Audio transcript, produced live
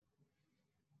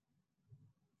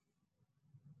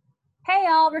Hey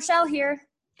y'all, Rochelle here.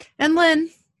 And Lynn.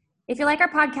 If you like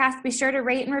our podcast, be sure to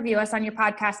rate and review us on your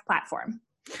podcast platform.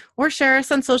 Or share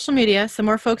us on social media so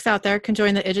more folks out there can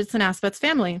join the Idgits and Aspets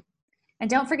family. And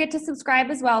don't forget to subscribe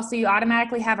as well so you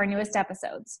automatically have our newest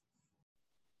episodes.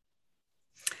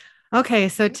 Okay,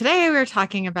 so today we're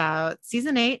talking about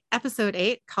Season 8, Episode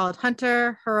 8, called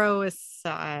Hunter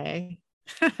Heroicide.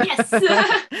 Yes. Did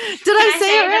I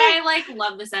say it right? I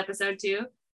love this episode too.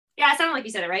 Yeah, it sounded like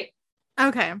you said it right.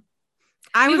 Okay.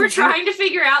 We were trying to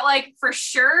figure out for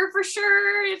sure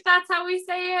if that's how we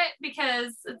say it,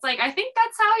 because it's I think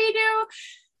that's how you do.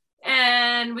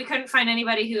 And we couldn't find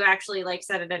anybody who actually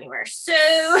said it anywhere. So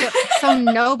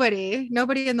nobody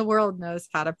in the world knows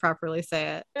how to properly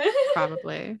say it,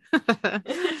 probably.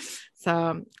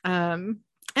 So,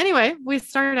 anyway, we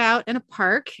started out in a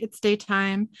park. It's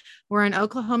daytime. We're in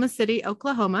Oklahoma City,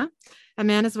 Oklahoma. A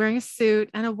man is wearing a suit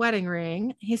and a wedding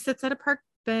ring. He sits at a park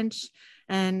bench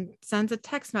and sends a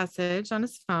text message on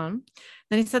his phone.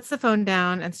 Then he sets the phone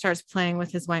down and starts playing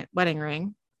with his wedding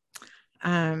ring.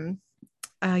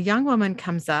 A young woman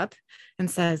comes up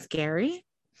and says, "Gary."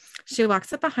 She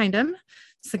walks up behind him.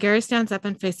 So Gary stands up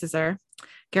and faces her.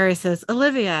 Gary says,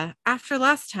 "Olivia, after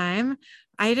last time,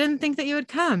 I didn't think that you would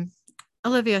come."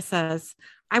 Olivia says,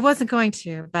 "I wasn't going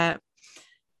to," but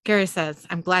Gary says,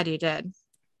 "I'm glad you did."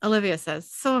 Olivia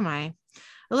says, "So am I."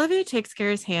 Olivia takes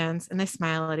Gary's hands and they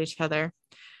smile at each other.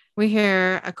 We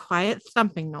hear a quiet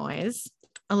thumping noise.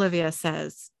 Olivia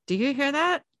says, "Do you hear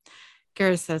that?"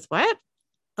 Gary says, "What?"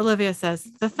 Olivia says,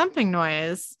 "The thumping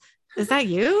noise. Is that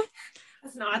you?"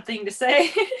 That's an odd thing to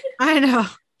say. I know.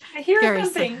 I hear a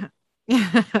thumping.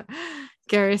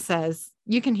 Gary says,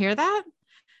 "You can hear that?"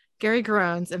 Gary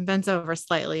groans and bends over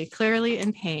slightly, clearly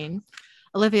in pain.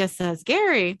 Olivia says,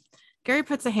 "Gary." Gary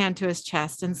puts a hand to his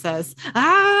chest and says,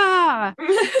 "Ah!"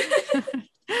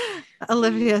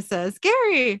 Olivia says,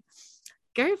 "Gary."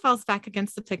 Gary falls back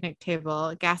against the picnic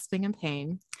table, gasping in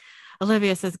pain.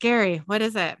 Olivia says, "Gary, what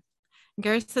is it?"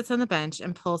 Gary sits on the bench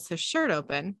and pulls his shirt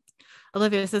open.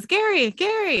 Olivia says, "Gary,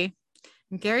 Gary."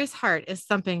 And Gary's heart is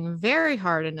thumping very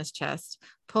hard in his chest,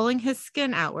 pulling his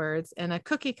skin outwards in a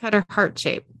cookie cutter heart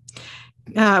shape,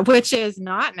 which is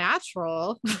not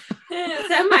natural.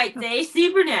 Some might say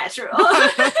supernatural.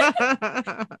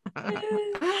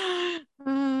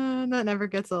 That never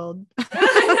gets old.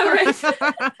 I know, right?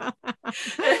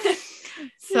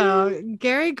 So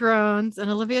Gary groans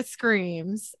and Olivia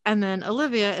screams, and then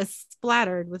Olivia is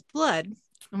splattered with blood,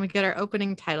 and we get our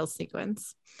opening title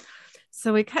sequence.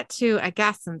 So we cut to a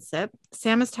gas and sip.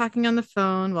 Sam is talking on the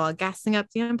phone while gassing up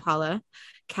the Impala.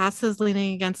 Cass is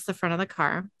leaning against the front of the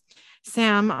car.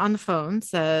 Sam on the phone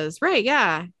says, "Right,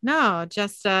 yeah, no,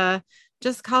 just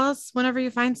call us whenever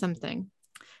you find something."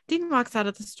 Dean walks out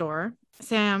of the store.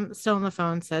 Sam, still on the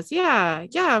phone, says, yeah,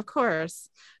 of course.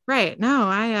 "Right, no,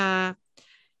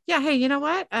 yeah, hey, you know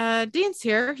what? Dean's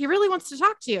here. He really wants to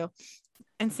talk to you."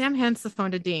 And Sam hands the phone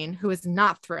to Dean, who is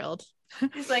not thrilled.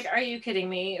 He's like, "Are you kidding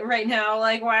me right now?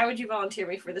 Why would you volunteer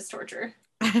me for this torture?"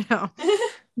 I know.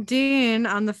 Dean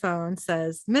on the phone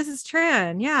says, "Mrs.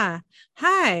 Tran, yeah,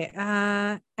 hi."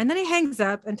 And then he hangs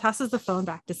up and tosses the phone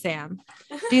back to Sam.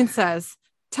 Dean says,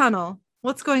 "Tunnel,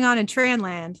 what's going on in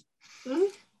Tranland?"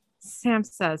 Mm-hmm. Sam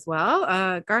says,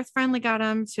 "Well, Garth finally got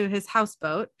him to his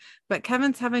houseboat, but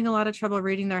Kevin's having a lot of trouble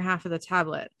reading their half of the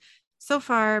tablet. So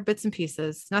far, bits and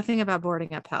pieces, nothing about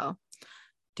boarding up hell."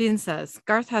 Dean says,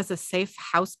 "Garth has a safe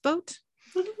houseboat?"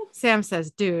 Sam says,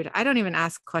 "Dude, I don't even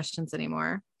ask questions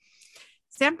anymore."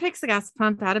 Sam takes the gas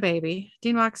pump out of baby.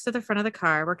 Dean walks to the front of the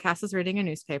car where Cass is reading a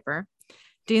newspaper.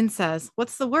 Dean says,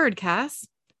 "What's the word, Cass?"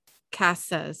 Cass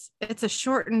says, "It's a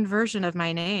shortened version of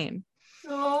my name."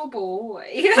 Oh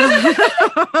boy.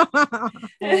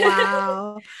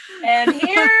 Wow. And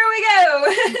here we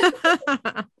go.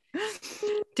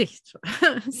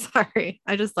 Sorry,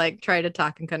 I just tried to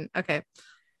talk and couldn't. Okay.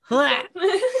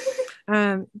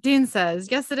 Dean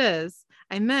says, "Yes, it is.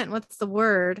 I meant, what's the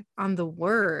word on the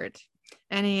word?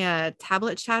 Any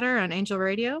tablet chatter on Angel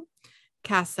Radio?"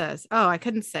 Cass says, "Oh, I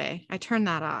couldn't say. I turned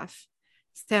that off."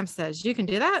 Sam says, "You can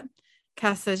do that?"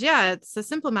 Cass says, "Yeah, it's a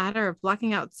simple matter of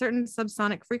blocking out certain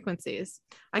subsonic frequencies.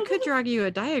 I could draw you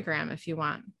a diagram if you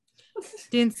want."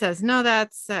 Dean says, "No,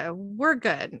 we're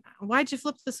good. Why'd you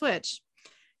flip the switch?"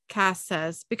 Cass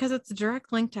says, "Because it's a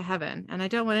direct link to heaven, and I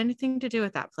don't want anything to do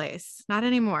with that place. Not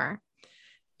anymore."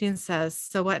 Dean says,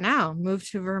 "So what now? Move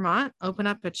to Vermont? Open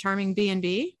up a charming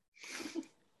B&B?"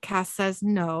 Cass says,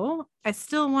 "No, I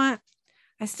still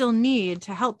need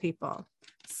to help people.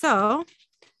 So,"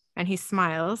 and he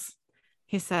smiles,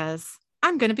 he says,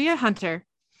 "I'm going to be a hunter."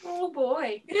 Oh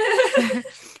boy.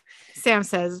 Sam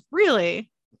says, "Really?"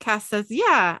 Cass says,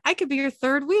 "Yeah, I could be your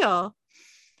third wheel."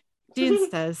 Dean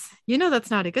says, you know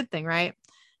that's not a good thing, right?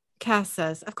 Cass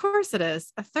says, of course it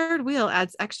is. A third wheel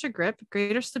adds extra grip,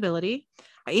 greater stability.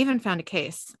 I even found a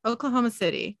case. Oklahoma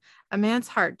City. A man's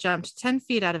heart jumped 10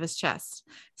 feet out of his chest.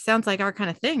 Sounds like our kind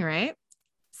of thing, right?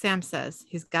 Sam says,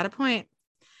 he's got a point.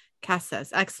 Cass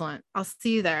says, excellent. I'll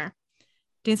see you there.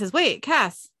 Dean says, wait,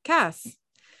 Cass.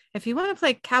 If you want to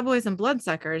play cowboys and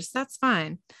bloodsuckers, that's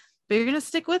fine. But you're going to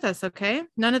stick with us, okay?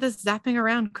 None of this zapping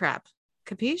around crap.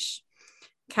 Capiche?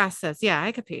 Cass says, yeah,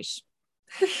 I capiche.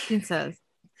 Dean says,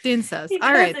 He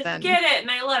all right doesn't then. get it, and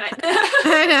I love it.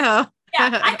 I know.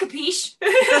 Yeah, I capiche.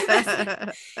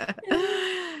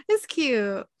 It's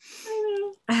cute.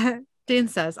 Dean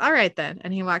says, all right then.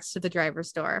 And he walks to the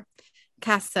driver's door.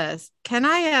 Cass says, can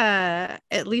I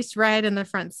at least ride in the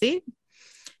front seat?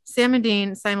 Sam and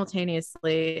Dean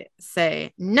simultaneously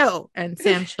say no, and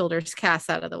Sam shoulders Cass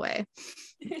out of the way.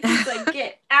 He's like,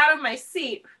 get out of my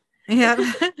seat. Yep.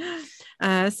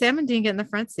 Sam and Dean get in the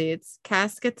front seats.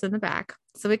 Cass gets in the back.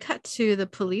 So we cut to the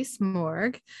police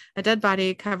morgue. A dead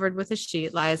body covered with a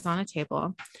sheet lies on a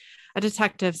table. A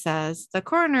detective says, the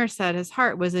coroner said his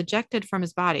heart was ejected from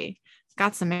his body.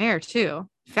 Got some air too.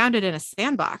 Found it in a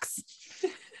sandbox.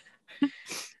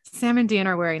 Sam and Dean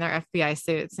are wearing their FBI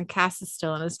suits, and Cass is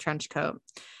still in his trench coat.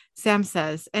 Sam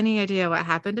says, any idea what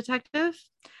happened, detective?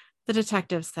 The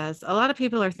detective says, a lot of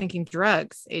people are thinking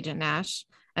drugs, Agent Nash.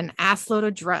 An assload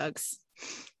of drugs.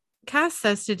 Cass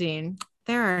says to Dean,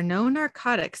 there are no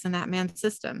narcotics in that man's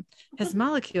system. His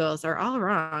molecules are all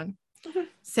wrong.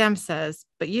 Sam says,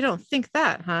 but you don't think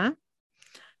that, huh?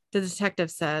 The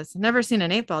detective says, never seen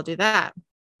an 8-ball do that.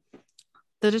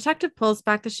 The detective pulls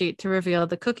back the sheet to reveal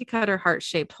the cookie cutter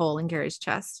heart-shaped hole in Gary's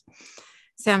chest.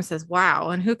 Sam says, wow,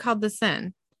 and who called this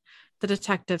in? The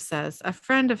detective says, a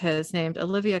friend of his named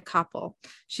Olivia Koppel.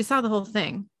 She saw the whole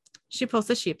thing. She pulls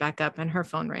the sheet back up and her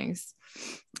phone rings.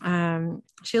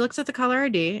 She looks at the caller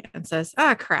ID and says,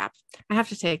 crap, I have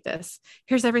to take this.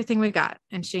 Here's everything we got.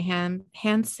 And she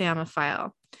hands Sam a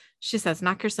file. She says,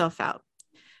 knock yourself out.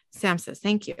 Sam says,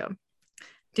 thank you.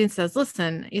 Dean says,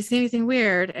 listen, you see anything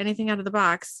weird, anything out of the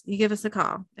box, you give us a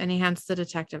call. And he hands the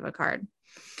detective a card.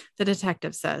 The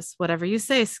detective says, whatever you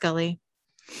say, Scully.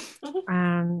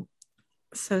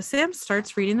 So Sam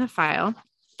starts reading the file.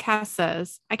 Cass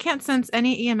says, I can't sense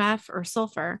any EMF or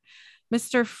sulfur.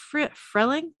 Mr.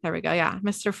 Frelling, there we go. Yeah.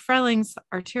 Mr. Frelling's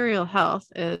arterial health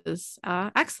is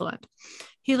excellent.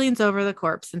 He leans over the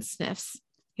corpse and sniffs.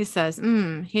 He says,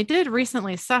 he did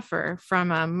recently suffer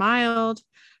from a mild,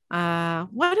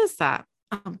 what is that?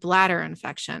 A bladder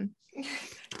infection.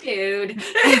 Dude.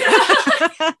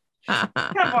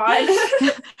 Come on.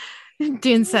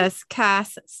 Dean says,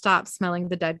 Cass, stop smelling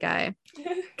the dead guy.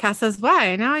 Cass says,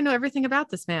 why? Now I know everything about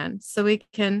this man. So we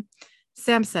can.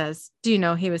 Sam says, do you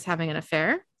know he was having an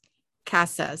affair?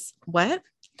 Cass says, what?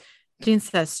 Dean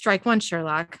says, strike one,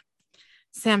 Sherlock.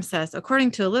 Sam says,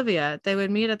 according to Olivia, they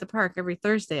would meet at the park every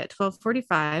Thursday at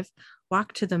 12:45,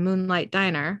 walk to the Moonlight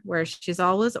Diner, where she's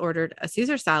always ordered a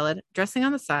Caesar salad, dressing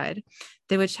on the side.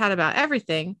 They would chat about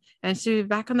everything, and she'd be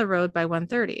back on the road by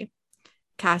 1:30.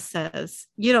 Cass says,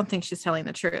 you don't think she's telling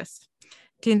the truth.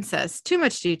 Dean says, too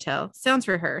much detail. Sounds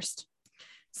rehearsed.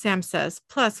 Sam says,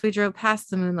 plus we drove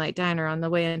past the Moonlight Diner on the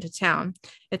way into town.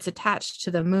 It's attached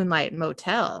to the Moonlight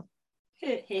Motel.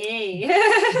 Hey.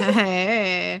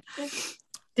 Hey.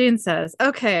 Dean says,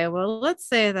 okay, well, let's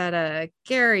say that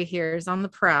Gary here is on the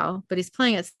prowl, but he's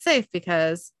playing it safe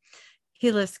because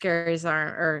he lifts Gary's arm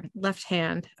or left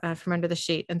hand from under the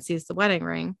sheet and sees the wedding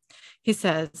ring. He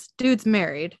says, dude's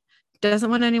married.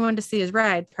 Doesn't want anyone to see his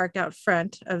ride parked out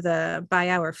front of the by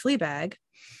hour flea bag.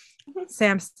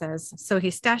 Sam says, so he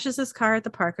stashes his car at the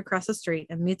park across the street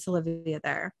and meets Olivia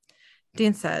there.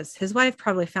 Dean says, his wife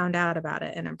probably found out about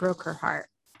it and it broke her heart.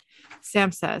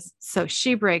 Sam says, so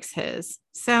she breaks his.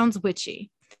 Sounds witchy.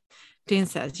 Dean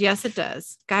says, yes, it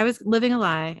does. Guy was living a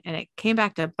lie and it came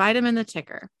back to bite him in the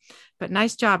ticker. But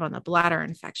nice job on the bladder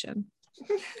infection.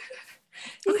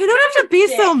 Okay, don't have to be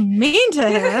so mean to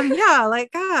him. Yeah,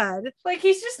 like God. Like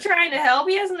he's just trying to help.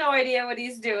 He has no idea what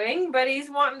he's doing, but he's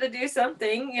wanting to do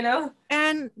something, you know?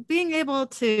 And being able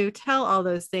to tell all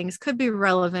those things could be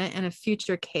relevant in a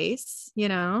future case, you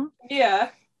know? Yeah.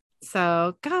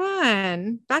 So come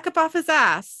on, back up off his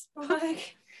ass.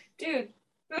 Like, dude.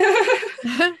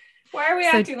 Why are we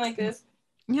acting like this?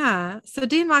 Yeah. So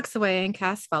Dean walks away and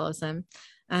Cass follows him.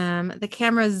 The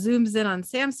camera zooms in on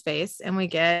Sam's face and we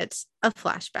get a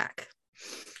flashback.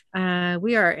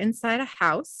 We are inside a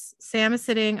house. Sam is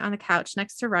sitting on the couch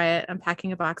next to Riot,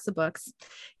 unpacking a box of books.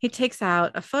 He takes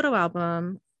out a photo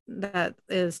album that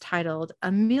is titled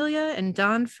Amelia and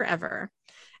Don Forever.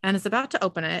 and is about to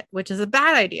open it, which is a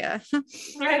bad idea.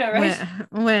 Right.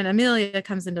 When Amelia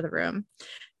comes into the room,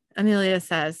 Amelia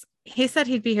says, he said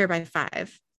he'd be here by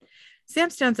 5. Sam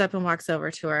stands up and walks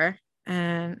over to her,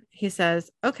 and he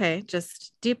says, okay,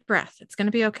 just deep breath. It's going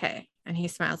to be okay. And he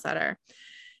smiles at her.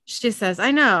 She says,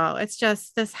 I know, it's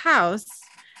just this house.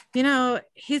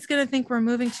 He's going to think we're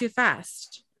moving too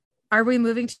fast. Are we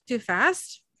moving too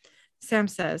fast? Sam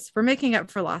says, we're making up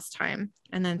for lost time.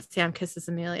 And then Sam kisses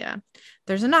Amelia.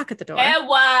 There's a knock at the door. I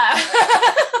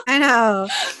know.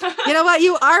 You know what?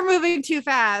 You are moving too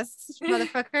fast,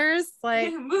 motherfuckers.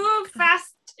 Like, move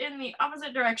fast in the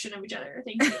opposite direction of each other.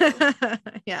 Thank you.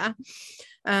 Yeah.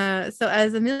 So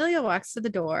as Amelia walks to the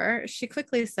door, she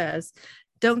quickly says,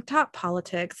 don't talk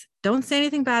politics. Don't say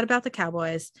anything bad about the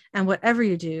Cowboys. And whatever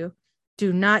you do,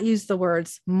 do not use the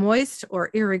words moist or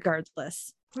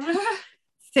irregardless.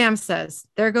 Sam says,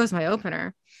 there goes my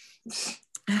opener.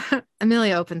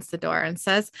 Amelia opens the door and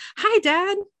says, hi,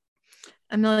 Dad.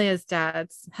 Amelia's dad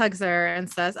hugs her and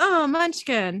says, oh,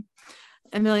 Munchkin.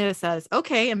 Amelia says,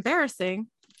 okay, embarrassing.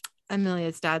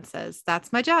 Amelia's dad says,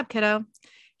 that's my job, kiddo.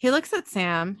 He looks at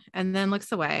Sam and then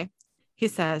looks away. He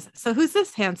says, so who's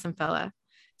this handsome fella?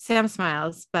 Sam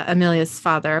smiles, but Amelia's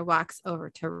father walks over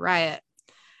to Riot.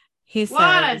 He says,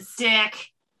 what a dick.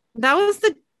 That was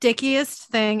the dickiest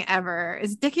thing ever.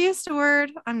 Is dickiest a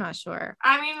word? I'm not sure.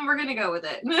 I mean, we're gonna go with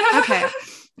it.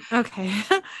 Okay.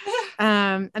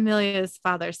 Amelia's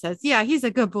father says, yeah, he's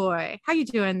a good boy. How you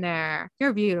doing there?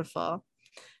 You're beautiful.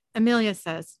 Amelia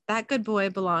says, that good boy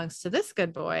belongs to this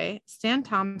good boy, Stan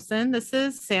Thompson. This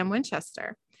is Sam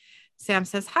Winchester. Sam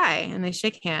says, hi, and they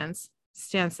shake hands.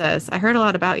 Stan says, I heard a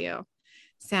lot about you.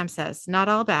 Sam says, not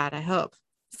all bad, I hope.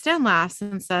 Stan laughs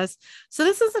and says, so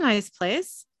this is a nice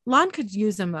place. Lawn could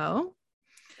use a mow.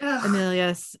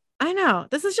 Amelia, I know.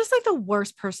 This is just like the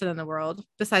worst person in the world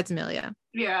besides Amelia.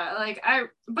 Yeah,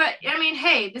 but I mean,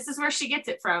 hey, this is where she gets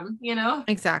it from,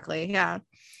 Exactly. Yeah.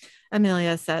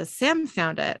 Amelia says, Sam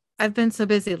found it. I've been so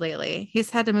busy lately. He's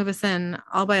had to move us in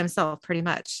all by himself, pretty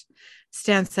much.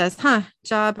 Stan says,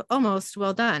 job almost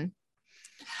well done.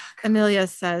 Amelia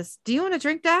says, do you want a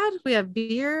drink, Dad? We have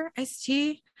beer, iced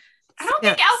tea. I don't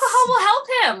think alcohol will help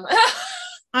him.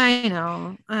 I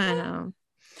know.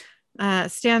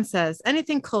 Stan says,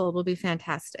 anything cold will be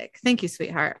fantastic. Thank you,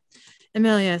 sweetheart.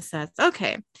 Amelia says,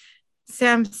 okay.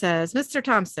 Sam says, Mr.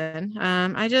 Thompson,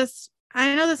 I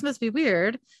know this must be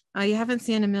weird. You haven't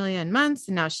seen Amelia in months,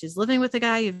 and now she's living with a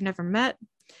guy you've never met.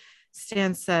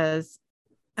 Stan says,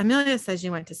 Amelia says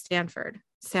you went to Stanford.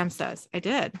 Sam says, I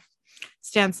did.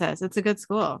 Stan says, it's a good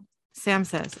school. Sam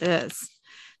says, it is.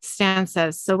 Stan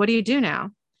says, so what do you do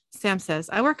now? Sam says,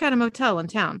 I work at a motel in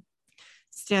town.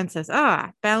 Stan says,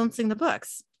 balancing the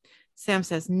books. Sam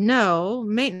says, no,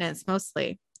 maintenance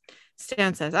mostly.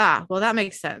 Stan says, well, that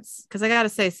makes sense. Because I got to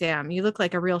say, Sam, you look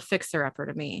like a real fixer-upper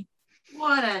to me.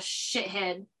 What a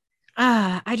shithead.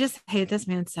 I just hate this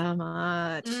man so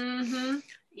much. Mm-hmm.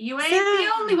 You ain't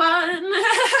the only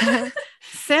one.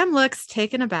 Sam looks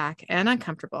taken aback and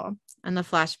uncomfortable, and the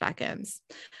flashback ends.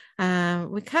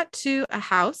 We cut to a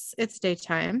house. It's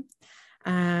daytime.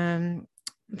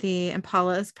 The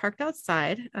Impala is parked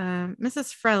outside.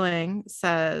 Mrs. Frelling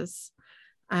says,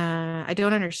 I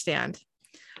don't understand.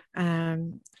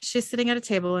 She's sitting at a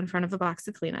table in front of a box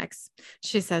of Kleenex.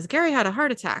 She says, Gary had a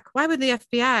heart attack. Why would the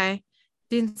FBI?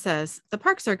 Dean says, the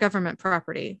parks are government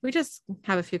property. We just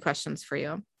have a few questions for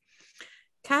you.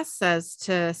 Cass says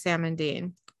to Sam and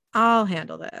Dean, I'll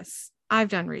handle this. I've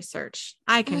done research.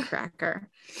 I can crack her.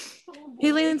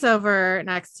 He leans over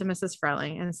next to Mrs.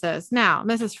 Frelling and says, now,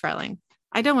 Mrs. Frelling,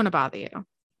 I don't want to bother you.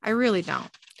 I really don't.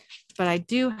 But I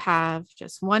do have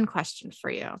just one question for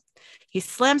you. He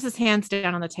slams his hands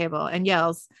down on the table and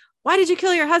yells, why did you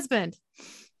kill your husband?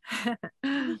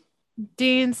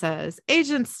 Dean says,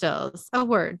 Agent Stills, a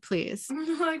word, please.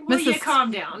 Like, will you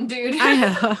calm down, dude? I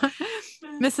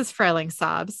know. Mrs. Frelling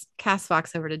sobs. Cass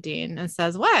walks over to Dean and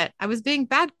says, what? I was being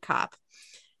bad cop.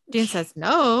 Dean says,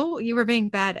 no, you were being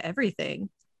bad everything.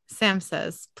 Sam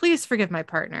says, please forgive my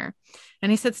partner.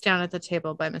 And he sits down at the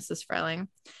table by Mrs. Frelling.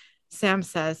 Sam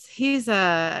says, he's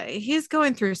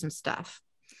going through some stuff.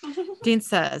 Dean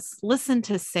says, listen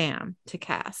to Sam, to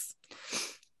Cass.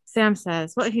 Sam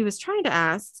says, what he was trying to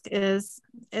ask is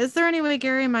there any way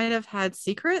Gary might have had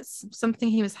secrets, something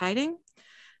he was hiding?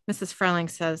 Mrs. Frelling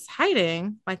says,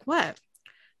 hiding? Like what?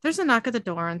 There's a knock at the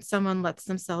door and someone lets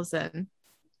themselves in.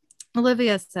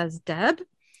 Olivia says, Deb?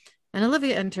 And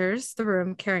Olivia enters the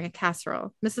room carrying a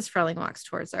casserole. Mrs. Frelling walks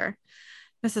towards her.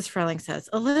 Mrs. Frelling says,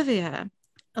 Olivia.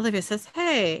 Olivia says,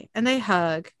 hey, and they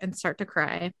hug and start to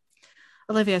cry.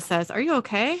 Olivia says, are you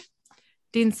okay?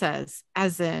 Dean says,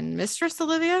 as in Mistress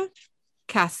Olivia?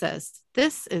 Cass says,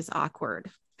 "This is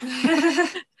awkward."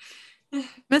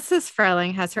 Mrs.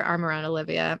 Furling has her arm around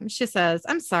Olivia. She says,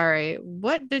 "I'm sorry.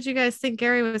 What did you guys think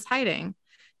Gary was hiding?"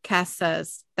 Cass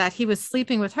says that he was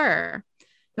sleeping with her.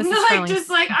 Mrs. I'm Furling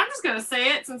just gonna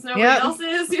say it since nobody else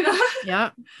is,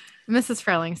 Yep. Mrs.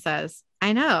 Furling says,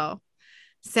 "I know."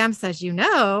 Sam says, "You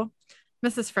know?"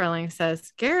 Mrs. Furling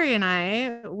says, "Gary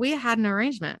and we had an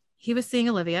arrangement. He was seeing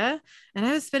Olivia, and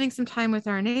I was spending some time with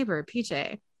our neighbor,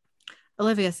 PJ."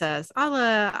 Olivia says,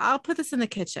 I'll put this in the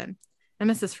kitchen." And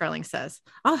Mrs. Furling says,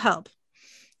 "I'll help."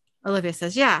 Olivia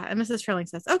says, "Yeah." And Mrs. Furling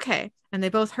says, "Okay." And they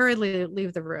both hurriedly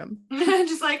leave the room.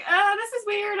 Just like, oh, this is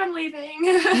weird. I'm leaving.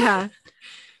 Yeah.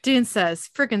 Dean says,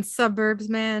 "Friggin' suburbs,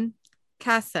 man."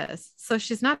 Cass says, "So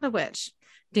she's not a witch."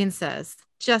 Dean says,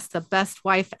 "Just the best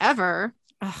wife ever."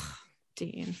 Ugh,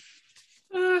 Dean.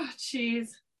 Oh, jeez.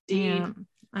 Dean. Yeah,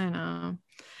 I know.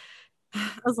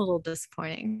 That was a little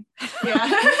disappointing.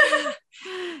 Yeah.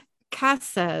 Cass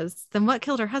says, "Then what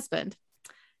killed her husband?"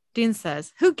 Dean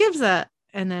says, "Who gives a..."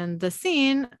 And then the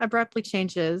scene abruptly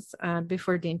changes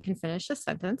before Dean can finish a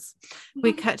sentence.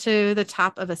 We cut to the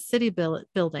top of a city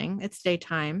building. It's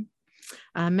daytime.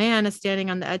 A man is standing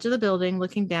on the edge of the building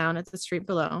looking down at the street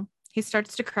below. He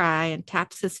starts to cry and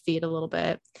taps his feet a little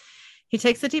bit. He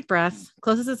takes a deep breath,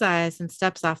 closes his eyes, and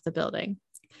steps off the building.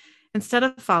 Instead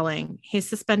of falling, he's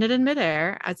suspended in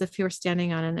midair as if he were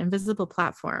standing on an invisible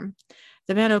platform.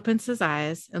 The man opens his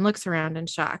eyes and looks around in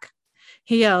shock.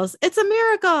 He yells, "It's a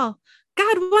miracle!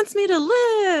 God wants me to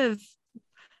live!"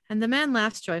 And the man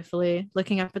laughs joyfully,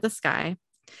 looking up at the sky.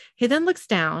 He then looks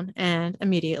down and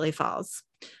immediately falls.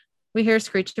 We hear a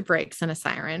screech of brakes and a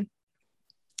siren.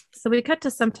 So we cut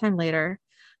to some time later.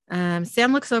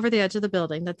 Sam looks over the edge of the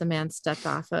building that the man stepped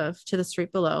off of to the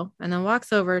street below, and then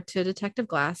walks over to Detective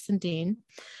Glass and Dean.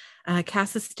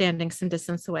 Cass is standing some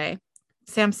distance away.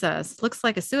 Sam says, "Looks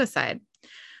like a suicide."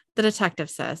 The detective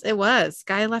says, "It was.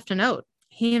 Guy left a note.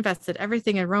 He invested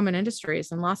everything in Roman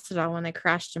Industries and lost it all when they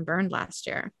crashed and burned last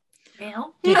year."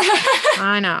 Well.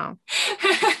 I know.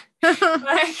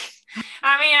 Like,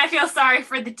 I mean, I feel sorry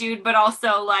for the dude, but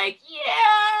also like,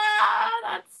 yeah,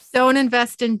 that's... Don't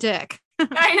invest in Dick.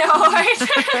 I know.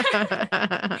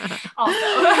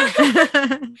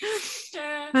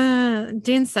 Also.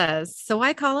 Dean says, "So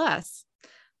why call us?"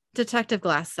 Detective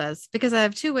Glass says, "Because I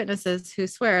have two witnesses who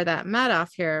swear that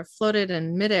Madoff here floated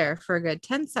in midair for a good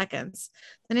 10 seconds.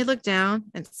 Then he looked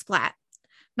down and splat.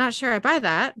 Not sure I buy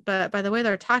that, but by the way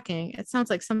they're talking, it sounds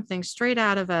like something straight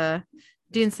out of a,"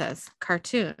 Dean says,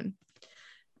 "cartoon."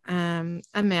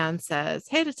 A man says,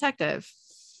 "Hey, detective."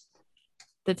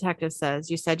 Detective says,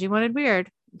 "You said you wanted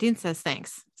weird." Dean says,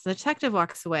 "Thanks." So the detective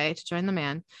walks away to join the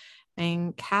man,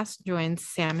 and Cass joins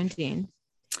Sam and Dean.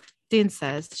 Dean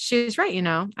says, "She's right,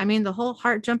 I mean, the whole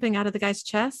heart jumping out of the guy's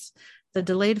chest, the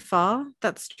delayed fall,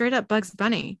 that's straight up Bugs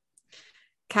Bunny."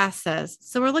 Cass says,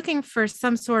 "So we're looking for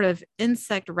some sort of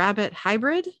insect rabbit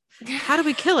hybrid? How do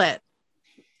we kill it?"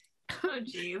 Oh,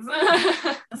 jeez.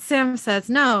 Sam says,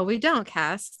 "No, we don't,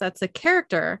 Cass. That's a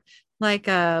character like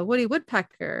Woody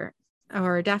Woodpecker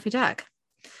or Daffy Duck."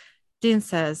 Dean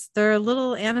says, "They're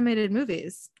little animated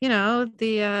movies.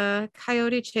 The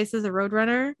coyote chases a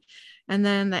roadrunner, and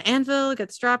then the anvil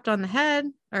gets dropped on his head."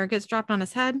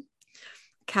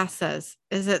 Cass says,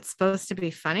 "Is it supposed to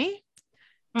be funny?"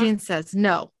 Dean says,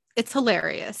 "No, it's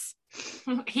hilarious."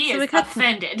 He is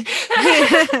offended.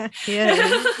 He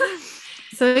is.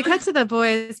 So we cut to the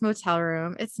boys' motel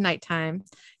room. It's nighttime.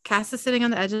 Cass is sitting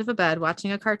on the edge of a bed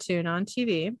watching a cartoon on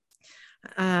TV.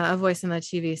 A voice on the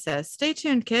TV says, "Stay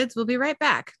tuned, kids. We'll be right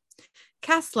back."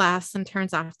 Cass laughs and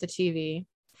turns off the TV.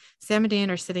 Sam and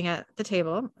Dean are sitting at the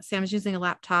table. Sam is using a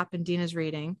laptop and Dean is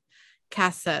reading.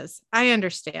 Cass says, "I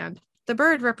understand. The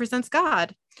bird represents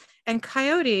God, and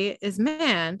Coyote is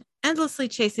man, endlessly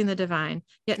chasing the divine,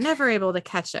 yet never able to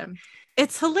catch him.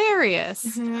 It's hilarious."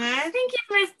 I think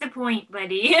you missed the point,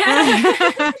 buddy.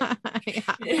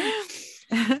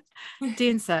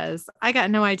 Dean says, "I got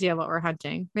no idea what we're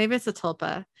hunting. Maybe it's a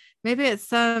tulpa. Maybe it's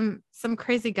some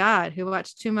crazy god who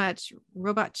watched too much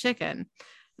Robot Chicken.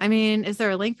 I mean, is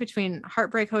there a link between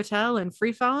Heartbreak Hotel and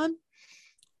Free Fallin'?"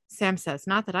 Sam says,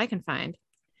 "Not that I can find."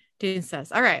 Dean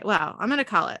says, "All right, well, I'm going to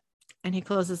call it." And he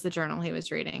closes the journal he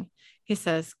was reading. He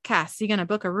says, "Cass, you going to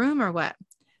book a room or what?"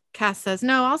 Cass says,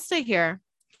 "No, I'll stay here."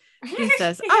 Dean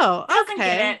says, "Oh,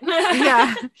 okay."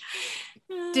 Yeah.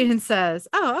 Dean says,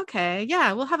 "Oh, okay.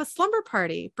 Yeah, we'll have a slumber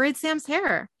party. Braid Sam's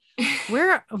hair.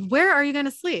 Where are you going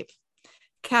to sleep?"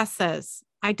 Cass says,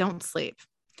 "I don't sleep."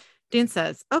 Dean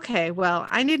says, "Okay, well,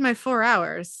 I need my 4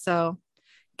 hours." So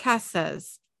Cass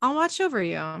says, "I'll watch over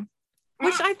you."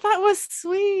 which I thought was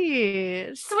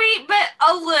sweet. Sweet, but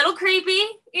a little creepy,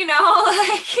 you know,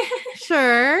 like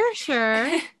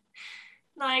Sure.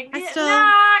 like I still,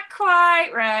 not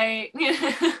quite right.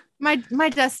 my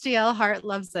Destiel heart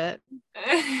loves it.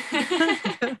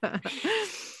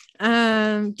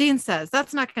 Dean says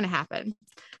that's not going to happen.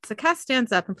 So Cass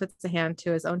stands up and puts a hand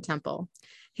to his own temple.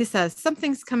 He says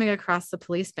something's coming across the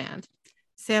police band.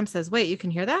 Sam says, wait, you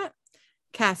can hear that?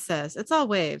 Cass says, it's all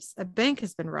waves. A bank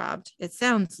has been robbed. It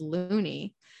sounds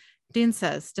loony. Dean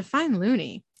says, define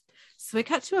loony. So we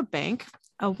cut to a bank.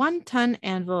 A 1-ton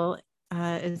anvil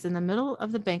is in the middle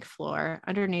of the bank floor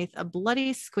underneath a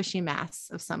bloody, squishy mass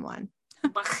of someone.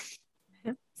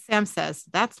 Sam says,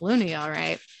 that's loony, all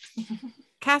right.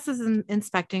 Cass is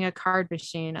inspecting a card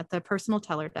machine at the personal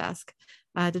teller desk.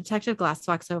 Detective Glass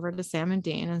walks over to Sam and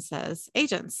Dean and says,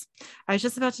 agents, I was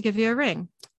just about to give you a ring.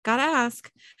 Gotta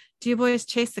ask, do you boys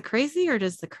chase the crazy or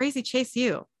does the crazy chase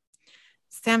you?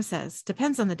 Sam says,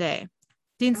 depends on the day.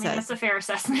 Dean says, that's a fair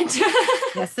assessment.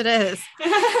 Yes, it is.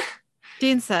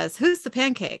 Dean says, who's the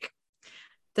pancake?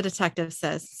 The detective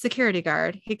says, security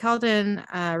guard. He called in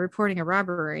reporting a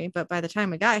robbery, but by the time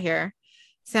we got here,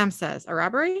 Sam says, a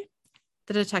robbery?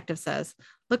 The detective says,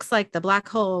 looks like the black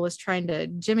hole was trying to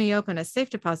jimmy open a safe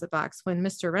deposit box when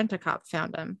Mr. Rent-A-Cop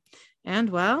found him. And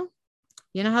well,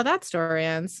 you know how that story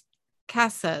ends.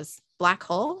 Cass says, black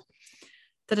hole?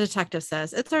 The detective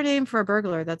says, it's our name for a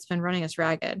burglar that's been running us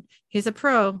ragged. He's a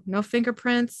pro, no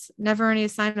fingerprints, never any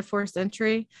sign of forced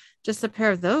entry, just a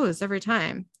pair of those every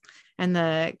time. And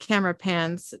the camera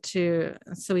pans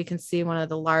so we can see one of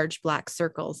the large black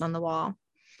circles on the wall.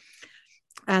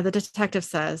 The detective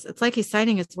says, it's like he's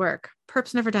signing his work.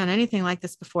 Perp's never done anything like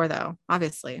this before, though,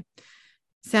 obviously.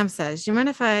 Sam says, do you mind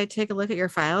if I take a look at your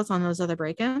files on those other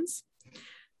break-ins?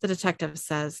 The detective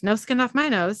says, no skin off my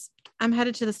nose. I'm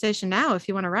headed to the station now if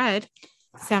you want to ride.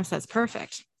 Sam says,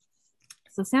 perfect.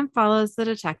 So Sam follows the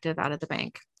detective out of the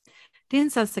bank. Dean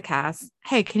says to Cass,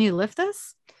 hey, can you lift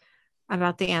this?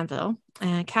 About the anvil.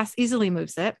 And Cass easily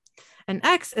moves it. An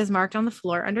X is marked on the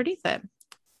floor underneath it.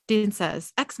 Dean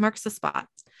says, X marks the spot.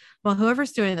 Well,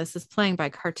 whoever's doing this is playing by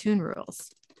cartoon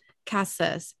rules. Cass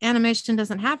says, animation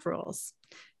doesn't have rules.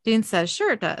 Dean says,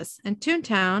 sure it does. In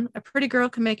Toontown, a pretty girl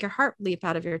can make your heart leap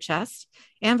out of your chest.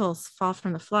 Anvils fall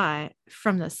from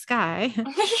the sky.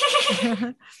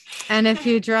 And if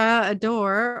you draw a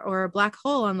door or a black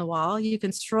hole on the wall, you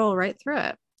can stroll right through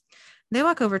it. They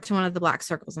walk over to one of the black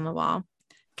circles on the wall.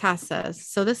 Cass says,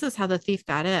 so this is how the thief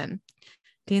got in.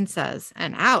 Dean says,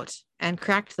 and out, and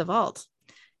cracked the vault.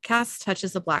 Cass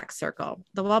touches the black circle.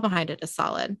 The wall behind it is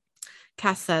solid.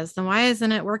 Cass says, then why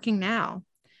isn't it working now?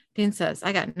 Dean says,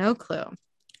 I got no clue.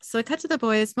 So I cut to the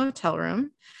boys' motel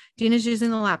room. Dean is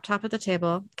using the laptop at the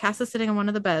table. Cass is sitting on one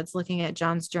of the beds looking at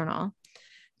John's journal.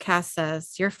 Cass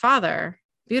says, your father.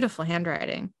 Beautiful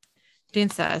handwriting. Dean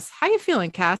says, how you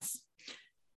feeling, Cass?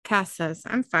 Cass says,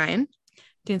 I'm fine.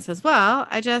 Dean says, well,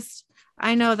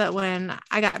 I know that when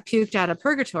I got puked out of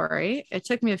purgatory, it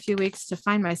took me a few weeks to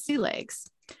find my sea legs.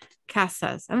 Cass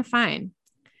says, I'm fine.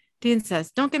 Dean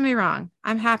says, don't get me wrong.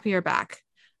 I'm happy you're back.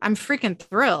 I'm freaking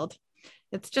thrilled.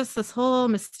 It's just this whole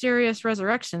mysterious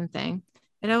resurrection thing.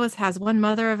 It always has one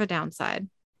mother of a downside.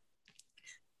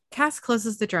 Cass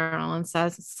closes the journal and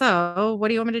says, so what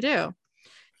do you want me to do?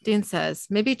 Dean says,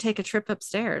 maybe take a trip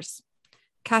upstairs.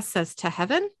 Cass says, to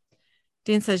heaven?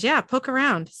 Dean says, yeah, poke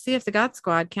around. See if the God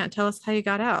Squad can't tell us how you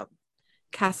got out.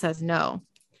 Cass says, no.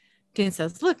 Dean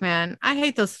says, look, man, I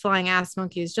hate those flying ass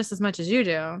monkeys just as much as you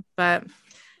do, but...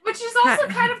 Which is also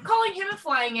kind of calling him a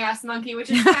flying ass monkey,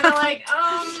 which is kind of like,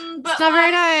 but it's not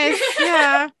very nice.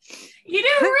 Yeah. You do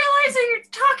realize who you're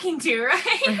talking to,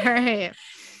 right? Right.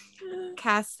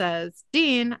 Cass says,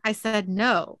 Dean, I said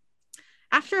no.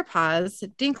 After a pause,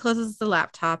 Dean closes the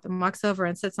laptop and walks over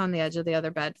and sits on the edge of the other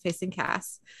bed facing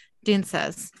Cass. Dean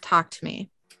says, talk to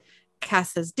me.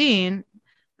 Cass says, Dean,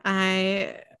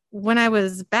 when I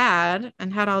was bad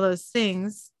and had all those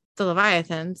things, the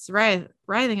Leviathans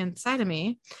writhing inside of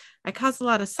me, I caused a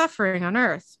lot of suffering on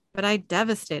earth, but I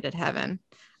devastated heaven.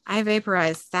 I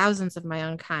vaporized thousands of my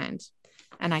own kind,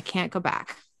 and I can't go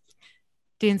back.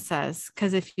 Dean says,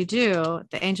 because if you do,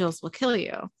 the angels will kill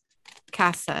you.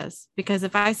 Cass says, because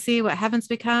if I see what heaven's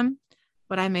become,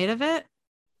 what I made of it,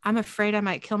 I'm afraid I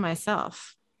might kill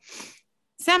myself.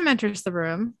 Sam enters the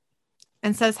room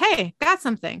and says, hey, got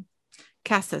something.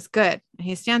 Cass says, good. And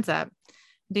he stands up.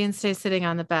 Dean stays sitting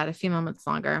on the bed a few moments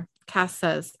longer. Cass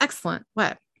says, excellent.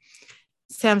 What?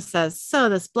 Sam says, so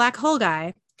this black hole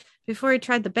guy, before he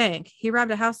tried the bank, he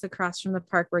robbed a house across from the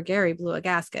park where Gary blew a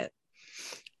gasket.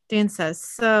 Dean says,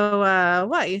 so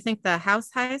what? You think the house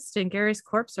heist and Gary's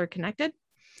corpse are connected?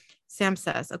 Sam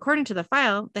says, according to the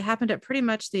file, they happened at pretty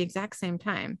much the exact same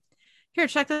time. Here,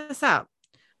 check this out.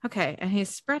 Okay, and he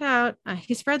spreads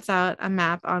out a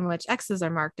map on which X's are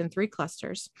marked in 3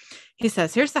 clusters. He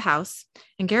says, here's the house,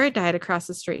 and Gary died across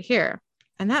the street here.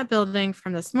 And that building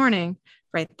from this morning,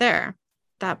 right there,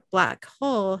 that black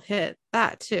hole hit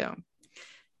that too.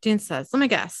 Dean says, let me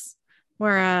guess,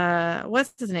 where,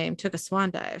 what's his name, took a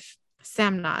swan dive.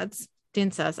 Sam nods.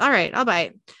 Dean says, all right, I'll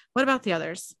bite. What about the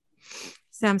others?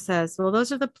 Sam says, well,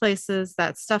 those are the places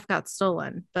that stuff got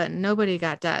stolen, but nobody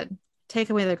got dead. Take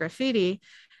away the graffiti,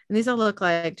 and these all look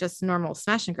like just normal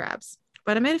smash and grabs.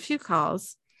 But I made a few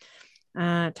calls,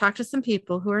 talked to some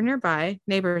people who are nearby,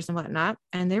 neighbors and whatnot,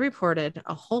 and they reported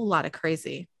a whole lot of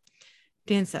crazy.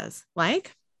 Dean says,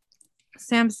 like?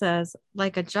 Sam says,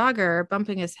 like a jogger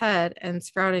bumping his head and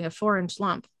sprouting a 4-inch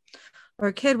lump, or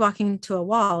a kid walking to a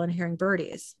wall and hearing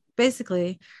birdies.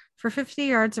 Basically, for 50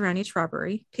 yards around each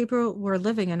robbery, people were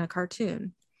living in a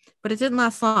cartoon. But it didn't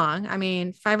last long. I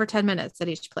mean, 5 or 10 minutes at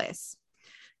each place.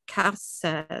 Cass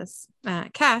says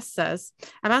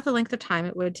about the length of time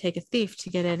it would take a thief to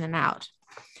get in and out.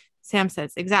 Sam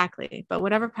says, exactly. But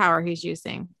whatever power he's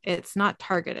using, it's not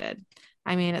targeted.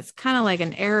 I mean, it's kind of like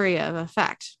an area of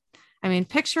effect. I mean,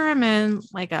 picture him in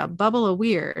like a bubble of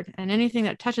weird, and anything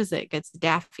that touches it gets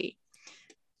daffy.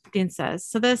 Dean says,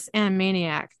 so this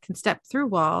animaniac can step through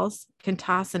walls, can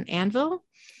toss an anvil?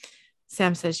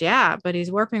 Sam says, yeah, but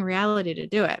he's warping reality to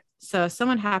do it. So if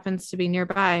someone happens to be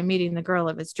nearby meeting the girl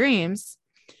of his dreams,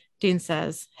 Dean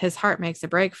says, his heart makes a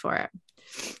break for it.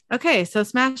 Okay, so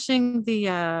smashing the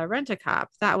rent-a-cop,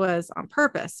 that was on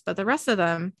purpose, but the rest of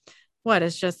them, what,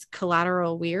 is just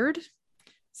collateral weird?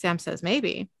 Sam says,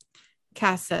 maybe.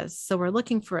 Cass says, so we're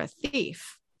looking for a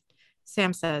thief.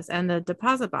 Sam says, and the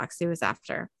deposit box he was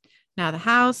after. Now the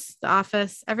house, the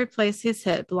office, every place he's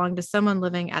hit belonged to someone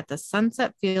living at the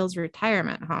Sunset Fields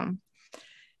retirement home.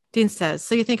 Dean says,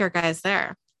 so you think our guy's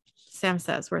there? Sam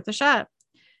says, worth a shot.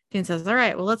 Dean says, all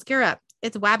right, well, let's gear up.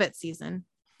 It's Wabbit season.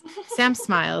 Sam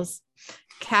smiles.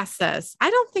 Cass says, I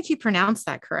don't think you pronounced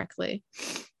that correctly.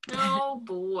 Oh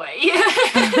boy.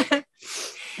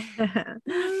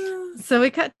 So we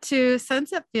cut to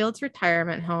Sunset Fields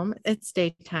retirement home. It's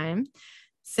daytime.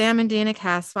 Sam and Dean and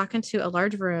Cass walk into a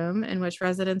large room in which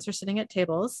residents are sitting at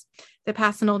tables. They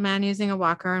pass an old man using a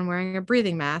walker and wearing a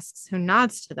breathing mask who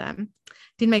nods to them.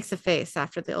 Dean makes a face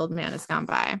after the old man has gone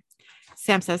by.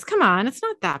 Sam says, come on, it's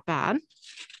not that bad.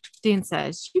 Dean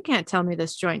says, you can't tell me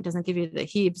this joint doesn't give you the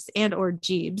heaves and or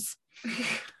jeebs.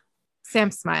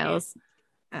 Sam smiles.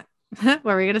 What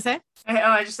were you going to say?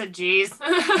 I just said, geez.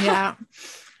 Yeah.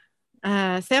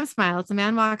 Sam smiles. A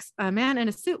man in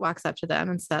a suit walks up to them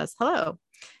and says, hello.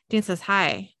 Dean says,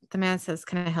 hi. The man says,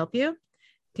 can I help you?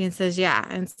 Dean says, yeah.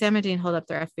 And Sam and Dean hold up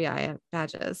their FBI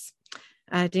badges.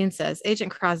 Dean says,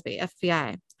 Agent Crosby,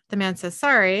 FBI. The man says,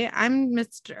 sorry, I'm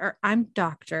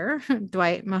Dr.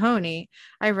 Dwight Mahoney.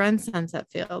 I run Sunset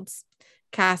Fields.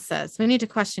 Cass says, we need to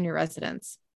question your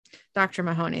residence. Dr.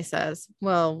 Mahoney says,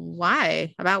 well,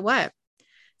 why? About what?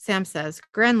 Sam says,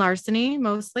 grand larceny,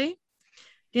 mostly.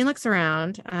 Dean looks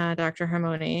around, Dr.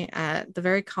 Mahoney, at the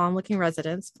very calm-looking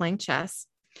residents playing chess.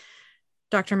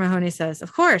 Dr. Mahoney says,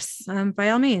 of course, by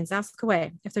all means, ask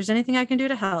away. If there's anything I can do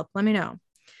to help, let me know.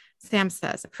 Sam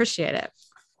says, appreciate it.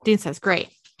 Dean says, great.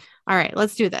 All right,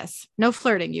 let's do this. No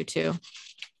flirting, you two.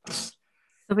 So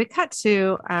we cut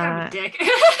to... dick.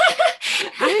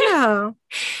 I know.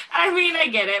 I mean, I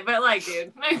get it, but like,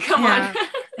 dude, come on.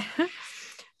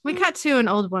 We cut to an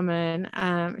old woman.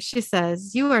 She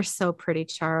says, you are so pretty,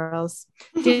 Charles.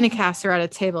 Dean and Cass are at a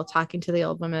table talking to the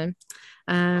old woman.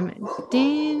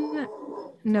 Dean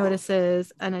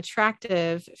notices an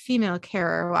attractive female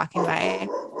carer walking by.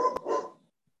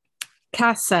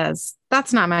 Cass says,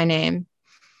 that's not my name.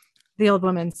 The old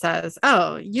woman says,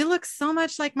 oh, you look so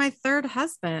much like my third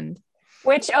husband.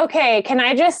 Which, okay, can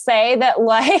I just say that,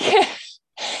 like,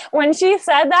 when she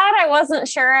said that, I wasn't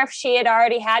sure if she had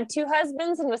already had 2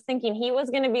 husbands and was thinking he was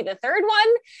going to be the third one,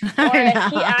 or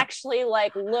if he actually,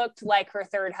 like, looked like her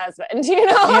third husband, you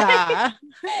know? Yeah.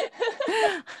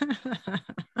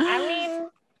 I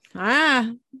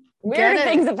mean, weird Get it.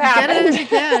 things have happened. Get it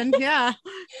again, yeah.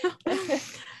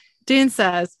 Dean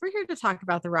says, we're here to talk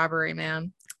about the robbery,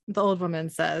 man. The old woman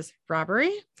says,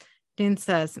 robbery? Dean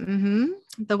says,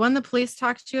 the one the police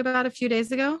talked to you about a few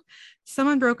days ago.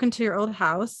 Someone broke into your old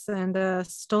house and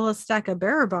stole a stack of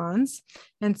bearer bonds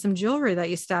and some jewelry that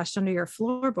you stashed under your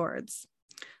floorboards.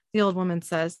 The old woman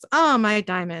says, oh, my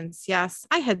diamonds. Yes,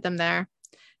 I hid them there.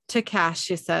 To Cass,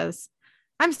 she says,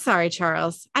 I'm sorry,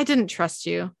 Charles. I didn't trust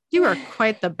you. You are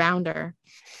quite the bounder.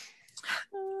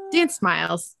 Dean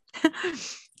smiles.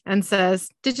 and says,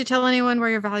 "Did you tell anyone where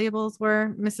your valuables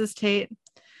were, Mrs. Tate?"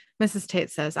 Mrs. Tate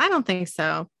says, "I don't think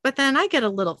so, but then I get a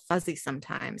little fuzzy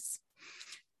sometimes."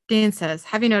 Dean says,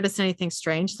 "Have you noticed anything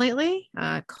strange lately?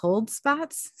 Cold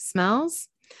spots, smells?"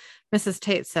 Mrs.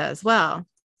 Tate says, "Well,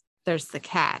 there's the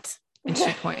cat." And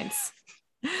she points.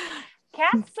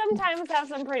 Cats sometimes have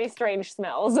some pretty strange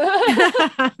smells. Dean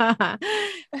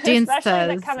Especially says,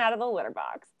 that come out of the litter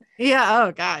box. yeah,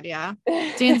 oh God, yeah.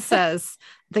 Dean says,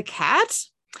 "The cat?"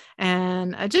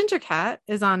 And a ginger cat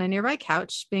is on a nearby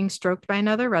couch being stroked by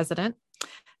another resident.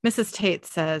 Mrs. Tate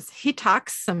says, "He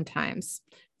talks sometimes.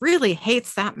 Really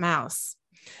hates that mouse."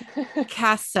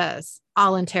 Cass says,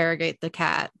 "I'll interrogate the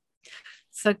cat."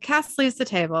 So Cass leaves the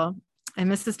table and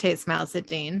Mrs. Tate smiles at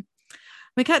Dean.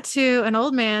 We cut to an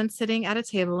old man sitting at a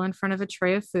table in front of a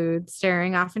tray of food,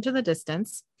 staring off into the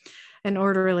distance. An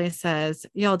orderly says,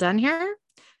 "Y'all done here?"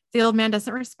 The old man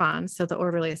doesn't respond, so the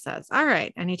orderly says, "All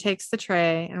right." And he takes the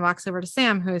tray and walks over to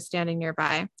Sam, who is standing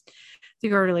nearby.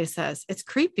 The orderly says, "It's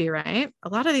creepy, right? A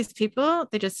lot of these people,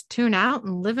 they just tune out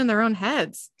and live in their own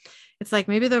heads. It's like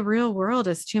maybe the real world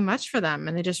is too much for them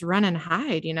and they just run and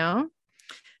hide, you know?"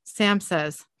 Sam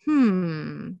says,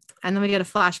 And then we get a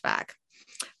flashback.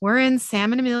 We're in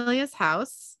Sam and Amelia's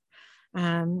house.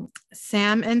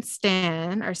 Sam and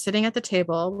Stan are sitting at the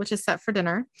table, which is set for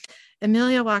dinner.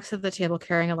 Amelia walks to the table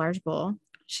carrying a large bowl.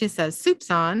 She says, "Soup's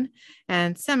on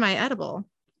and semi-edible."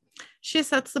 She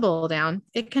sets the bowl down.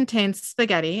 It contains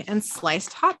spaghetti and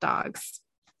sliced hot dogs,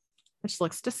 which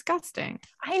looks disgusting.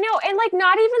 I know. And like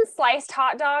not even sliced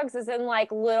hot dogs as in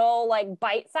like little like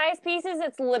bite-sized pieces.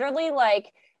 It's literally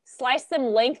like slice them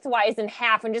lengthwise in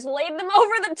half and just lay them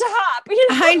over the top. You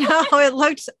know? I know, it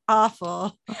looked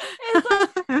awful. It's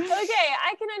like, okay,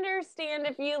 I can understand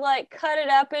if you like cut it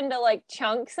up into like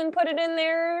chunks and put it in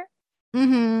there,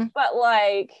 but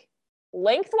like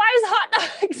lengthwise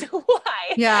hot dogs,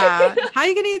 why? Yeah, how are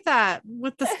you gonna eat that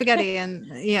with the spaghetti? And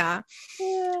yeah.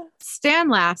 Stan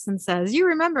laughs and says, "You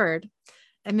remembered."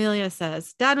 Amelia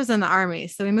says, "Dad was in the army,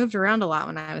 so we moved around a lot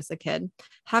when I was a kid.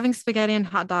 Having spaghetti and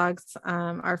hot dogs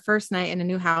our first night in a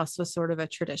new house was sort of a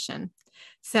tradition."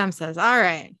 Sam says, "All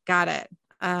right, got it.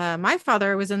 My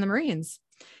father was in the Marines."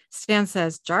 Stan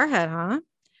says, "Jarhead, huh?"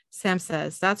 Sam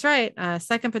says, "That's right.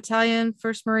 2nd Battalion,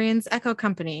 1st Marines, Echo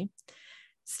Company."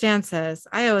 Stan says,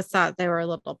 "I always thought they were a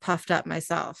little puffed up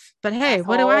myself. But hey, Asshole.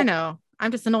 what do I know?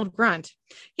 I'm just an old grunt."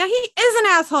 Yeah, he is an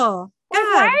asshole. Like,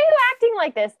 why are you acting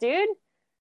like this, dude?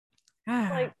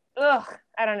 God. Like, ugh,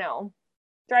 I don't know.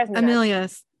 Drives me nuts.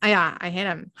 Amelia's, yeah, I hate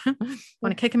him.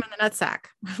 Want to kick him in the nutsack.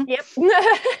 Yep.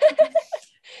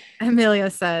 Amelia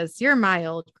says, "You're my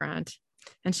old grunt."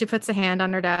 And she puts a hand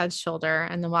on her dad's shoulder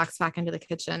and then walks back into the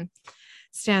kitchen.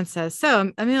 Stan says,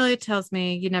 "So Amelia tells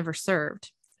me you never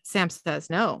served." Sam says,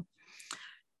 "No."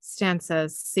 Stan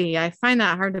says, "See, I find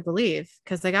that hard to believe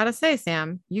because I got to say,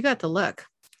 Sam, you got the look."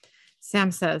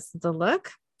 Sam says, "The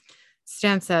look?"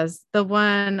 Stan says, "The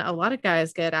one a lot of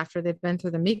guys get after they've been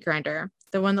through the meat grinder.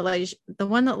 The one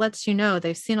that lets you know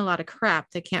they've seen a lot of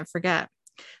crap they can't forget.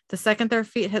 The second their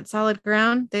feet hit solid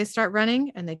ground, they start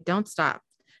running and they don't stop.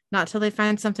 Not till they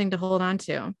find something to hold on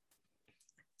to."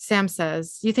 Sam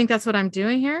says, "You think that's what I'm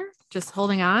doing here? Just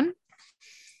holding on?"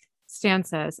 Stan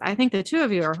says, "I think the two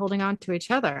of you are holding on to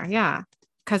each other. Yeah.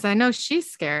 Because I know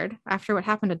she's scared after what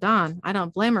happened to Dawn. I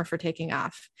don't blame her for taking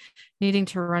off, needing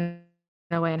to run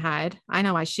away and hide. I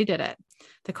know why she did it.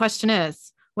 The question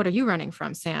is, what are you running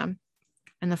from, Sam?"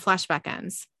 And the flashback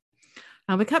ends.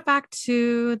 Now we cut back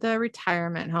to the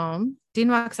retirement home. Dean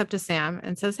walks up to Sam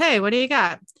and says, "Hey, what do you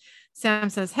got?" Sam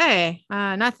says, "Hey,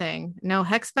 nothing. No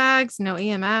hex bags, no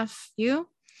EMF. You?"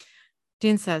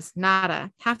 Dean says,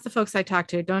 "Nada. Half the folks I talk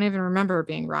to don't even remember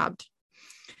being robbed."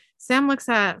 Sam looks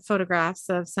at photographs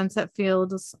of Sunset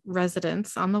Fields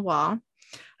residents on the wall.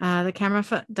 The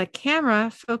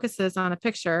camera focuses on a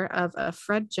picture of a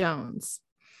Fred Jones.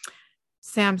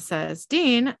 Sam says,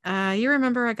 "Dean, you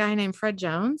remember a guy named Fred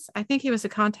Jones? I think he was a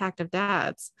contact of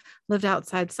Dad's. Lived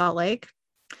outside Salt Lake."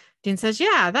 Dean says,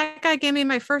 "Yeah, that guy gave me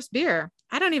my first beer.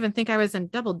 I don't even think I was in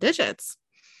double digits."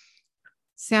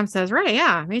 Sam says, "Right,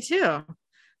 yeah, me too.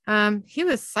 He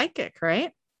was psychic,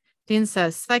 right?" Dean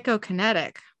says,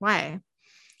 "Psychokinetic. Why?"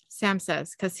 Sam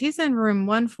says, "Because he's in room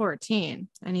 114,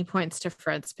 and he points to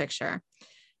Fred's picture.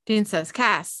 Dean says,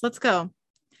 "Cass, let's go."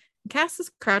 Cass is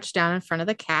crouched down in front of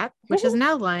the cat, which is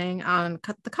now lying on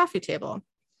the coffee table.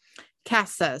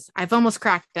 Cass says, "I've almost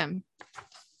cracked him."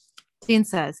 Dean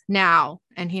says, "Now,"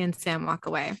 and he and Sam walk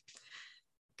away.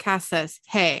 Cass says,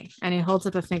 "Hey," and he holds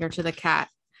up a finger to the cat.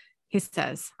 He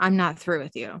says, "I'm not through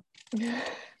with you."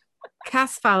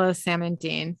 Cass follows Sam and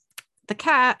Dean. The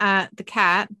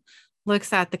cat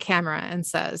looks at the camera and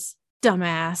says,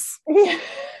 Dumbass.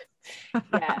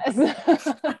 Yes.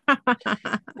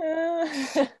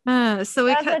 So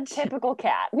we That's cut a typical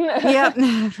cat. Yep,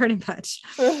 pretty much.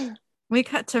 We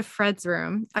cut to Fred's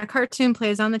room. A cartoon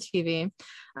plays on the TV.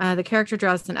 The character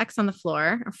draws an X on the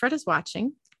floor. Fred is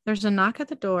watching. There's a knock at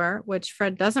the door, which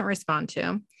Fred doesn't respond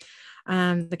to.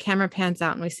 The camera pans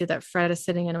out and we see that Fred is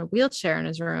sitting in a wheelchair in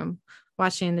his room,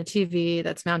 watching the TV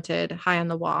that's mounted high on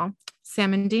the wall.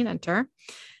 Sam and Dean enter.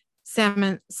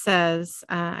 Salmon says,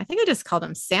 I think I just called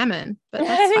him Salmon, but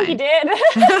that's I think fine. you did.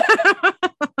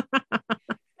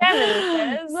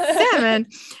 Salmon says. Salmon.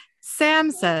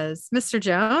 Sam says, Mr.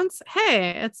 Jones,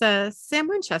 hey, it's Sam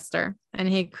Winchester. And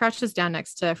he crouches down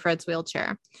next to Fred's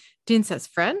wheelchair. Dean says,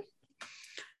 Fred?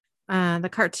 The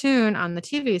cartoon on the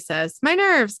TV says, my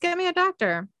nerves, get me a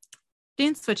doctor.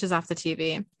 Dean switches off the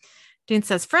TV. Dean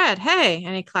says, Fred, hey,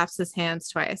 and he claps his hands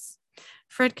twice.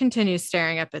 Fred continues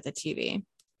staring up at the TV.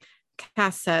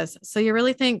 Cass says, so you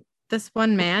really think this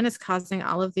one man is causing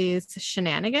all of these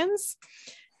shenanigans?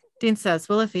 Dean says,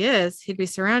 well, if he is, he'd be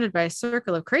surrounded by a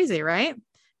circle of crazy, right?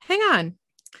 Hang on.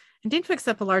 And Dean picks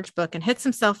up a large book and hits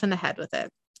himself in the head with it.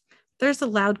 There's a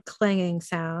loud clanging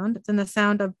sound, then the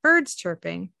sound of birds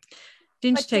chirping.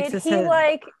 Dean shakes his head. Did he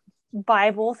like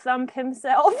Bible thump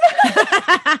himself?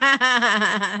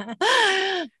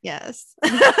 Yes.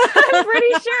 I'm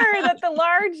pretty sure that the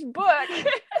large book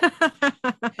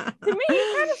to me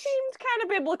kind of seemed kind of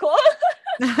biblical.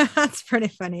 That's pretty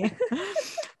funny.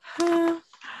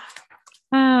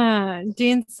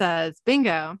 Dean says,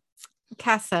 bingo.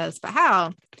 Cass says, but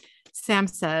how? Sam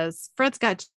says, Fred's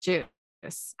got juice.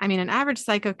 I mean, an average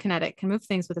psychokinetic can move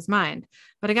things with his mind,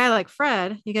 but a guy like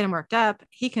Fred, you get him worked up,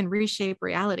 he can reshape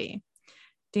reality.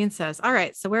 Dean says, all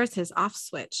right, so where's his off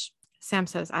switch? Sam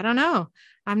says, I don't know.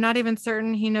 I'm not even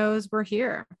certain he knows we're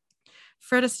here.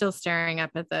 Fred is still staring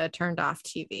up at the turned off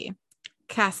TV.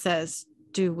 Cass says,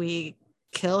 do we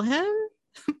kill him?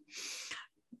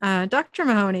 Dr.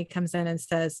 Mahoney comes in and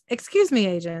says, excuse me,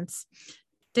 agents.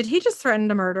 Did he just threaten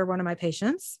to murder one of my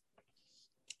patients?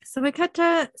 So we cut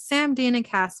to Sam, Dean, and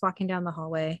Cass walking down the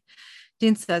hallway.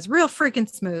 Dean says, real freaking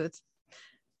smooth.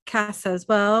 Cass says,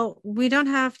 well, we don't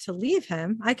have to leave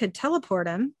him. I could teleport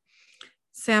him.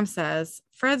 Sam says,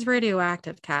 Fred's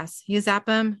radioactive, Cass. You zap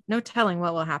him, no telling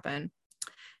what will happen.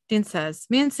 Dean says,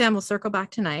 me and Sam will circle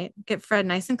back tonight, get Fred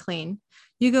nice and clean.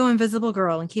 You go invisible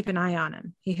girl and keep an eye on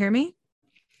him. You hear me?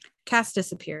 Cass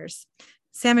disappears.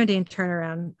 Sam and Dean turn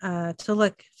around to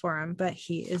look for him, but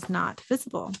he is not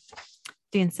visible.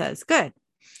 Dean says, good.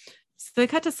 So we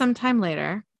cut to some time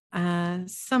later.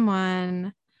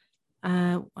 Someone,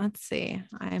 let's see,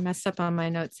 I messed up on my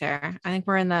notes here. I think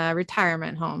we're in the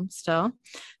retirement home still.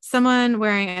 Someone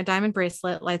wearing a diamond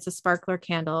bracelet lights a sparkler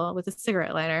candle with a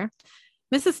cigarette lighter.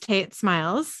 Mrs. Tate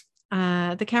smiles.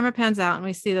 The camera pans out and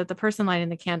we see that the person lighting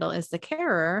the candle is the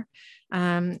carer,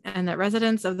 and that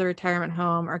residents of the retirement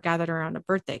home are gathered around a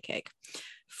birthday cake.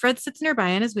 Fred sits nearby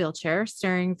in his wheelchair,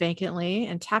 staring vacantly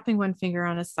and tapping one finger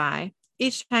on his thigh.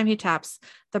 Each time he taps,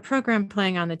 the program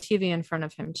playing on the TV in front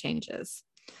of him changes.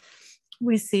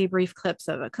 We see brief clips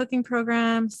of a cooking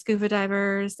program, scuba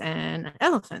divers, and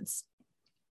elephants.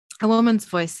 A woman's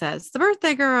voice says, the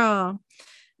birthday girl.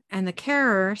 And the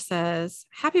carer says,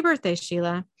 happy birthday,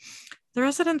 Sheila. The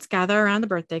residents gather around the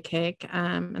birthday cake,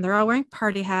 and they're all wearing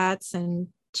party hats and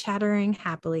chattering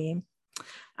happily.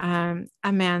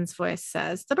 A man's voice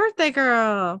says, the birthday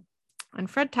girl. And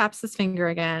Fred taps his finger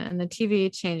again, and the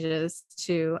TV changes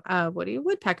to a Woody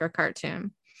Woodpecker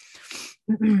cartoon.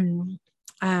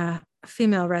 A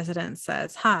female resident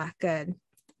says, ha, good.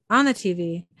 On the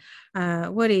TV,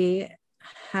 Woody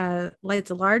lights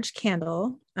a large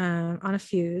candle on a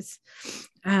fuse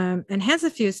and hands the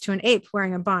fuse to an ape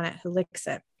wearing a bonnet who licks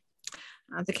it.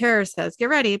 The carer says, get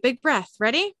ready, big breath,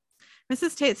 ready?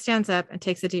 Mrs. Tate stands up and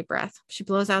takes a deep breath. She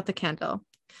blows out the candle.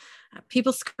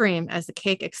 People scream as the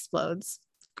cake explodes.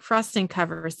 Frosting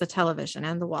covers the television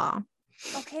and the wall.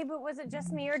 Okay, but was it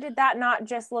just me or did that not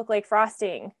just look like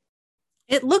frosting?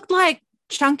 It looked like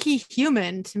chunky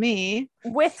human to me.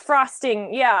 With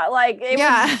frosting, yeah. Like it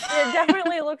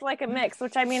definitely looked like a mix,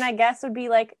 which I mean, I guess would be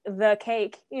like the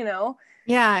cake, you know?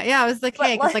 Yeah, it was the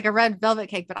cake. But It's like a red velvet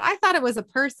cake, but I thought it was a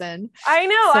person. I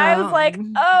know. So... I was like,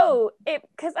 oh,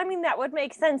 because I mean, that would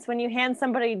make sense when you hand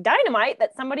somebody dynamite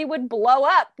that somebody would blow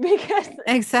up because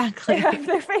exactly they have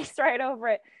their face right over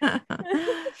it.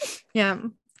 Yeah.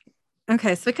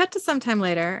 Okay, so we cut to some time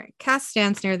later. Cass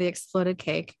stands near the exploded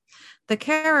cake. The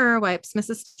carer wipes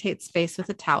Mrs. Tate's face with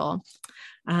a towel.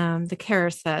 The carer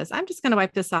says, I'm just going to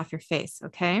wipe this off your face,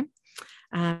 okay?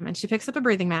 And she picks up a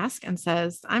breathing mask and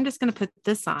says, I'm just going to put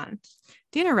this on.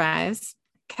 Dean arrives.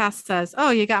 Cass says, oh,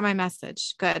 you got my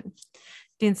message. Good.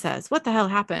 Dean says, what the hell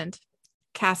happened?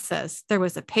 Cass says, there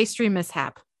was a pastry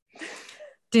mishap.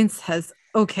 Dean says,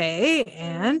 okay.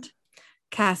 And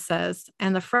Cass says,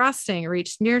 and the frosting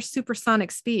reached near supersonic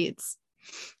speeds.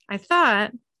 I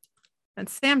thought, and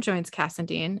Sam joins Cass and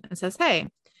Dean and says, hey.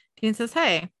 Dean says,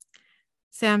 hey.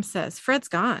 Sam says, Fred's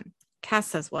gone. Cass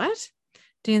says, what?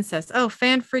 Dean says, oh,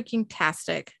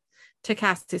 fan-freaking-tastic. To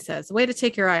Cass, he says, way to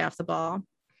take your eye off the ball.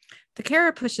 The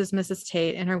carer pushes Mrs.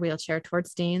 Tate in her wheelchair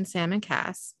towards Dean, Sam, and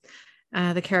Cass.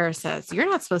 The carer says, you're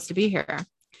not supposed to be here.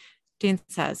 Dean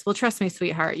says, well, trust me,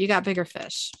 sweetheart, you got bigger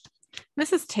fish.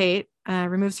 Mrs. Tate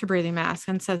removes her breathing mask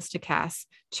and says to Cass,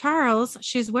 Charles,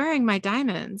 she's wearing my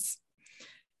diamonds.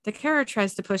 The carer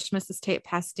tries to push Mrs. Tate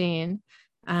past Dean,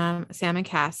 Sam, and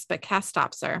Cass, but Cass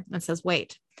stops her and says,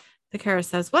 wait. The carer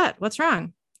says, what? What's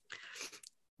wrong?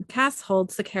 Cass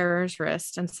holds the carer's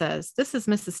wrist and says, this is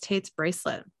Mrs. Tate's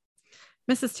bracelet.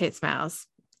 Mrs. Tate smiles.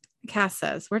 Cass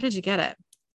says, where did you get it?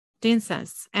 Dean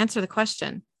says, answer the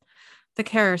question. The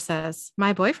carer says,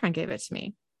 my boyfriend gave it to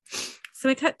me. So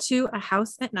we cut to a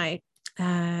house at night.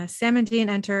 Sam and Dean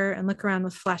enter and look around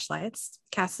with flashlights.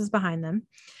 Cass is behind them.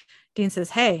 Dean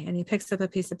says, hey, and he picks up a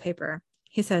piece of paper.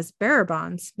 He says, bearer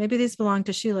bonds. Maybe these belong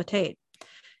to Sheila Tate.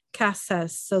 Cass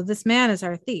says, so this man is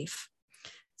our thief.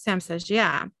 Sam says,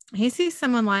 yeah. He sees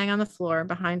someone lying on the floor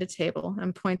behind a table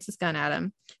and points his gun at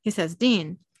him. He says,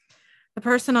 Dean. The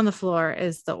person on the floor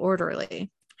is the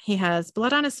orderly. He has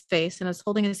blood on his face and is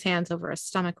holding his hands over a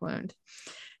stomach wound.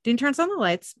 Dean turns on the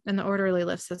lights and the orderly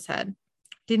lifts his head.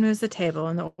 Dean moves the table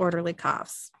and the orderly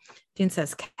coughs. Dean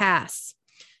says, Cass.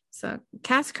 So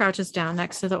Cass crouches down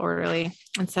next to the orderly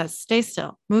and says, stay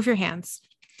still, move your hands.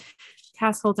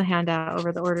 Cass holds a hand out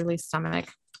over the orderly's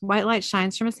stomach. White light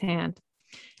shines from his hand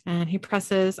and he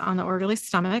presses on the orderly's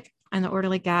stomach and the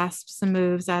orderly gasps and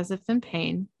moves as if in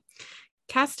pain.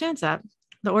 Cass stands up.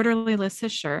 The orderly lifts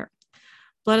his shirt.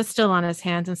 Blood is still on his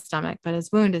hands and stomach, but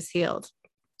his wound is healed.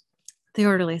 The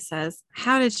orderly says,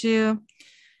 how did you?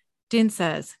 Dean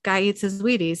says, guy eats his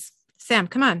Wheaties. Sam,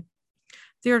 come on.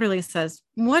 The orderly says,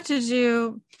 what did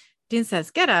you? Dean says,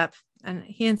 get up. And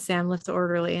he and Sam lift the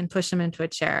orderly and push him into a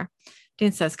chair.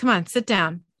 Dean says, come on, sit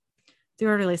down. The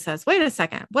orderly says, wait a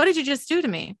second. What did you just do to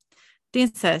me?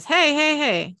 Dean says,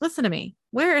 hey, listen to me.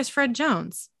 Where is Fred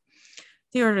Jones?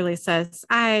 The orderly says,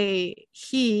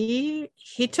 he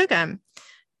took him.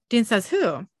 Dean says,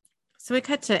 who? So we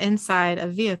cut to inside a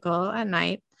vehicle at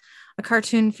night. A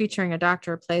cartoon featuring a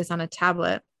doctor plays on a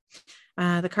tablet.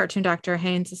 The cartoon doctor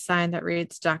hangs a sign that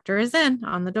reads, doctor is in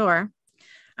on the door.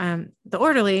 The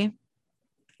orderly,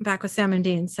 back with Sam and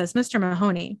Dean, says, Mr.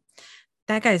 Mahoney,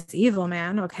 that guy's evil,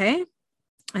 man, okay?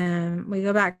 We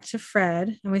go back to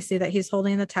Fred and we see that he's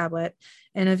holding the tablet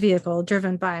in a vehicle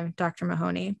driven by Dr.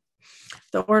 Mahoney.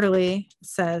 The orderly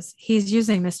says, he's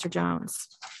using Mr. Jones.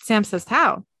 Sam says,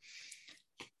 how?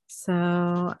 So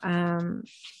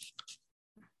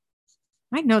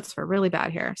my notes were really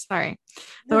bad here. Sorry.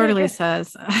 The orderly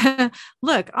says,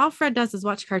 look, all Fred does is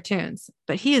watch cartoons,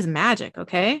 but he is magic,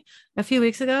 okay? A few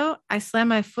weeks ago, I slammed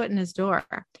my foot in his door.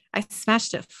 I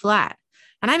smashed it flat,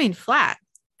 and I mean flat.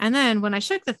 And then when I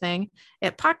shook the thing,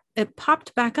 it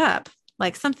popped back up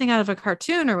like something out of a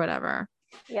cartoon or whatever.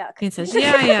 Yeah. He says,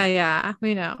 yeah,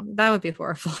 we know. That would be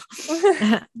horrible.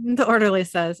 The orderly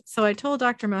says, so I told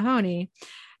Dr. Mahoney,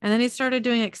 and then he started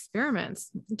doing experiments.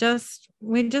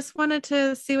 We just wanted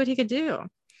to see what he could do.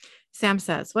 Sam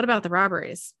says, what about the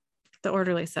robberies? The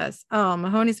orderly says, oh,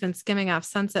 Mahoney's been skimming off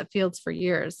Sunset Fields for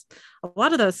years. A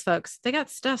lot of those folks, they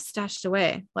got stuff stashed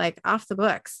away, like off the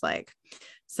books.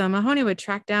 So Mahoney would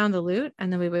track down the loot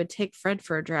and then we would take Fred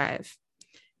for a drive.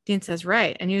 Dean says,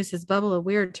 right, and use his bubble of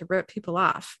weird to rip people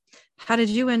off. How did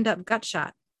you end up gut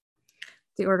shot?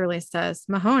 The orderly says,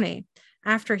 Mahoney,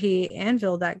 after he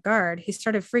anviled that guard, he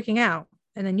started freaking out.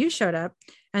 And then you showed up,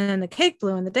 and then the cake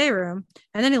blew in the day room,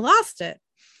 and then he lost it.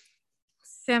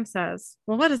 Sam says,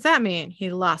 well, what does that mean? He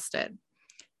lost it.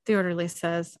 The orderly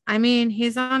says, I mean,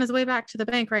 he's on his way back to the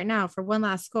bank right now for one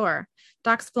last score.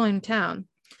 Doc's going to town.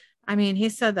 I mean, he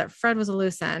said that Fred was a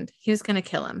loose end. He was going to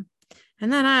kill him.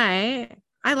 And then I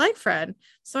like Fred.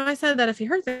 So I said that if he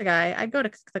hurt the guy, I'd go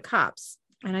to the cops.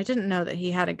 And I didn't know that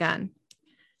he had a gun.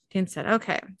 Dean said,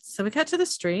 okay. So we cut to the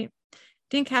street.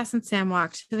 Dean, Cass, and Sam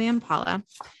walked to the Impala.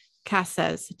 Cass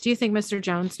says, do you think Mr.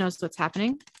 Jones knows what's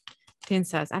happening? Dean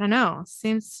says, I don't know.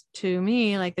 Seems to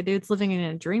me like the dude's living in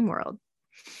a dream world.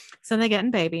 So they get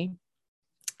in baby.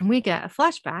 And we get a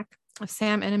flashback of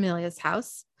Sam and Amelia's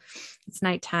house. It's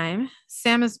nighttime.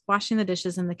 Sam is washing the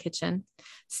dishes in the kitchen.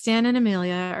 Stan and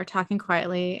Amelia are talking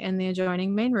quietly in the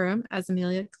adjoining main room as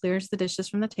Amelia clears the dishes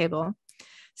from the table.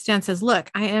 Stan says, look,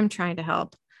 I am trying to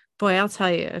help. Boy, I'll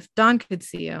tell you, if Dawn could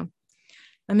see you.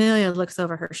 Amelia looks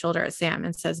over her shoulder at Sam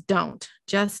and says, don't,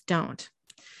 just don't.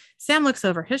 Sam looks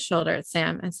over his shoulder at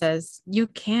Sam and says, you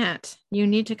can't, you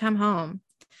need to come home.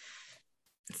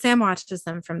 Sam watches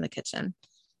them from the kitchen.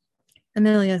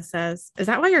 Amelia says, is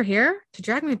that why you're here? To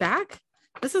drag me back?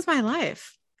 This is my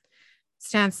life.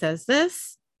 Stan says,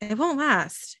 it won't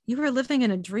last. You were living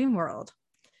in a dream world.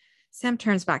 Sam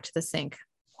turns back to the sink.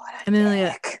 What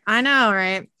Amelia, dick. I know,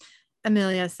 right?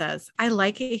 Amelia says, I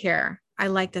like it here. I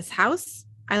like this house.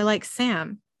 I like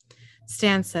Sam.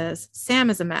 Stan says,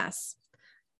 Sam is a mess.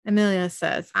 Amelia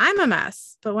says, I'm a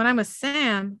mess, but when I'm with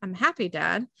Sam, I'm happy,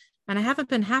 Dad, and I haven't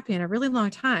been happy in a really long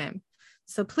time.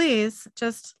 So please,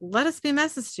 just let us be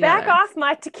messes together. Back off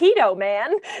my taquito,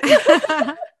 man.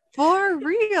 For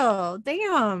real.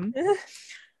 Damn.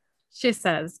 She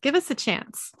says, give us a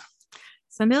chance.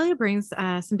 So Amelia brings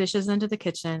some dishes into the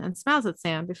kitchen and smiles at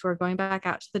Sam before going back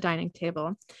out to the dining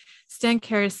table. Stan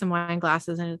carries some wine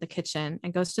glasses into the kitchen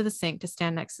and goes to the sink to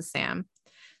stand next to Sam.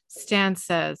 Stan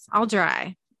says, I'll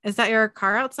dry. Is that your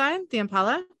car outside, the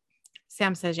Impala?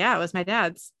 Sam says, yeah, it was my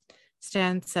dad's.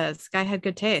 Stan says, guy had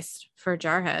good taste for a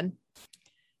jarhead.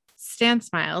 Stan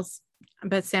smiles,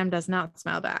 but Sam does not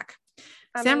smile back.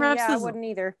 I wouldn't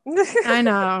either. I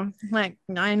know. Like,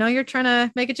 I know you're trying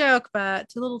to make a joke, but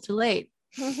too little too late.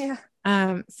 Yeah.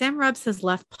 Sam rubs his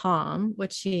left palm,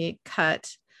 which he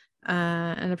cut in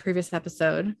a previous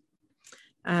episode,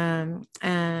 and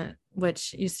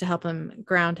which used to help him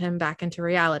ground him back into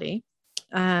reality.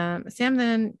 Sam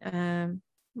then,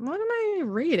 what am I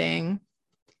reading?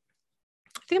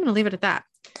 I think I'm going to leave it at that.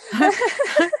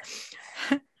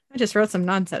 I just wrote some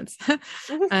nonsense.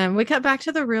 We cut back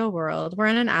to the real world. We're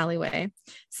in an alleyway.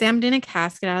 Sam, Dean, and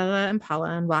Cass get out of the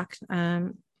Impala and walk.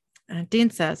 Dean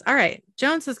says, all right,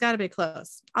 Jones has got to be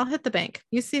close. I'll hit the bank.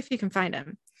 You see if you can find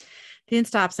him. Dean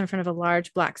stops in front of a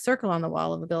large black circle on the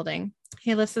wall of the building.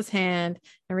 He lifts his hand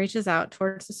and reaches out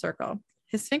towards the circle.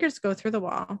 His fingers go through the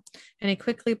wall, and he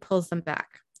quickly pulls them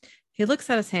back. He looks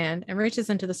at his hand and reaches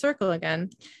into the circle again,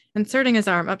 inserting his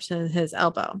arm up to his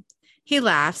elbow. He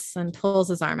laughs and pulls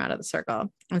his arm out of the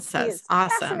circle and says,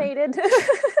 awesome. Fascinated.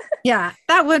 Yeah,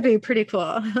 that would be pretty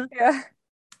cool. Yeah.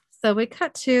 So we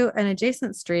cut to an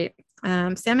adjacent street.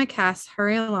 Sam and Cass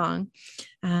hurry along.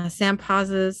 Sam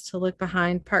pauses to look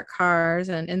behind parked cars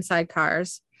and inside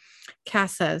cars.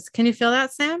 Cass says, can you feel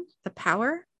that, Sam? The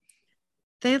power?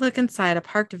 They look inside a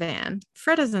parked van.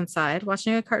 Fred is inside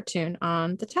watching a cartoon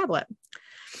on the tablet.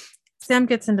 Sam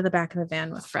gets into the back of the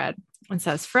van with Fred and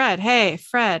says, Fred, hey,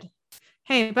 Fred.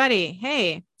 Hey, buddy.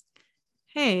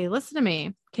 Hey, listen to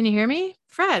me. Can you hear me?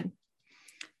 Fred.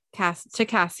 To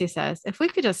Cass, he says, if we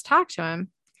could just talk to him.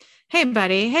 Hey,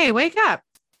 buddy. Hey, wake up.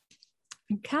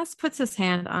 And Cass puts his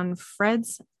hand on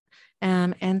Fred's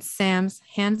and Sam's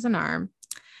hands and arm.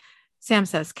 Sam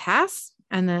says, Cass,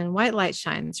 and then white light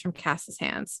shines from Cass's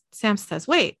hands. Sam says,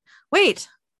 wait.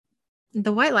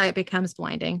 The white light becomes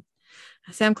blinding.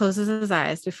 Sam closes his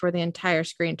eyes before the entire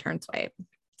screen turns white.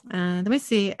 Then we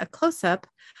see a close-up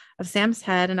of Sam's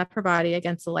head and upper body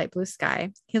against the light blue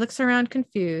sky. He looks around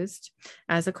confused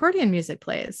as accordion music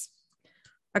plays.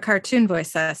 A cartoon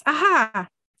voice says, aha!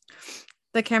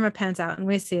 The camera pans out and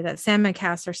we see that Sam and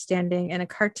Cass are standing in a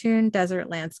cartoon desert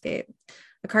landscape.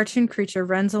 A cartoon creature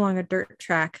runs along a dirt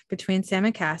track between Sam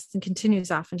and Cass and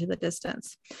continues off into the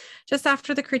distance. Just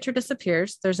after the creature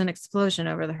disappears, there's an explosion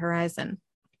over the horizon.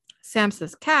 Sam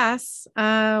says, Cass,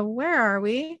 where are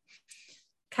we?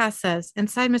 Cass says,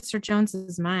 inside Mr.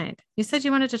 Jones's mind. You said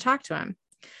you wanted to talk to him.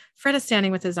 Fred is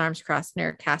standing with his arms crossed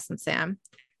near Cass and Sam.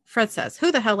 Fred says,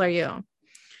 who the hell are you?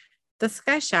 The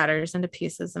sky shatters into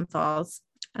pieces and falls.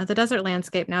 The desert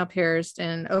landscape now appears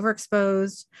in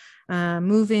overexposed,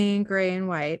 moving gray and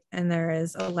white, and there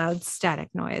is a loud static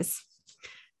noise.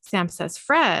 Sam says,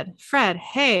 Fred,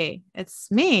 hey,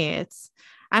 it's me.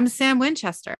 I'm Sam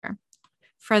Winchester.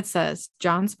 Fred says,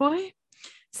 John's boy?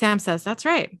 Sam says, that's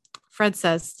right. Fred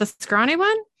says, the scrawny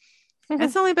one?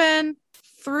 It's only been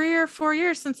 3 or 4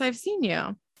 years since I've seen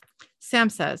you. Sam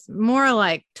says, more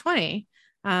like 20.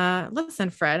 Listen,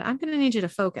 Fred, I'm going to need you to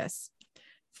focus.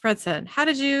 Fred said,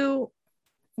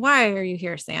 why are you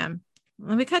here, Sam?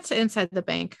 When we cut to inside the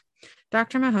bank,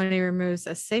 Dr. Mahoney removes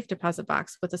a safe deposit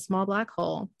box with a small black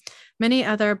hole. Many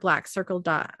other black circled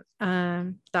dot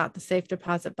the safe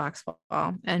deposit box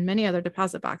wall, and many other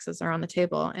deposit boxes are on the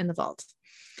table in the vault.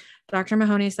 Dr.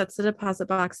 Mahoney sets the deposit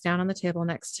box down on the table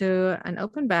next to an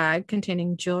open bag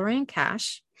containing jewelry and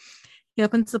cash. He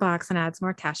opens the box and adds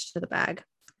more cash to the bag.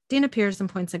 Dean appears and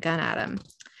points a gun at him.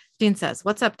 Dean says,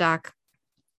 what's up, Doc?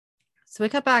 So we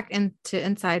cut back into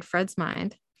inside Fred's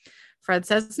mind. Fred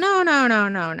says,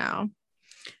 no.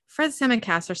 Fred, Sam, and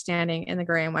Cass are standing in the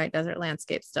gray and white desert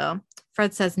landscape still.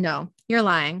 Fred says, no, you're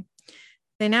lying.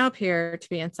 They now appear to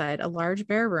be inside a large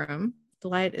bare room. The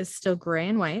light is still gray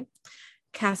and white.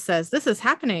 Cass says, this is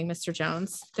happening, Mr.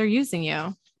 Jones. They're using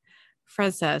you.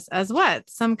 Fred says, as what?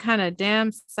 Some kind of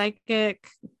damn psychic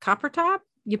copper top?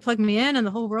 You plug me in and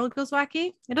the whole world goes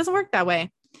wacky? It doesn't work that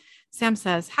way. Sam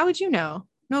says, how would you know?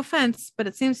 No offense, but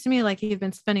it seems to me like you've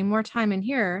been spending more time in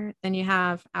here than you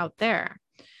have out there.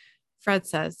 Fred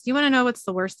says, you want to know what's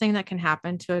the worst thing that can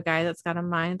happen to a guy that's got a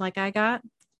mind like I got?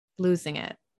 Losing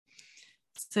it.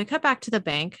 So we cut back to the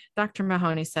bank. Dr.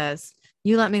 Mahoney says,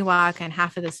 you let me walk and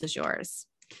half of this is yours.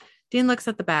 Dean looks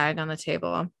at the bag on the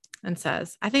table and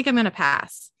says, I think I'm going to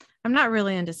pass. I'm not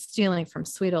really into stealing from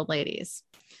sweet old ladies.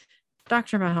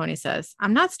 Dr. Mahoney says,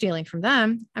 I'm not stealing from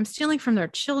them. I'm stealing from their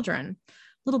children.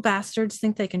 Little bastards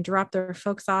think they can drop their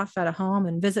folks off at a home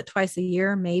and visit twice a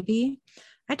year, maybe.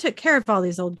 I took care of all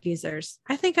these old geezers.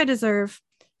 I think I deserve.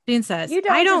 Dean says, you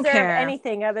don't I don't deserve care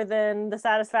anything other than the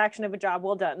satisfaction of a job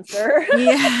well done, sir.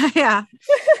 Yeah.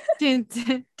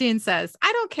 Dean says,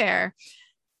 I don't care.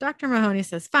 Dr. Mahoney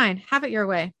says, fine, have it your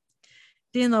way.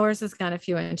 Dean lowers his gun a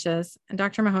few inches, and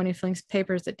Dr. Mahoney flings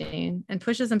papers at Dean and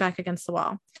pushes him back against the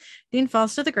wall. Dean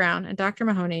falls to the ground, and Dr.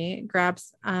 Mahoney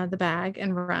grabs the bag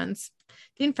and runs.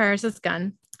 Dean fires his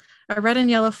gun. A red and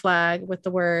yellow flag with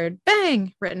the word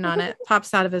bang written on it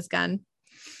pops out of his gun.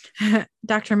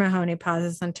 Dr. Mahoney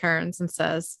pauses and turns and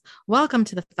says, welcome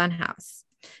to the funhouse.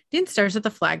 Dean stares at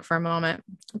the flag for a moment.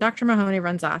 Dr. Mahoney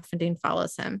runs off and Dean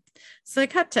follows him. So they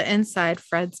cut to inside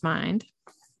Fred's mind.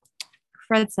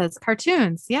 Fred says,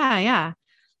 cartoons. Yeah.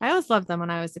 I always loved them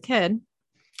when I was a kid.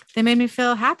 They made me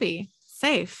feel happy,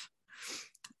 safe.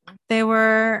 They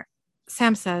were,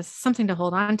 Sam says, something to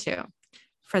hold on to.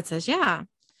 Fred says, yeah.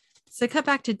 So cut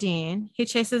back to Dean. He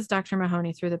chases Dr.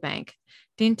 Mahoney through the bank.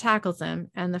 Dean tackles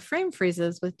him, and the frame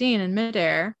freezes with Dean in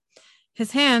midair,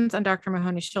 his hands on Dr.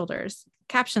 Mahoney's shoulders.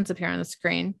 Captions appear on the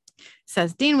screen. It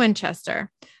says, Dean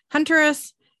Winchester,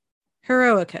 Hunterus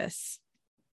Heroicus.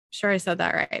 Sure I said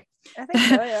that right. I think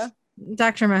so, yeah.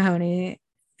 Dr. Mahoney.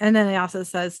 And then it also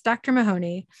says, Dr.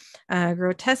 Mahoney,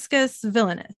 Grotescus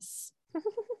Villainous.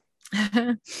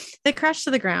 They crash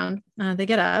to the ground. They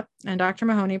get up, and Dr.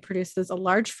 Mahoney produces a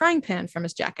large frying pan from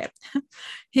his jacket.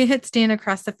 He hits Dean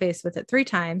across the face with it 3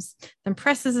 times, then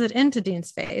presses it into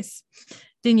Dean's face.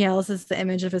 Dean yells as the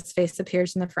image of his face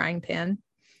appears in the frying pan.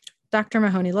 Dr.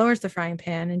 Mahoney lowers the frying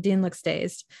pan, and Dean looks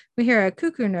dazed. We hear a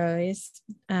cuckoo noise,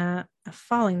 a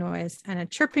falling noise, and a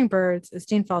chirping birds as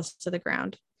Dean falls to the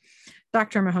ground.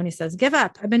 Dr. Mahoney says, give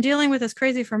up. I've been dealing with this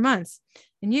crazy for months.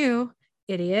 And you,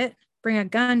 idiot, bring a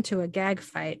gun to a gag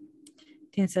fight.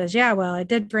 Dean says, yeah, well, I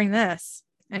did bring this.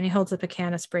 And he holds up a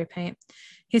can of spray paint.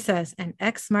 He says, an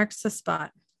X marks the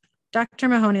spot. Dr.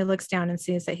 Mahoney looks down and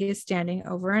sees that he is standing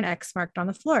over an X marked on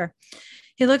the floor.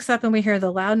 He looks up and we hear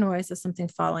the loud noise of something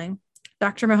falling.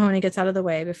 Dr. Mahoney gets out of the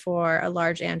way before a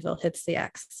large anvil hits the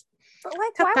X. But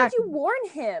why would you warn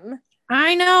him?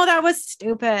 I know, that was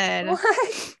stupid.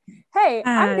 Like, hey,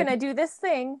 I'm gonna do this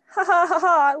thing. Ha ha ha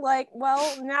ha. Like,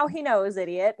 well, now he knows,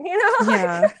 idiot.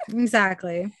 Yeah,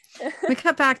 exactly. We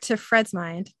cut back to Fred's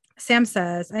mind. Sam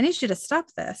says, I need you to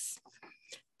stop this.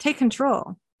 Take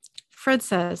control. Fred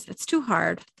says, it's too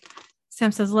hard.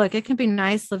 Sam says, look, it can be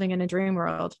nice living in a dream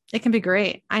world. It can be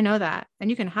great. I know that. And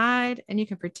you can hide and you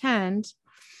can pretend.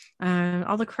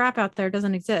 All the crap out there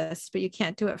doesn't exist, but you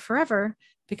can't do it forever.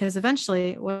 Because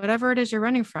eventually, whatever it is you're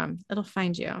running from, it'll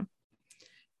find you.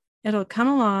 It'll come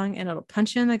along and it'll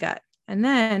punch you in the gut. And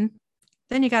then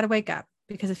you got to wake up.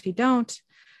 Because if you don't,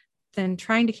 then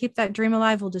trying to keep that dream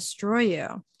alive will destroy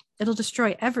you. It'll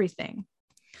destroy everything.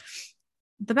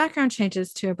 The background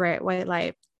changes to a bright white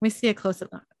light. We see a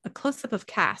close-up of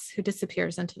Cass, who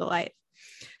disappears into the light.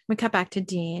 We cut back to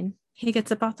Dean. He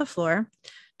gets up off the floor.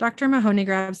 Dr. Mahoney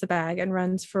grabs the bag and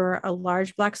runs for a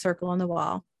large black circle on the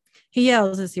wall. He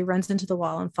yells as he runs into the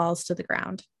wall and falls to the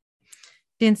ground.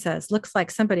 Dean says, looks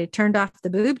like somebody turned off the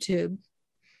boob tube.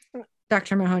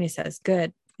 Dr. Mahoney says,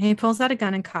 good. He pulls out a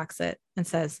gun and cocks it and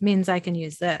says, means I can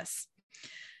use this.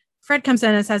 Fred comes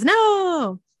in and says,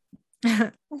 no,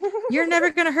 you're never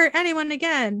going to hurt anyone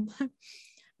again.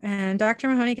 And Dr.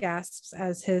 Mahoney gasps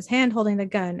as his hand holding the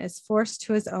gun is forced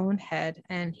to his own head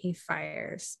and he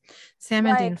fires. Sam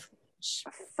and Dean.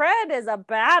 Fred is a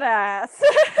badass.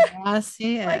 Yes,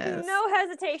 he is. Like, no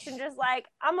hesitation, just like,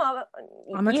 I'm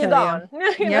gonna kill gone.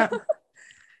 you.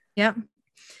 Yep.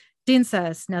 Dean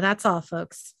says, now that's all,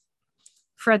 folks.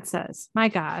 Fred says, my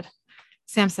God.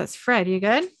 Sam says, Fred, you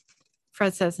good?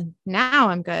 Fred says, now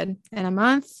I'm good. In a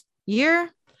month, year,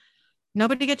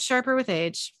 nobody gets sharper with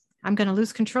age. I'm going to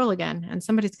lose control again, and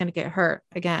somebody's going to get hurt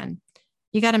again.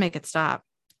 You got to make it stop.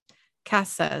 Cass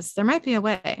says, there might be a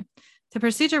way. The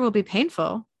procedure will be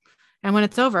painful. And when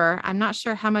it's over, I'm not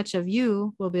sure how much of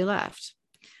you will be left.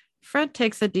 Fred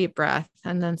takes a deep breath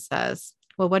and then says,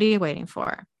 well, what are you waiting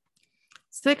for?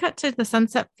 So they cut to the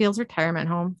Sunset Fields retirement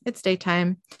home. It's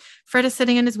daytime. Fred is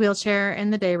sitting in his wheelchair in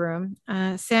the day room.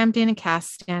 Sam, Dean, and Cass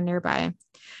stand nearby.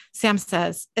 Sam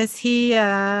says, is he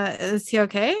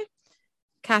okay?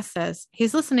 Cass says,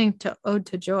 he's listening to Ode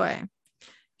to Joy.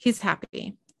 He's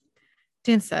happy.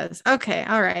 Dean says, okay,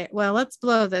 all right. Well, let's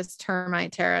blow this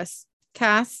termite terrace.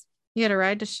 Cass, you get to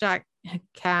ride to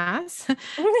Cass,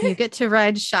 you get to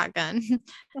ride shotgun.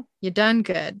 You done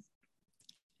good.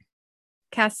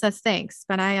 Cass says, thanks,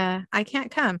 but I can't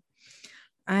come.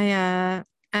 And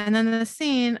then the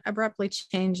scene abruptly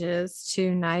changes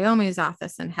to Naomi's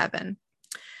office in heaven.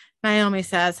 Naomi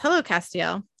says, hello,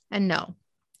 Castiel. And no.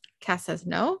 Cass says,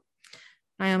 no.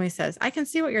 Naomi says, I can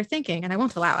see what you're thinking and I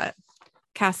won't allow it.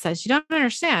 Cass says, you don't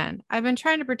understand. I've been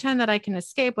trying to pretend that I can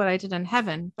escape what I did in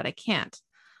heaven, but I can't.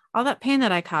 All that pain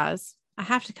that I caused, I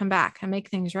have to come back and make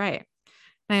things right.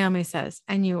 Naomi says,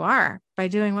 and you are, by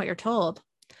doing what you're told.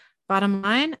 Bottom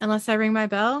line, unless I ring my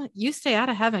bell, you stay out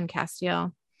of heaven,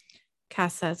 Castiel.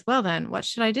 Cass says, well then, what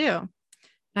should I do?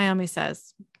 Naomi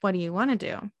says, what do you want to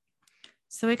do?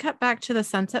 So we cut back to the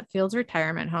Sunset Fields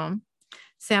retirement home.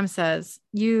 Sam says,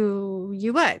 you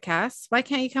what, Cass? Why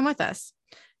can't you come with us?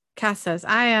 Cass says,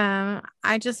 I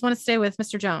just want to stay with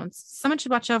Mr. Jones. Someone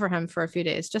should watch over him for a few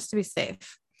days just to be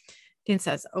safe. Dean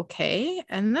says, okay.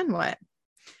 And then what?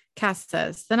 Cass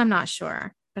says, then I'm not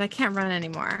sure, but I can't run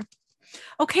anymore.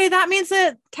 Okay. That means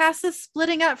that Cass is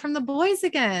splitting up from the boys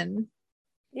again.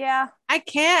 Yeah. I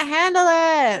can't handle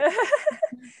it.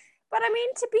 But I mean,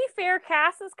 to be fair,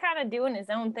 Cass is kind of doing his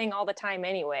own thing all the time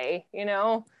anyway, you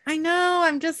know? I know.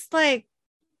 I'm just like,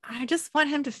 I just want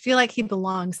him to feel like he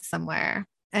belongs somewhere.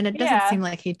 And it doesn't seem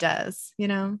like he does, you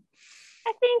know?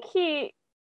 I think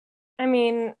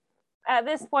at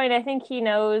this point, I think he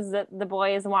knows that the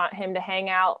boys want him to hang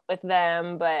out with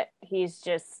them, but he's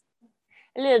just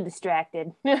a little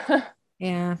distracted.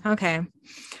 Yeah. Okay.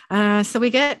 So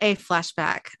we get a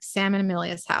flashback. Sam and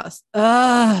Amelia's house.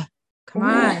 Ugh. Come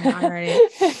on already.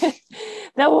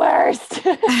 The worst.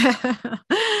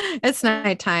 It's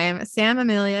nighttime. Sam,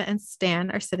 Amelia, and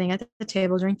Stan are sitting at the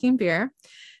table drinking beer.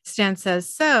 Stan says,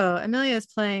 so Amelia is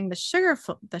playing the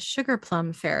sugar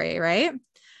plum fairy, right?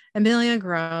 Amelia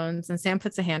groans and Sam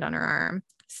puts a hand on her arm.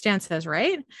 Stan says,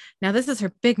 right? Now this is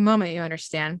her big moment, you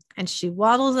understand. And she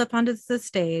waddles up onto the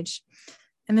stage.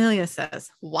 Amelia says,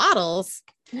 waddles?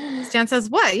 Stan says,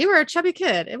 what? You were a chubby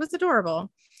kid. It was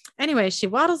adorable. Anyway, she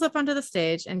waddles up onto the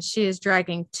stage and she is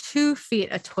dragging 2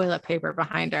 feet of toilet paper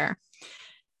behind her.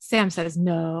 Sam says,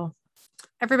 no.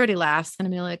 Everybody laughs and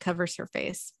Amelia covers her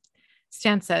face.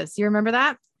 Stan says, you remember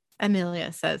that?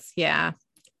 Amelia says, yeah.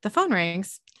 The phone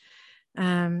rings.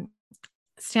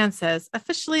 Stan says,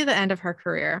 officially the end of her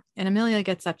career. And Amelia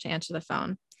gets up to answer the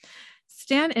phone.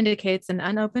 Stan indicates an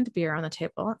unopened beer on the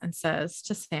table and says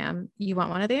to Sam, you want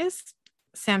one of these?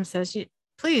 Sam says,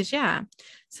 please, yeah.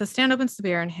 So Stan opens the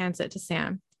beer and hands it to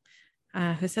Sam,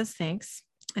 who says thanks.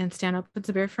 And Stan opens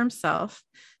the beer for himself.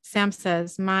 Sam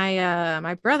says,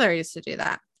 my brother used to do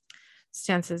that.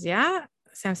 Stan says, yeah.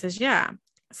 Sam says, yeah.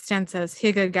 Stan says, he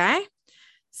a good guy?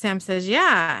 Sam says,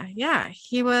 yeah,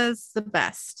 he was the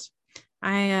best.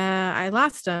 I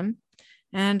lost him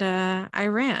and I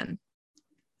ran.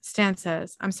 Stan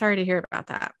says, I'm sorry to hear about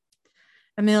that.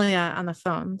 Amelia on the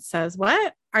phone says,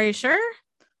 what? Are you sure?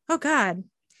 Oh, God.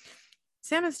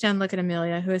 Sam and Stan look at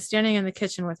Amelia, who is standing in the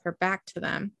kitchen with her back to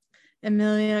them.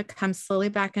 Amelia comes slowly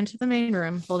back into the main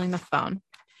room, holding the phone.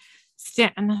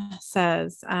 Stan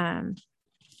says,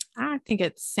 I think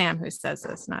it's Sam who says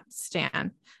this, not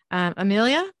Stan.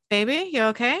 Amelia, baby, you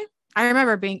okay? I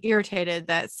remember being irritated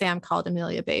that Sam called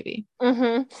Amelia baby.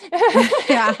 Mm-hmm.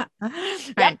 Yeah.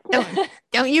 Right.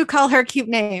 Don't you call her cute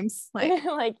names. Like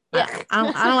yeah.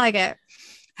 I don't like it.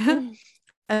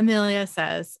 Amelia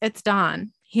says, it's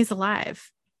Don. He's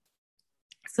alive.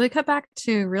 So we cut back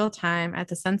to real time at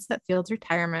the Sunset Fields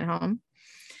retirement home.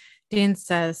 Dean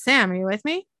says, Sam, are you with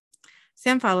me?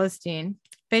 Sam follows Dean.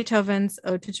 Beethoven's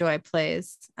Ode to Joy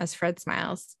plays as Fred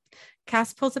smiles.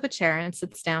 Cass pulls up a chair and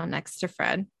sits down next to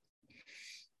Fred.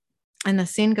 And the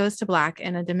scene goes to black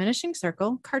in a diminishing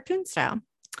circle, cartoon style.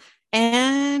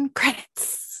 And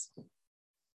credits.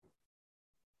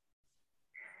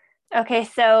 Okay,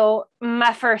 so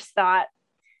my first thought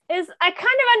is I kind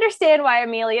of understand why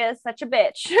Amelia is such a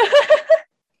bitch.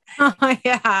 Oh,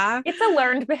 yeah. It's a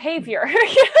learned behavior.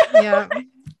 Yeah.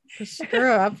 She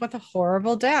grew up with a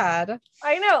horrible dad.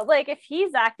 I know, like if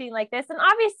he's acting like this, and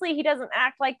obviously he doesn't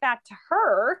act like that to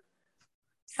her,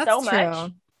 so much. True.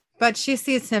 But she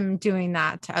sees him doing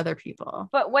that to other people.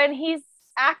 But when he's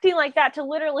acting like that to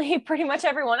literally pretty much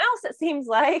everyone else, it seems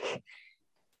like,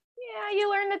 yeah, you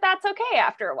learn that that's okay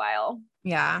after a while.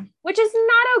 Yeah. Which is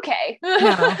not okay.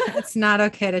 No, it's not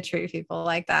okay to treat people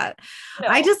like that. No.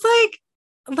 I just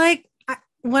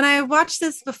when I watched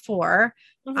this before,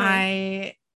 Mhm.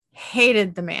 I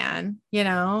hated the man,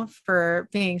 for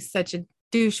being such a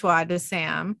douchewad to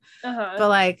Sam. Uh-huh. But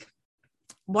like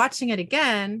watching it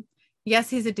again,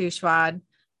 yes, he's a douchewad,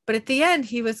 but at the end,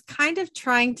 he was kind of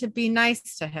trying to be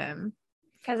nice to him.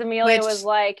 Because Amelia Which- was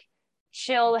like,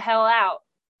 chill the hell out.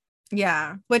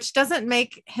 Yeah, which doesn't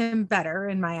make him better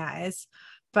in my eyes.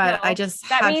 But No, I just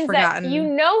that had means forgotten.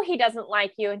 that he doesn't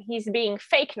like you and he's being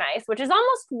fake nice, which is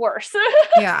almost worse.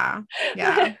 Yeah,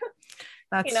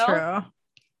 that's true.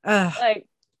 Ugh. Like,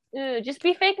 just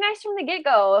be fake nice from the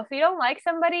get-go. If you don't like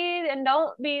somebody, then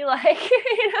don't be like,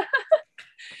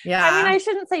 Yeah. I mean, I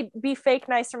shouldn't say be fake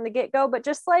nice from the get-go, but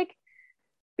just like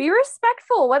be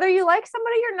respectful, whether you like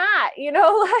somebody or not,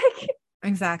 like.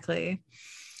 Exactly.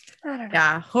 I don't know.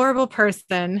 Yeah. Horrible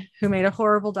person who made a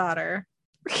horrible daughter.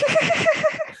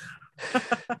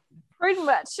 Pretty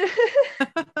much.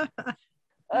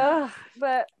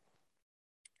 But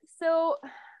so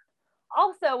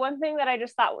also one thing that I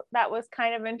just thought that was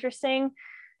kind of interesting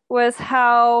was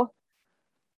how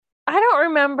I don't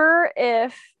remember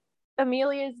if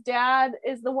Amelia's dad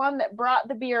is the one that brought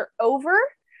the beer over,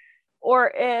 or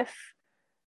if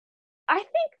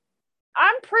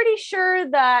I'm pretty sure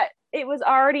that it was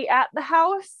already at the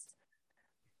house.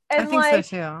 And I think like, so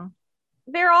too.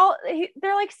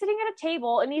 they're like sitting at a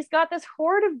table and he's got this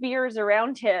horde of beers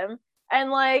around him, and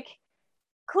like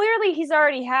clearly he's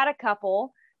already had a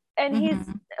couple, and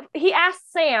he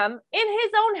asked Sam in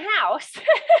his own house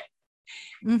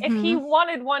if he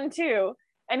wanted one too,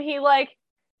 and he like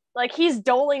he's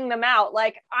doling them out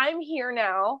like, I'm here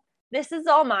now, this is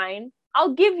all mine,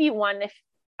 I'll give you one if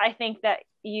I think that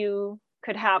you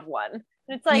could have one.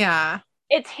 And it's like, yeah,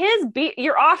 it's his beer.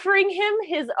 You're offering him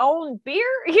his own beer,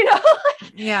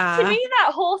 Yeah. To me,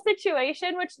 that whole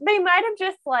situation, which they might have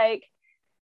just like,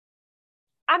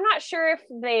 I'm not sure if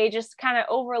they just kind of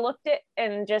overlooked it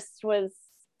and just was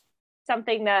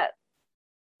something that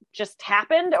just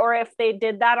happened, or if they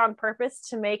did that on purpose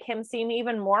to make him seem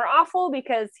even more awful,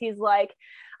 because he's like,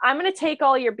 I'm going to take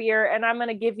all your beer and I'm going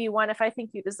to give you one if I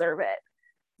think you deserve it.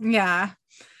 Yeah.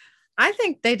 I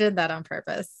think they did that on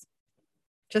purpose.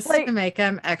 Just Like, to make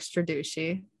him extra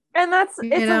douchey. And it's a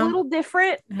little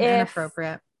different And if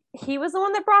inappropriate. he was the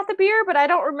one that brought the beer, but I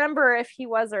don't remember if he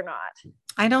was or not.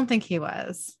 I don't think he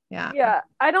was. Yeah. Yeah,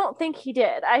 I don't think he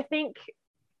did. I think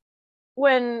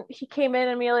when he came in,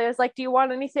 Amelia was like, do you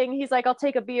want anything? He's like, I'll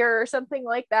take a beer or something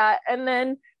like that. And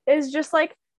then is just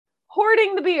like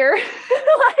hoarding the beer.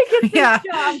 Like it's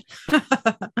his job.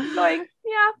 Going,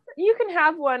 yeah, you can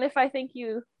have one if I think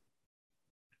you,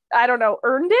 I don't know,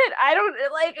 earned it. I don't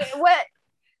like what,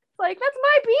 like, that's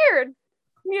my beard.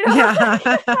 Yeah.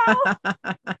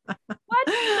 What?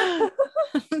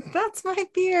 That's my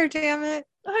beer, damn it.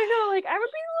 I know, like I would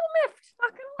be a little miffed.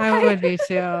 Not gonna I lie. would be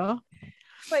too.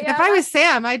 But yeah, If I was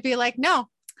Sam, I'd be like, no,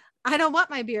 I don't want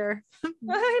my beer. I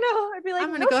know. I'd be like, I'm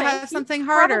gonna no, go thank have you. something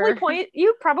harder.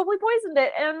 You probably poisoned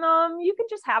it, and you can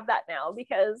just have that now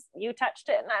because you touched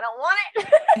it, and I don't want it.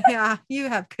 Yeah, you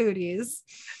have cooties.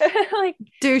 Like,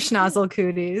 Douche nozzle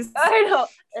cooties. I know.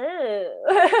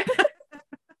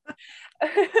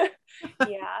 Ew.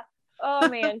 Yeah. Oh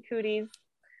man, cooties.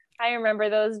 I remember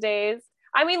those days.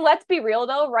 I mean, let's be real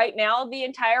though. Right now, the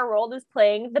entire world is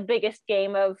playing the biggest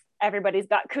game of everybody's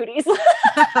got cooties.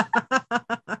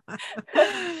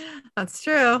 That's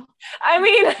true. I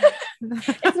mean,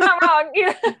 it's not wrong.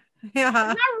 Yeah. It's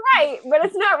not right, but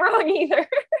it's not wrong either.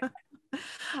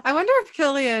 I wonder if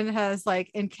Killian has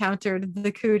like encountered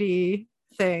the cootie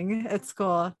thing at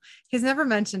school. He's never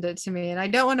mentioned it to me, and I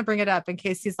don't want to bring it up in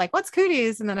case he's like, what's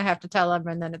cooties? And then I have to tell him,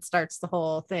 and then it starts the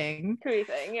whole thing. Cootie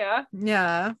thing, yeah.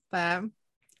 Yeah, but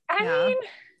I Yeah. mean,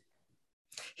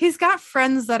 he's got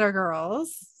friends that are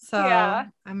girls, so Yeah.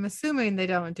 I'm assuming they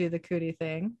don't do the cootie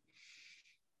thing.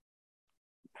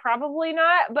 probably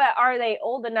not, but are they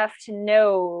old enough to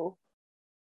know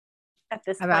at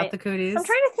this About point? the cooties. I'm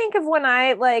trying to think of when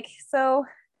so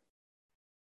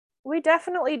we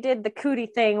definitely did the cootie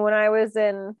thing when I was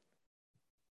in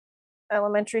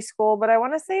elementary school, but I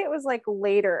want to say it was like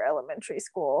later elementary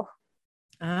school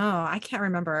Oh, I can't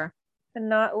remember. and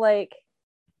not like,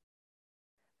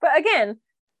 but again,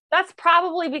 that's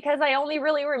probably because I only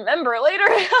really remember later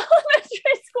in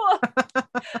elementary school.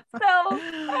 So,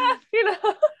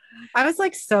 I was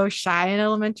like so shy in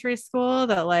elementary school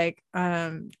that like,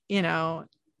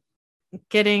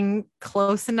 getting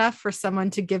close enough for someone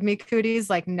to give me cooties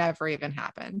like never even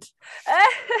happened.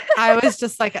 I was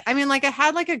just like, I mean, like I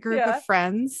had like a group of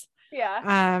friends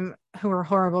who were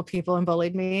horrible people and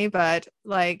bullied me, but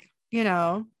like, you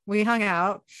know, we hung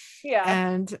out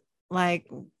and like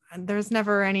there's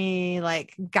never any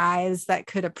like guys that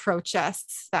could approach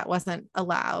us that wasn't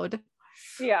allowed.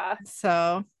 Yeah.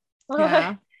 So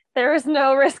yeah. There was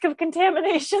no risk of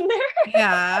contamination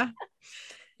there.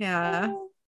 Yeah.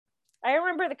 I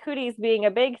remember the cooties being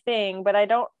a big thing, but I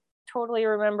don't totally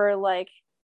remember like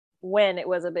when it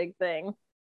was a big thing.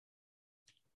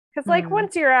 Because like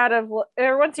once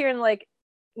you're in like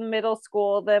middle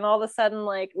school, then all of a sudden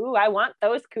like, ooh, I want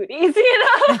those cooties, you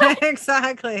know?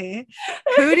 Exactly.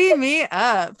 Cootie me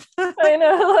up. I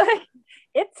know, like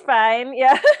it's fine.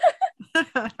 Yeah.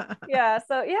 Yeah.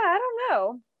 So yeah, I don't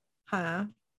know. Huh.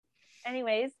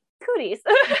 Anyways, cooties.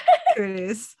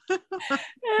 Cooties.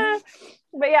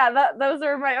 But yeah, those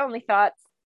are my only thoughts.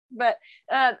 But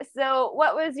so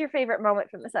what was your favorite moment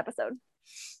from this episode?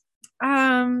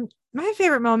 My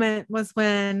favorite moment was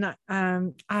when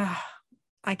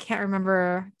I can't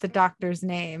remember the doctor's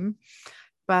name,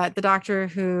 but the doctor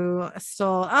who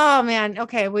stole, oh man,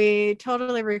 okay, we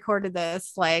totally recorded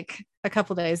this like a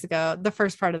couple days ago, the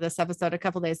first part of this episode a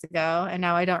couple days ago, and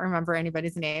now I don't remember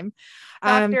anybody's name.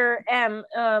 Dr.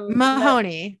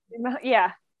 Mahoney.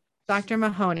 Yeah. Dr.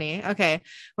 Mahoney. Okay.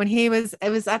 When it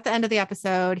was at the end of the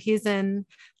episode, he's in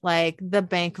like the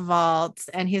bank vault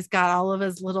and he's got all of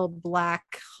his little black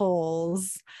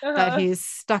holes that he's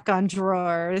stuck on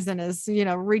drawers and is, you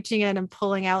know, reaching in and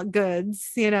pulling out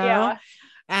goods, you know? Yeah.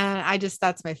 And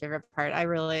that's my favorite part. I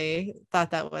really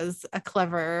thought that was a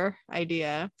clever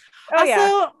idea. How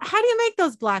do you make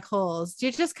those black holes? Do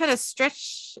you just kind of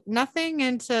stretch nothing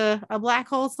into a black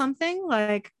hole something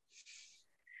like?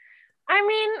 I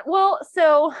mean, well,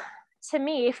 so to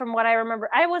me, from what I remember,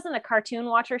 I wasn't a cartoon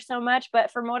watcher so much,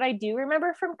 but from what I do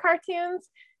remember from cartoons,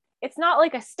 it's not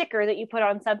like a sticker that you put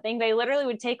on something. They literally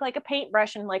would take like a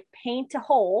paintbrush and like paint a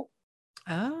hole.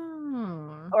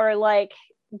 Oh. Or like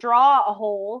draw a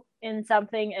hole in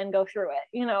something and go through it,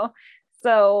 you know?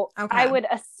 So I would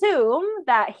assume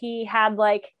that he had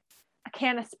like a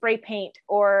can of spray paint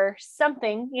or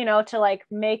something, you know, to like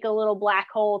make a little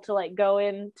black hole to like go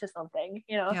into something,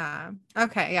 you know? Yeah.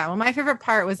 Okay. Yeah. Well, my favorite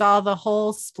part was all the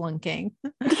hole splunking.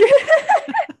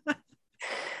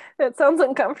 That sounds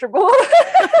uncomfortable.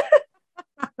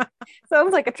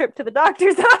 Sounds like a trip to the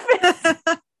doctor's office.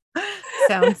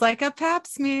 Sounds like a pap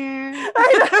smear.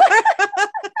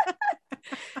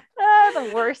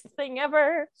 The worst thing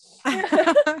ever.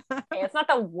 Okay, it's not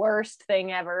the worst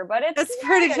thing ever, but it's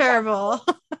pretty terrible.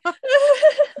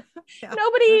 Yeah.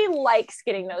 Nobody likes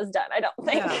getting those done, I don't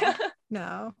think.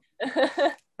 No.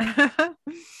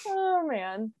 Oh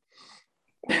man.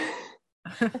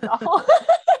 It's awful.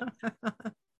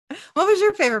 What was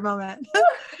your favorite moment?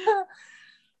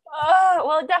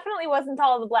 Well, it definitely wasn't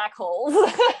all of the black holes.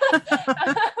 Not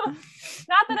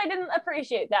that I didn't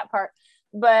appreciate that part,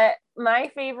 but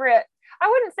my favorite, I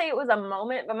wouldn't say it was a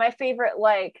moment, but my favorite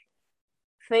like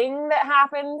thing that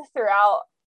happened throughout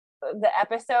the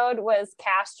episode was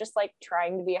Cass just like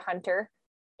trying to be a hunter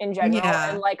in general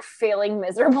and like failing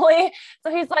miserably. So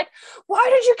he's like, why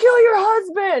did you kill your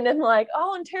husband? And like,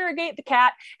 I'll interrogate the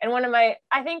cat. And within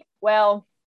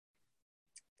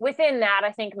that,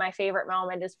 I think my favorite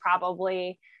moment is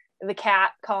probably the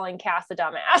cat calling Cass a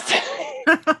dumbass.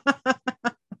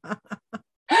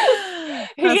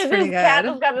 That's pretty good. Cat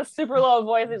has got a super low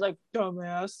voice. He's like,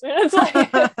 dumbass. And it's like,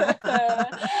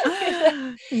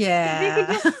 yeah. You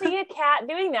could just see a cat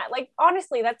doing that. Like,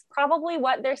 honestly, that's probably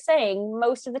what they're saying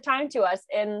most of the time to us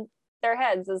in their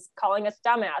heads is calling us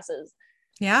dumbasses.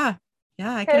 Yeah.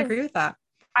 Yeah, I can agree with that.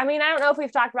 I mean, I don't know if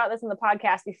we've talked about this in the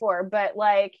podcast before, but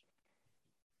like,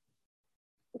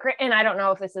 and I don't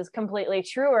know if this is completely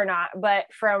true or not, but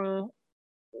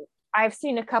I've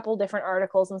seen a couple different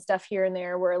articles and stuff here and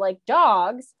there where like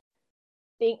dogs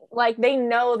think like they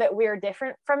know that we're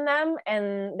different from them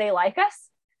and they like us,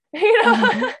 you know?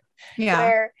 Mm-hmm. Yeah.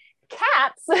 Where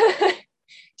cats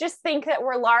just think that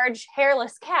we're large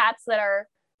hairless cats that are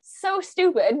so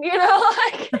stupid, you know,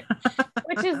 like,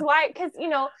 which is why, because, you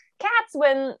know, cats,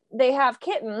 when they have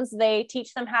kittens, they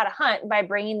teach them how to hunt by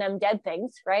bringing them dead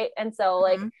things, right? And so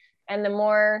like, and the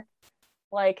more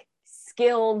like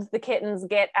skilled the kittens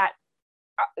get at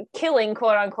killing,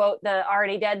 quote unquote, the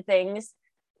already dead things,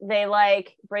 they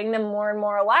like bring them more and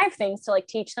more alive things to like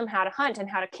teach them how to hunt and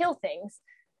how to kill things.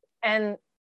 And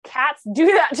cats do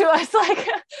that to us like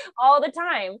all the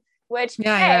time, which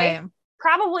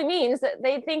probably means that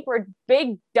they think we're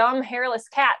big, dumb, hairless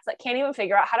cats that can't even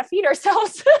figure out how to feed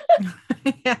ourselves.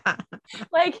 Yeah.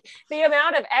 Like the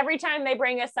amount of every time they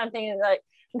bring us something like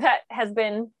that has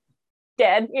been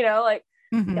dead, you know, like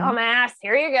dumbass,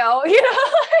 here you go, you know,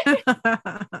 like,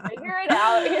 figure it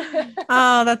out.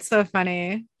 Oh, that's so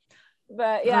funny.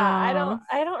 But yeah,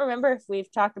 I don't remember if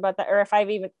we've talked about that or if I've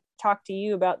even talked to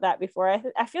you about that before.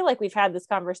 I feel like we've had this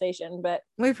conversation, but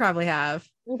We probably have.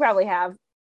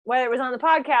 whether it was on the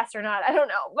podcast or not, I don't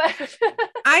know. But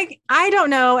I don't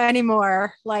know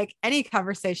anymore, like any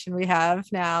conversation we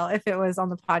have now, if it was on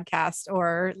the podcast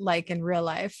or like in real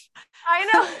life. I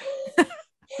know.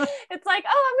 It's like,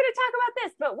 oh, I'm going to talk about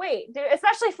this, but wait,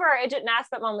 especially for our Idjit and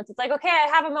Aspet moments. It's like, okay, I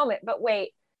have a moment, but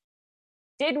wait,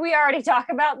 did we already talk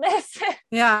about this?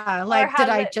 Yeah. Like, did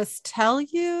I just tell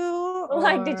you?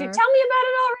 Like, did you tell me about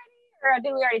it already? Or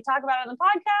did we already talk about it on the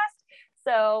podcast?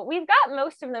 So we've got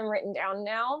most of them written down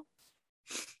now.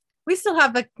 We still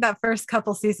have that first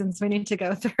couple seasons we need to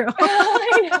go through.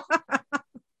 I know.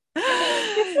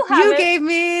 You gave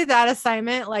me that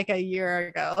assignment like a year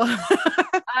ago.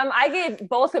 I gave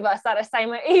both of us that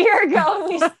assignment a year ago, and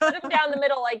we split them down the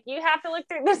middle. Like, you have to look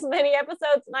through this many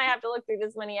episodes, and I have to look through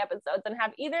this many episodes. And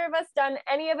have either of us done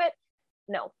any of it?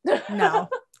 No. No.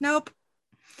 Nope.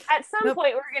 At some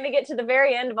point, we're going to get to the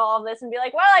very end of all of this and be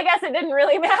like, well, I guess it didn't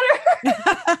really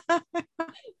matter.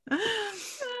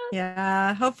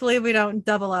 Yeah. Hopefully we don't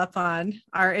double up on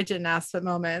our Idjit and Aspet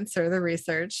moments or the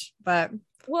research, but.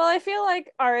 Well, I feel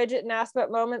like our Idjit and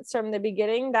Aspet moments from the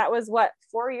beginning, that was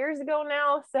 4 years ago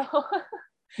now. So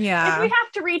yeah, if we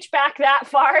have to reach back that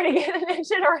far to get an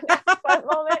Idjit or an Aspet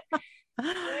moment,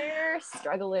 we're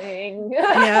struggling.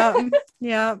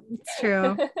 Yeah, it's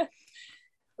true.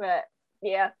 But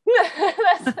yeah,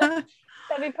 that'd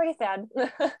be pretty sad.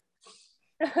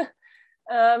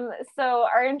 So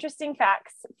our interesting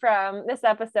facts from this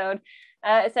episode,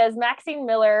 it says Maxine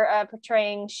Miller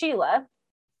portraying Sheila,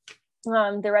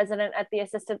 a resident at the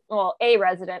assisted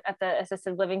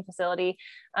living facility,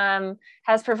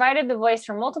 has provided the voice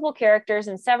for multiple characters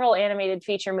in several animated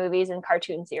feature movies and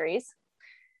cartoon series.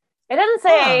 It doesn't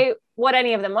say what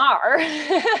any of them are.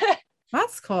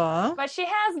 That's cool. But she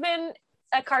has been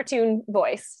a cartoon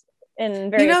voice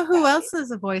in various. You know who else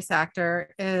is a voice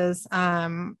actor is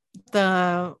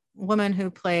the woman who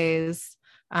plays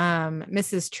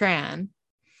Mrs. Tran.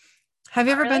 Have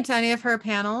you ever been to any of her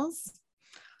panels?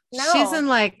 No.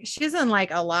 She's in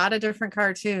like a lot of different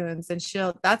cartoons, and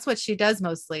that's what she does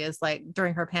mostly is like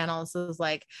during her panels is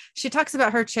like she talks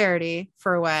about her charity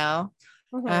for a while.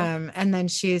 And then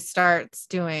she starts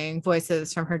doing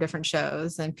voices from her different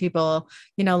shows, and people,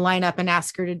 line up and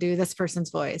ask her to do this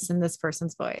person's voice and this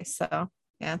person's voice. So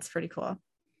yeah, it's pretty cool.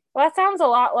 Well, that sounds a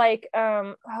lot like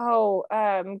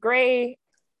Gray.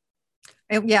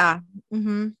 Yeah.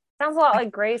 Mm-hmm. Sounds a lot like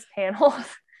Gray's panels.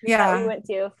 Yeah. That we went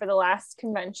to for the last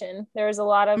convention. There was a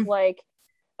lot of like,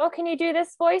 oh, can you do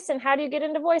this voice? And how do you get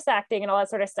into voice acting and all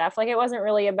that sort of stuff? Like, it wasn't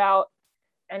really about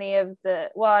any of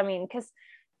because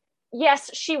yes,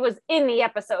 she was in the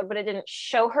episode, but it didn't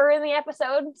show her in the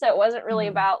episode. So it wasn't really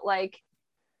about like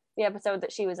the episode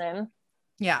that she was in.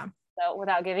 Yeah. So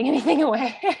without giving anything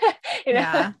away,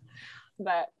 Yeah.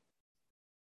 But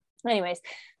anyways,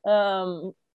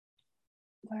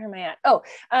 where am I at? Oh,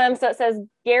 so it says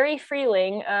Gary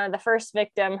Freeling, the first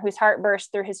victim whose heart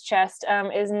burst through his chest,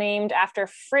 is named after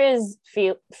Friz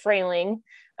Frayling,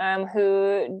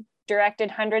 who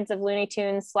directed hundreds of Looney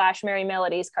Tunes / Merry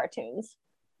Melodies cartoons.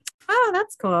 Oh,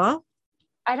 that's cool.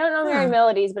 I don't know Merry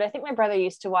Melodies, but I think my brother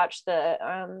used to watch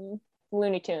the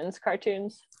Looney Tunes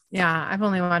cartoons. Yeah, I've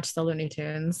only watched the Looney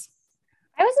Tunes.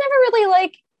 I was never really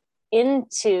like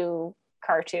into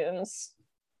cartoons.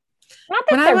 Not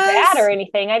that they're bad or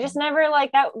anything. I just never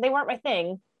like that. They weren't my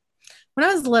thing. When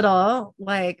I was little,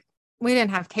 like we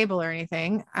didn't have cable or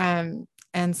anything. And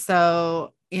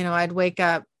so, I'd wake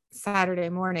up Saturday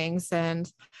mornings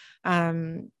and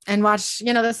watch,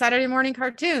 the Saturday morning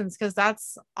cartoons, because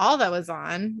that's all that was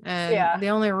on. And the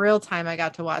only real time I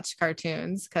got to watch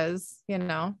cartoons, because,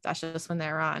 that's just when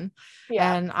they were on.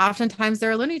 Yeah. And oftentimes there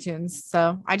were Looney Tunes.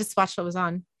 So I just watched what was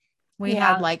on. We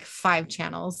had like 5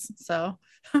 channels. So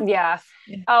yeah.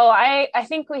 Oh, I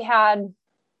think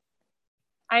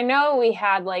I know we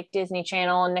had like Disney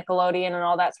Channel and Nickelodeon and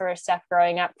all that sort of stuff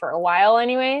growing up for a while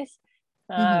anyways.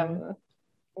 But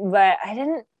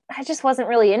I just wasn't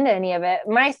really into any of it.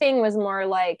 My thing was more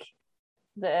like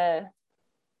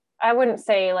I wouldn't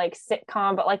say like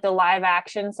sitcom, but like the live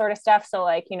action sort of stuff. So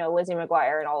like, Lizzie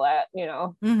McGuire and all that,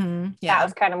 that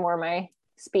was kind of more my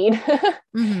speed. That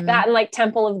and like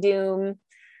Temple of Doom.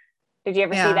 Did you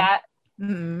ever see that?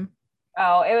 Mm-hmm.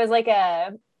 Oh, it was like I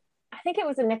think it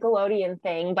was a Nickelodeon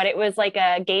thing, but it was like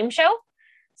a game show.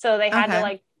 So they had to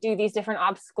like do these different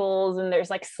obstacles, and there's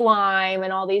like slime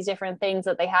and all these different things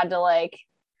that they had to like,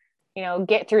 you know,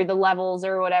 get through the levels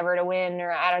or whatever to win,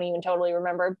 or I don't even totally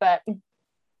remember, but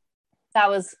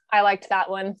I liked that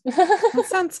one. That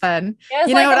sounds fun. It was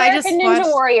You like know what, American Ninja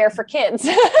Warrior for kids.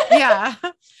 Yeah.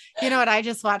 You know what, I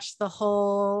just watched the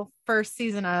whole first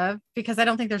season of, because I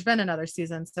don't think there's been another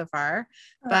season so far,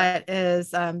 but is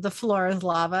The Floor is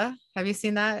Lava. Have you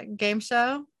seen that game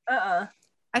show? I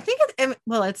think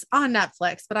it's on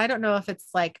Netflix, but I don't know if it's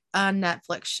like a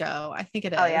Netflix show. I think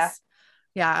it is. Oh,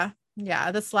 yeah.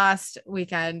 Yeah. This last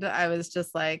weekend, I was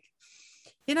just like,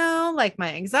 you know, like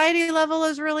my anxiety level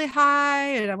is really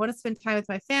high and I want to spend time with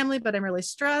my family, but I'm really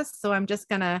stressed. So I'm just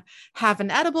going to have an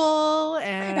edible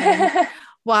and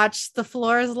watch The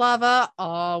Floor is Lava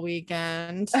all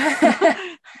weekend.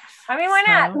 I mean, why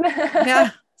not? Yeah.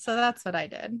 So that's what I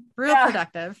did. Real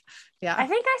productive. Yeah. I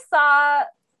think I saw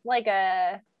like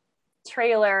a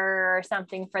trailer or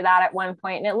something for that at one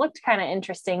point, and it looked kind of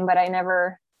interesting, but I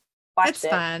never watched it. It's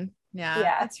fun.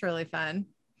 Yeah. It's really fun.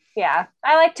 Yeah.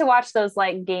 I like to watch those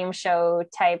like game show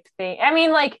type thing. I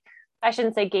mean, like, I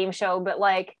shouldn't say game show, but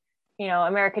like, you know,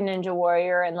 American Ninja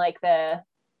Warrior and like the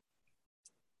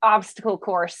obstacle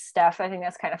course stuff. I think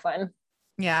that's kind of fun.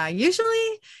 Yeah.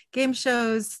 Usually game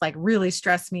shows like really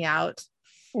stress me out.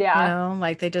 Yeah. You know,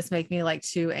 like they just make me like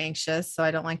too anxious. So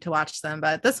I don't like to watch them.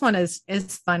 But this one is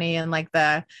funny, and like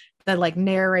the like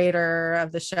narrator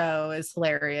of the show is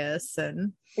hilarious.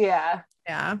 And yeah.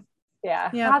 Yep.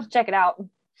 I'll have to check it out.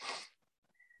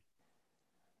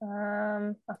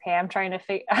 Okay, I'm trying to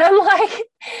figure. I'm like,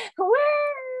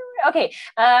 where? Okay,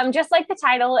 just like the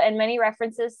title and many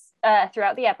references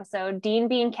throughout the episode, Dean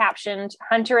being captioned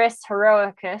Hunterus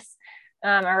Heroicus,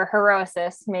 or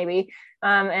Heroicis maybe,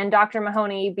 and Dr.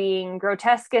 Mahoney being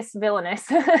Grotescus Villainous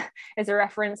is a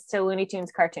reference to Looney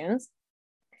Tunes cartoons.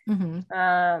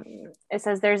 It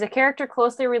says there's a character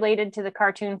closely related to the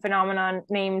cartoon phenomenon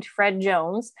named Fred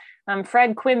Jones.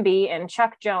 Fred Quimby and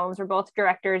Chuck Jones were both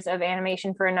directors of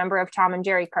animation for a number of Tom and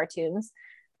Jerry cartoons.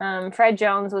 Fred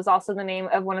Jones was also the name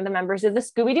of one of the members of the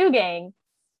Scooby-Doo gang.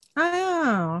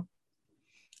 Oh,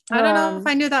 I don't know if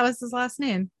I knew that was his last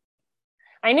name.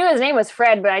 I knew his name was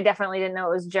Fred, but I definitely didn't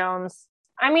know it was Jones.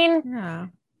 I mean, yeah.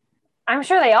 I'm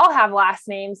sure they all have last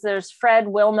names. There's Fred,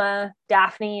 Wilma,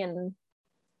 Daphne, and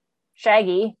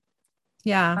Shaggy.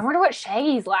 Yeah. I wonder what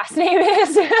Shaggy's last name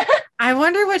is. I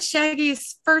wonder what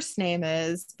Shaggy's first name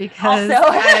is, because Also.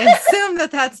 I assume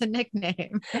that that's a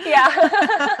nickname. Yeah.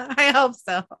 I hope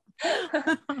so.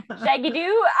 Shaggy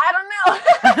Doo? I don't know.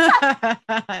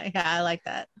 Yeah, I like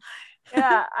that.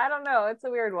 Yeah, I don't know. It's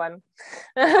a weird one.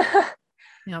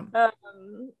 Yeah.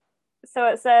 So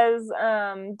it says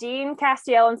Dean,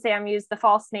 Castiel, and Sam used the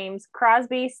false names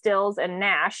Crosby, Stills, and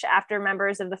Nash after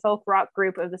members of the folk rock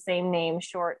group of the same name, in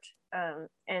short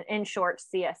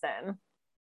CSN,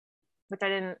 which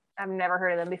I've never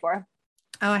heard of them before.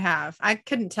 Oh, I have. I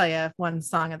couldn't tell you one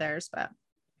song of theirs, but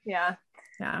yeah.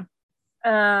 Yeah.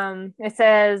 It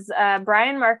says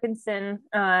Brian Markinson,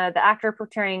 the actor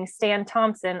portraying Stan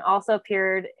Thompson, also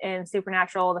appeared in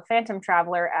Supernatural: The Phantom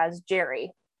Traveler as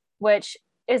Jerry, which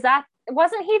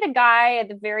wasn't he the guy at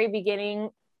the very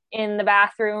beginning in the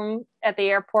bathroom at the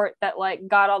airport that like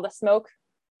got all the smoke?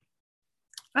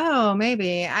 Oh,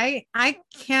 maybe. I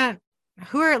can't.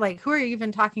 Who are you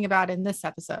even talking about in this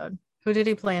episode? Who did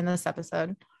he play in this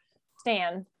episode?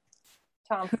 Stan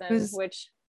Thompson.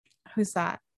 Who's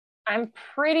that? I'm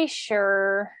pretty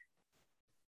sure.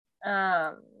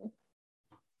 Maybe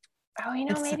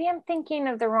I'm thinking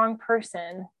of the wrong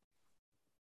person.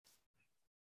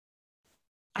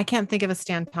 I can't think of a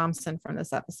Stan Thompson from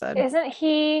this episode. Isn't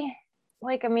he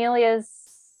like Amelia's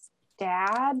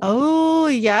dad? Oh,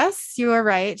 yes, you are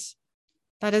right.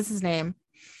 That is his name.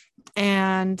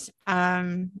 And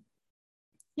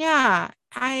yeah,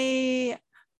 I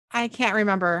can't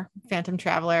remember Phantom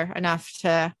Traveler enough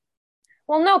to.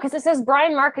 Well, no, because it says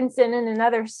Brian Markinson and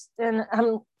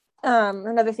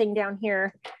another thing down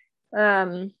here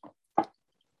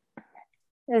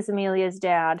is Amelia's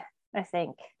dad, I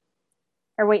think.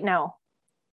 Or wait, no.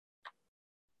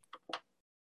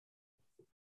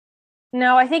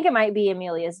 No, I think it might be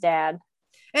Amelia's dad.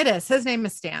 It is. His name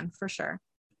is Stan, for sure.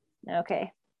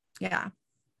 Okay. Yeah.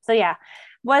 So yeah.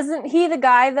 Wasn't he the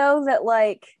guy though that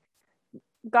like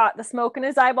got the smoke in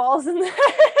his eyeballs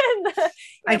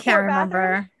I can't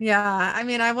remember. Yeah. I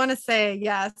mean, I want to say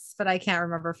yes, but I can't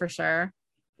remember for sure.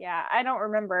 Yeah, I don't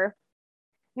remember.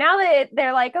 Now that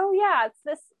they're like, oh yeah,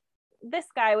 it's this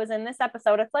guy was in this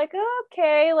episode. It's like,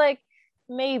 okay, like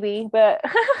maybe, but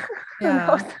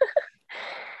yeah.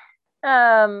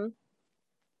 who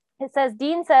knows? It says,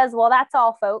 Dean says, well, that's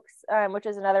all, folks, which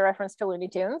is another reference to Looney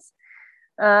Tunes.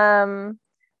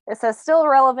 It says, still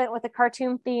relevant with the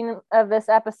cartoon theme of this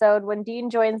episode. When Dean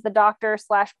joins the doctor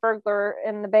 / burglar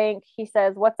in the bank, he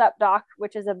says, what's up, Doc?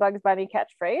 Which is a Bugs Bunny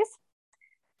catchphrase.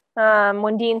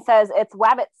 When Dean says it's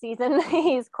Wabbit season,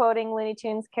 he's quoting Looney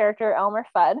Tunes character Elmer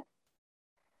Fudd.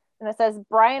 And it says,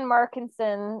 Brian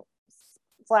Markinson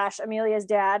 / Amelia's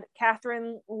dad,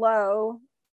 Catherine Lowe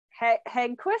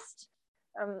Hegquist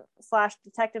 /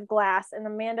 Detective Glass, and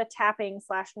Amanda Tapping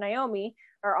 / Naomi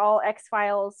are all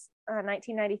X-Files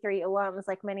 1993 alums,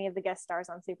 like many of the guest stars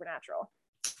on Supernatural.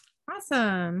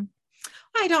 Awesome.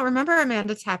 I don't remember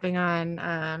Amanda Tapping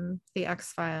on the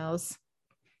X-Files.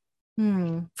 I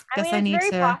mean, it's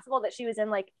very possible that she was in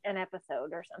like an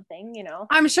episode or something, you know.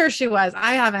 I'm sure she was.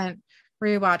 I haven't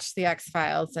rewatched the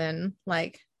X-Files in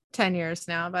like 10 years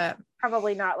now, but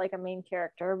probably not like a main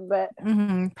character, but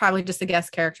probably just a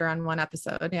guest character on one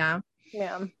episode. Yeah.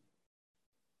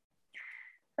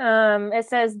 It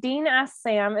says, Dean asks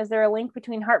Sam, is there a link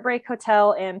between Heartbreak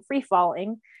Hotel and Free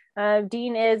Falling?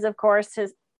 Dean is of course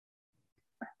his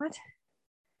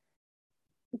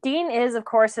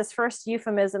first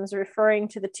euphemisms referring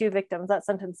to the two victims. That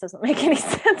sentence doesn't make any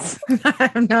sense. I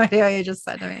have no idea what you just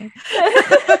said to me.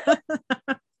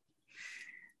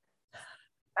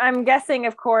 I'm guessing,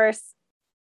 of course.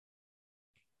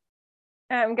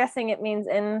 I'm guessing it means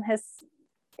in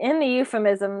the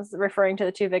euphemisms referring to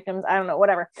the two victims. I don't know,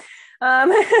 whatever.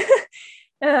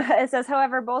 It says,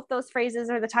 however, both those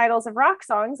phrases are the titles of rock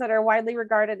songs that are widely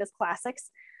regarded as classics.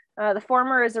 The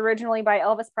former is originally by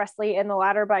Elvis Presley and the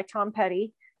latter by Tom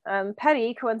Petty.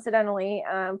 Petty, coincidentally,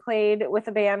 played with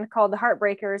a band called the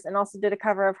Heartbreakers and also did a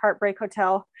cover of Heartbreak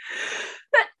Hotel.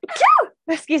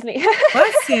 Excuse me.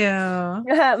 Bless you.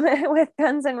 With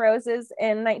Guns N' Roses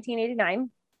in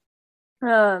 1989.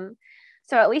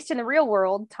 So at least in the real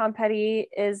world, Tom Petty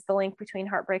is the link between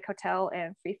Heartbreak Hotel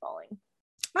and Free Falling.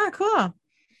 Oh, cool.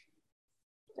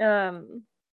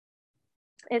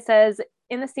 It says,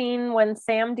 in the scene when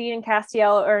Sam, Dean, and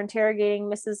Castiel are interrogating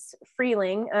Mrs.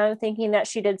 Freeling, thinking that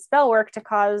she did spell work to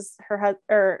cause her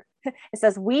it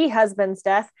says we husband's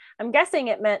death. I'm guessing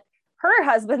it meant her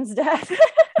husband's death.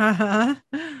 And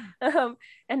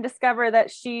discover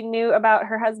that she knew about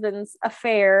her husband's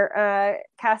affair.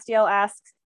 Castiel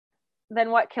asks, then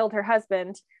what killed her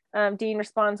husband? Dean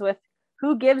responds with,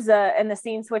 who gives a, and the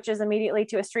scene switches immediately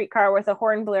to a streetcar with a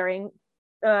horn blaring,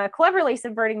 cleverly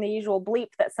subverting the usual bleep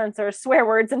that censors swear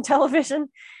words in television.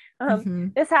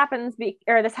 This happened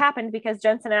because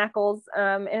Jensen Ackles,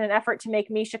 in an effort to make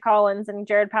Misha Collins and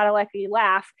Jared Padalecki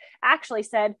laugh, actually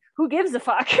said, who gives a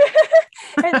fuck?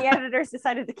 And the editors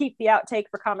decided to keep the outtake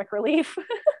for comic relief.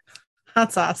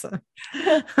 That's awesome.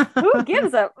 Who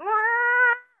gives a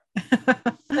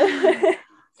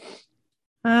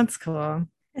That's cool.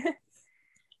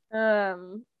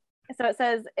 So it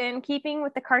says, in keeping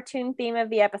with the cartoon theme of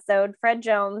the episode, Fred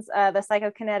Jones, the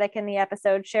psychokinetic in the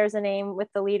episode, shares a name with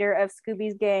the leader of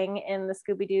Scooby's gang in the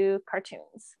Scooby-Doo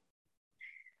cartoons.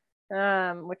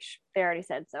 Which they already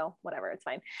said, so whatever, it's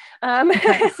fine.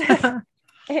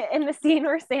 In the scene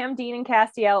where Sam, Dean, and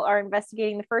Castiel are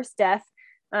investigating the first death,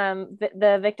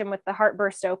 the victim with the heart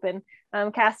burst open,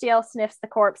 Castiel sniffs the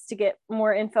corpse to get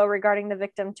more info regarding the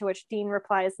victim, to which Dean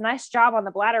replies, nice job on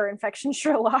the bladder infection,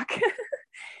 Sherlock.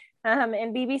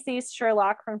 In BBC's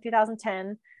Sherlock from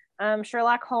 2010,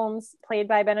 Sherlock Holmes, played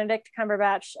by Benedict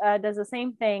Cumberbatch, does the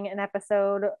same thing in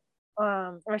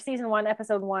season 1,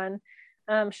 episode 1,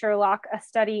 Sherlock, A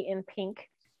Study in Pink,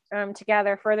 to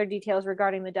gather further details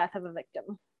regarding the death of a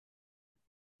victim.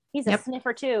 He's a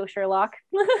sniffer too, Sherlock.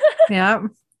 Yeah.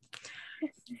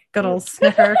 Good old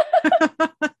sniffer.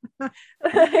 I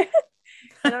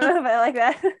don't know if I like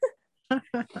that.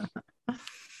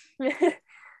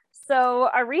 So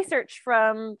our research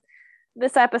from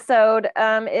this episode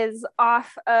is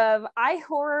off of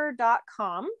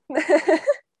ihorror.com.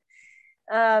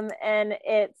 And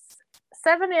it's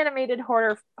 7 animated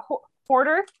hoarder.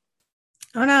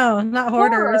 Oh no, not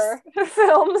hoarders.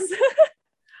 Films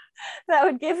that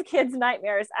would give kids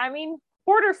nightmares. I mean,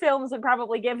 hoarder films would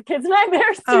probably give kids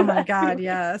nightmares too. Oh my God,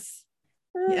 yes.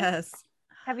 Yes.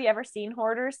 Have you ever seen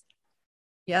Hoarders?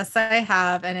 Yes, I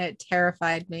have, and it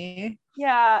terrified me.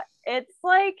 Yeah, it's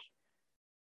like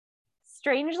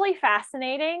strangely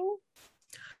fascinating.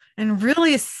 And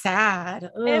really sad.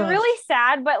 Ugh. And really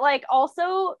sad, but like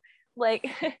also like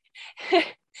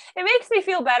it makes me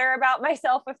feel better about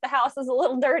myself if the house is a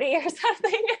little dirty or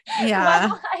something. Yeah.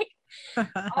 But like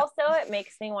also it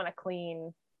makes me want to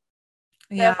clean.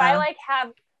 So yeah. if I like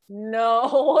have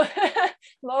no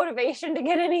motivation to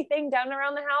get anything done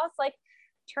around the house, like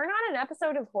turn on an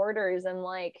episode of Hoarders and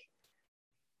like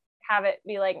have it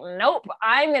be like, nope,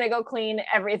 I'm going to go clean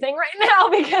everything right now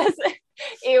because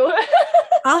ew.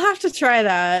 I'll have to try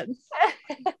that.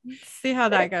 See how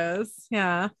that goes.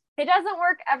 Yeah. It doesn't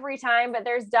work every time, but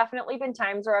there's definitely been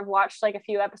times where I've watched like a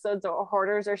few episodes of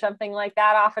Hoarders or something like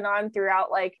that off and on throughout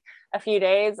like a few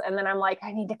days. And then I'm like,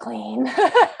 I need to clean.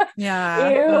 Yeah.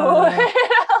 Ew.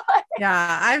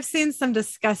 Yeah. I've seen some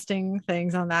disgusting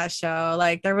things on that show.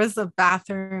 Like there was a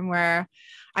bathroom where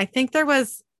I think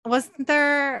wasn't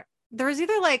there was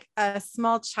either like a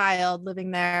small child living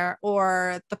there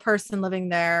or the person living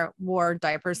there wore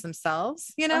diapers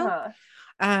themselves, you know? Uh-huh.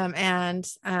 And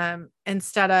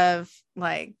instead of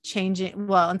throwing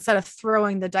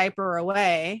the diaper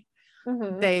away,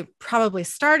 Mm-hmm. they probably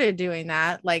started doing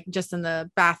that, like just in the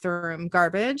bathroom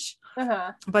garbage,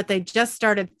 Uh-huh. but they just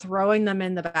started throwing them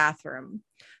in the bathroom.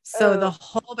 So the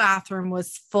whole bathroom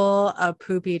was full of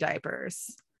poopy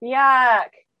diapers. Yuck.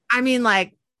 I mean,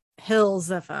 like hills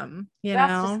of them,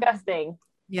 That's disgusting.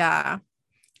 Yeah.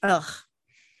 Ugh.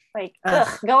 Like,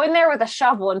 go in there with a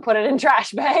shovel and put it in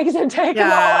trash bags and take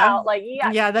them all out. Like,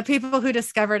 yeah. The people who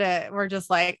discovered it were just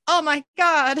like, oh my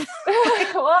God.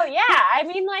 Well, yeah. I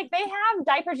mean, like they have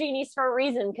diaper genies for a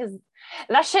reason because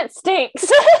that shit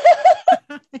stinks.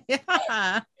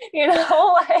 Yeah. You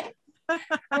know, like,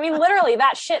 I mean, literally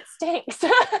that shit stinks.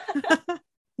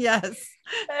 Yes.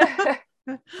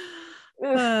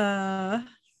 Ugh.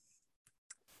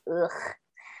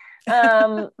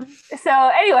 So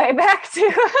anyway, back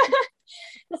to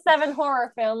the 7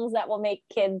 horror films that will make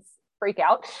kids freak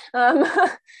out.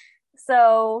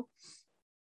 So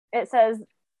it says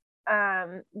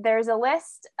there's a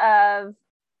list of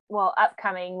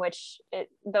upcoming, which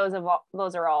those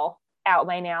are all out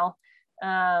by now,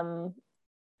 and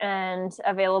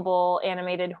available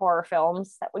animated horror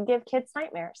films that would give kids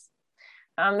nightmares.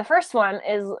 The first one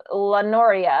is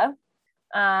Lenoria,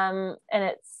 and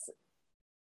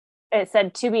it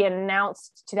said to be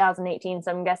announced 2018,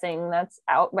 so I'm guessing that's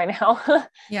out by now.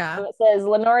 Yeah. It says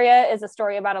Lenoria is a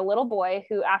story about a little boy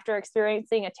who, after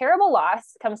experiencing a terrible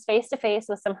loss, comes face to face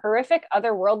with some horrific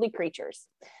otherworldly creatures.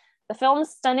 The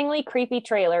film's stunningly creepy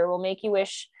trailer will make you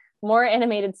wish more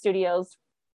animated studio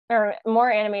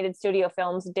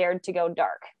films dared to go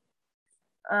dark.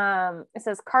 It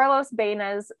says Carlos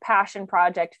Baena's passion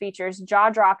project features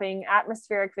jaw-dropping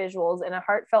atmospheric visuals and a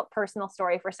heartfelt personal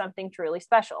story for something truly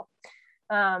special.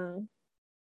 Baena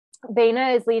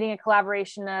is leading a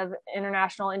collaboration of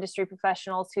international industry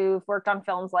professionals who've worked on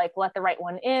films like Let the Right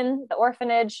One In, The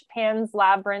Orphanage, Pan's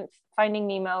Labyrinth, Finding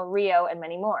Nemo, Rio, and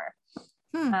many more.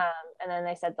 And then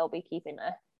they said they'll be keeping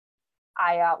an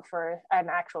eye out for an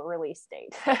actual release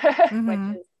date,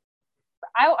 which is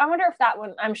I wonder if that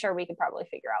one, I'm sure we could probably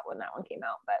figure out when that one came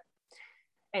out, but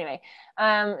anyway,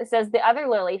 it says The Other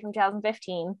Lily from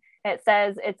 2015. It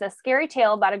says it's a scary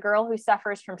tale about a girl who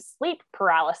suffers from sleep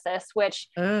paralysis, which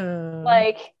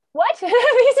like, what?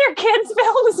 These are kids'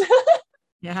 films.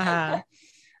 Yeah.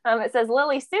 It says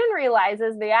Lily soon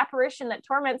realizes the apparition that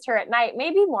torments her at night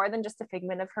may be more than just a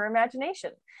figment of her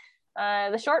imagination.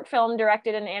 The short film,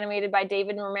 directed and animated by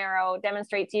David Romero,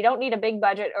 demonstrates you don't need a big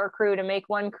budget or crew to make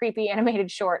one creepy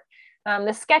animated short.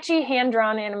 The sketchy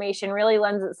hand-drawn animation really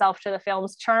lends itself to the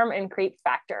film's charm and creep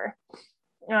factor.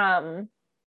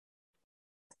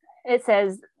 It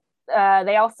says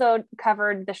they also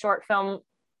covered the short film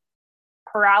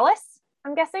Paralysis,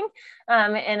 I'm guessing,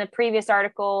 in a previous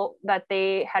article that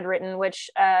they had written, which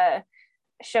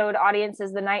showed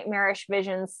audiences the nightmarish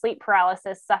visions sleep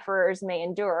paralysis sufferers may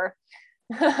endure.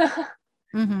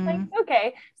 Like,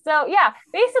 okay, so yeah,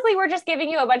 basically we're just giving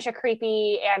you a bunch of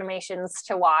creepy animations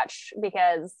to watch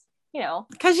because you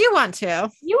want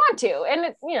to,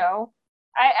 and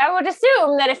I would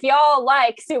assume that if y'all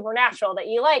like Supernatural that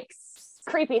you like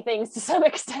creepy things to some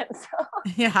extent. So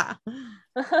yeah.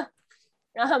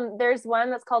 There's one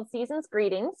that's called Season's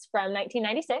Greetings from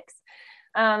 1996.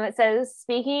 It says,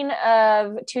 speaking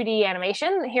of 2D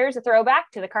animation, here's a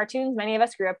throwback to the cartoons many of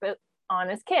us grew up on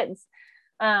as kids.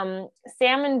 Sam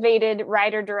invaded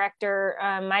writer-director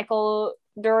Michael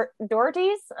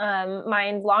Dougherty's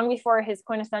mind long before his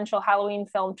quintessential Halloween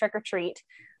film Trick or Treat.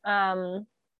 The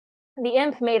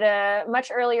Imp made a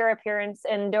much earlier appearance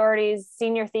in Dougherty's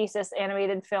senior thesis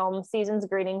animated film Season's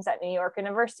Greetings at New York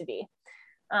University.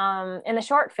 In the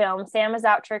short film, Sam is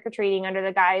out trick-or-treating under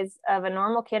the guise of a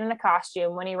normal kid in a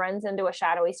costume when he runs into a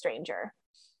shadowy stranger.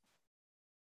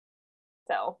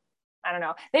 So, I don't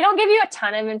know. They don't give you a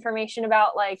ton of information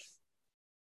about like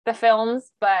the films,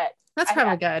 but that's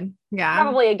probably good. Yeah.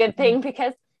 Probably a good thing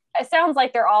because it sounds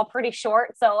like they're all pretty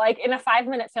short. So like in a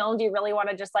 5-minute film, do you really want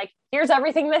to just like, here's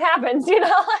everything that happens,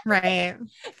 Right.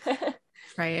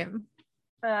 Right.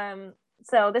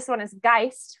 So this one is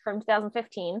Geist from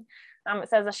 2015. It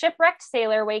says a shipwrecked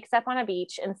sailor wakes up on a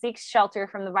beach and seeks shelter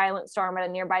from the violent storm at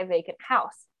a nearby vacant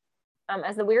house.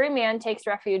 As the weary man takes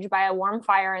refuge by a warm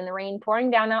fire in the rain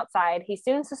pouring down outside, he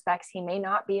soon suspects he may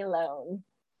not be alone.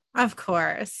 Of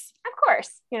course. Of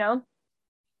course, you know.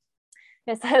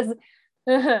 It says,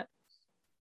 and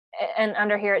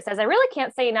under here it says, I really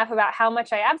can't say enough about how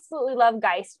much I absolutely love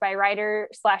Geist by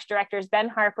writer/directors Ben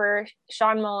Harper,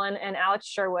 Sean Mullen, and Alex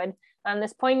Sherwood.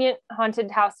 This poignant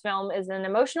haunted house film is an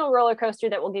emotional roller coaster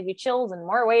that will give you chills in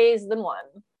more ways than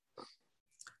one.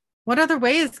 What other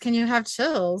ways can you have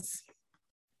chills?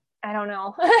 I don't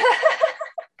know.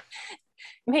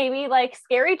 Maybe like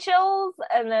scary chills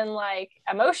and then like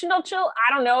emotional chill.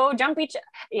 I don't know. Jumpy chill.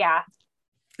 Yeah.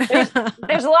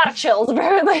 There's a lot of chills,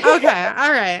 apparently. Okay.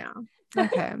 All right.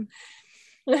 Okay.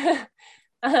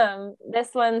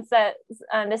 This one says,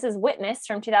 this is Witness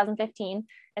from 2015.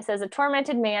 It says a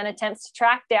tormented man attempts to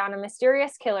track down a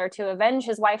mysterious killer to avenge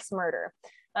his wife's murder.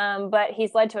 But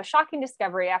he's led to a shocking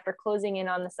discovery after closing in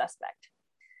on the suspect.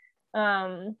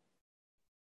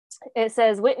 It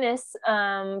says Witness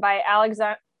by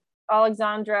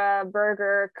Alexandra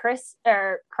Berger Christ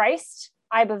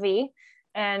Ibavi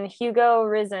and Hugo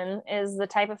Rizin is the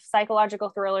type of psychological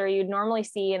thriller you'd normally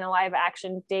see in a live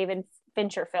action David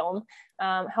Fincher film.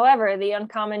 However, the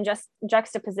uncommon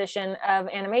juxtaposition of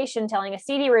animation telling a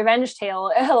seedy revenge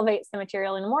tale elevates the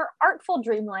material in a more artful,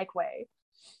 dreamlike way.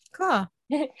 Cool.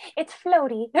 It's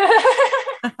floaty.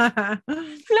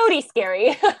 Floaty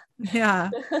scary. Yeah.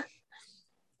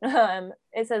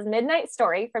 It says Midnight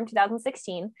Story from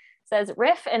 2016. It says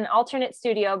Riff, an alternate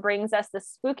studio, brings us the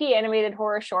spooky animated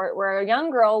horror short where a young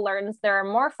girl learns there are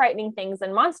more frightening things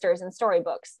than monsters in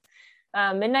storybooks.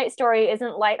 Midnight Story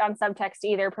isn't light on subtext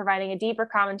either, providing a deeper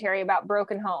commentary about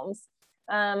broken homes.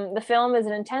 The film is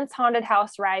an intense haunted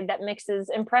house ride that mixes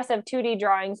impressive 2D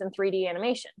drawings and 3D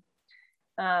animation.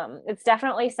 It's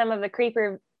definitely some of the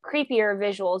creepier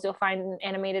visuals you'll find in an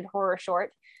animated horror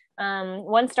short.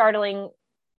 One startling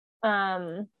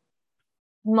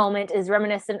moment is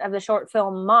reminiscent of the short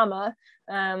film Mama,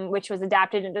 which was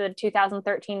adapted into the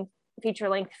 2013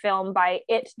 feature-length film by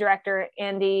It director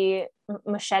Andy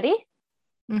Muschietti,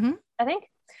 I think.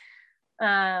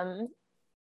 The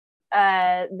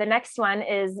next one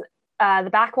is The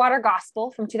Backwater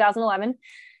Gospel from 2011.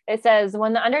 It says,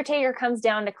 when the Undertaker comes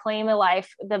down to claim a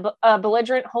life, the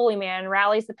belligerent holy man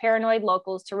rallies the paranoid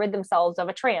locals to rid themselves of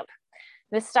a tramp.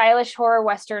 This stylish horror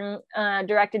western,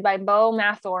 directed by Beau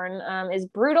Mathorn, is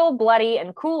brutal, bloody,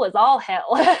 and cool as all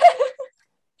hell.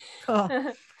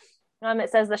 Cool. It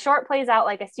says the short plays out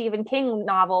like a Stephen King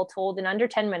novel told in under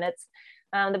 10 minutes.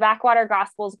 The Backwater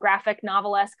Gospel's graphic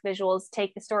novelesque visuals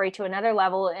take the story to another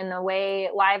level in a way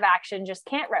live action just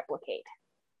can't replicate.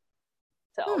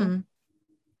 So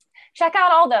check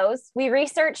out all those. We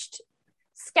researched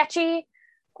sketchy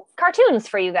cartoons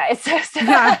for you guys.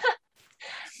 Yeah.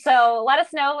 So let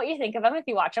us know what you think of them if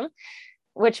you watch them,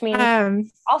 which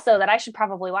means also that I should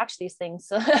probably watch these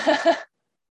things.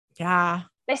 Yeah.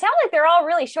 They sound like they're all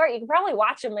really short. You can probably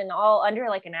watch them in all under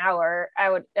like an hour, I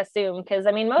would assume. Because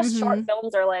I mean, most short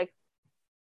films are like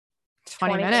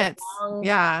 20 minutes long,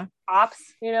 yeah. tops,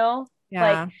 you know?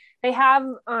 Yeah. Like they have,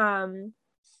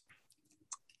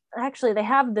 actually they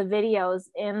have the videos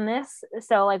in this.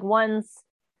 So like one's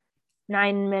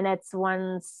 9 minutes,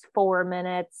 one's 4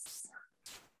 minutes.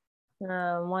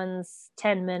 One's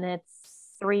 10 minutes,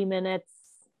 3 minutes,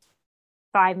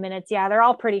 5 minutes. Yeah, they're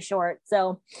all pretty short.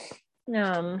 So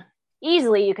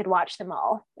easily you could watch them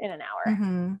all in an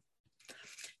hour.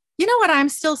 You know what I'm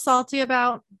still salty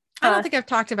about? I don't think I've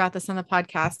talked about this on the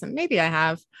podcast, and maybe I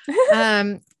have.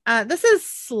 This is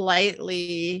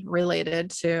slightly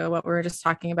related to what we were just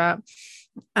talking about.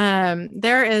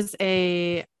 There is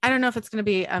I don't know if it's going to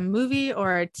be a movie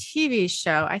or a TV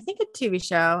show. I think a TV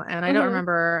show, and I don't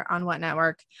remember on what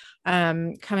network,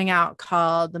 coming out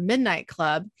called The Midnight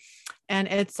Club. And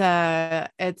it's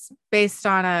based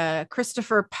on a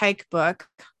Christopher Pike book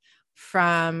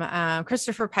from,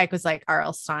 Christopher Pike was like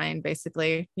R.L. Stine,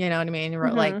 basically, you know what I mean? He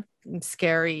wrote like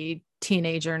scary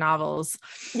teenager novels.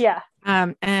 Yeah.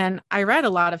 And I read a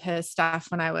lot of his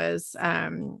stuff when I was,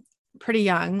 pretty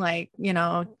young, like,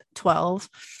 12.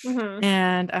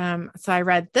 And so I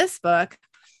read this book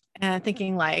and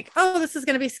thinking like, oh, this is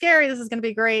going to be scary. This is going to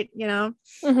be great,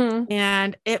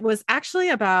 And it was actually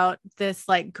about this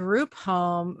like group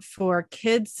home for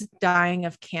kids dying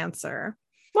of cancer.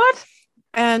 What?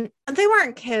 And they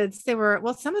weren't kids. They were,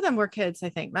 well, some of them were kids, I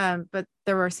think, but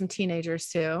there were some teenagers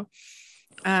too.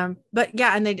 But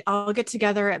yeah, and they'd all get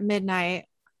together at midnight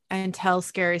and tell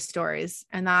scary stories.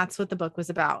 And that's what the book was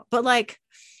about. But like,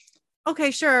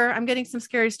 okay, sure, I'm getting some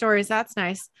scary stories. That's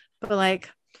nice. But like,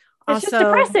 It's just also,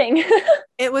 depressing.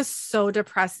 it was so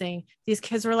depressing. These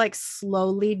kids were like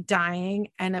slowly dying,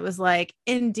 and it was like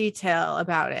in detail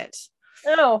about it.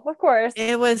 Oh, of course.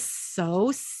 It was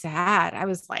so sad. I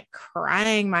was like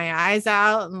crying my eyes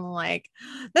out and like,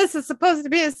 this is supposed to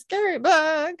be a scary book.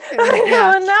 And,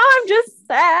 Now I'm just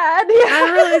sad.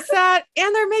 I'm really sad.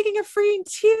 And they're making a free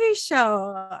TV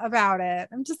show about it.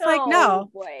 I'm just like, no,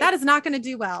 boy. that is not going to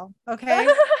do well. Okay.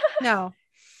 No.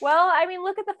 Well, I mean,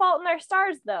 look at The Fault in Our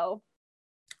Stars, though.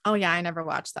 Oh yeah, I never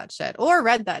watched that shit or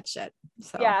read that shit.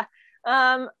 So Yeah.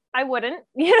 I wouldn't.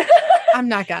 I'm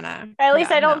not gonna. At least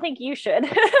I don't think you should.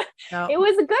 No. It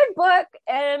was a good book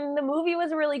and the movie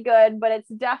was really good, but it's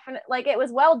definitely like it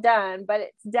was well done, but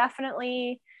it's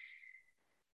definitely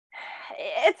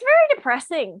it's very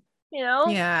depressing, you know?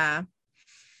 Yeah.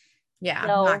 Yeah.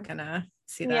 So, I'm not gonna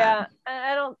see that. Yeah.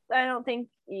 I don't think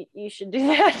you should do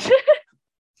that.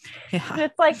 Yeah.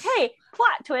 It's like, hey,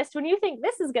 plot twist, when you think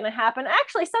this is going to happen,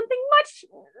 actually something much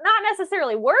not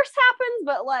necessarily worse happens,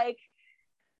 but like,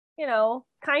 you know,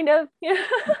 kind of.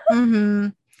 Mm-hmm.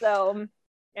 So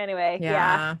anyway,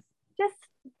 yeah. Just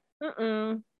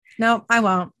no, I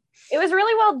won't. It was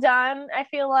really well done, I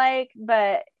feel like,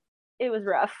 but it was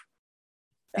rough.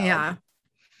 So, yeah.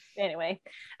 Anyway,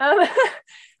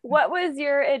 what was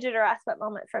your idiot or ass butt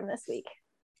moment from this week?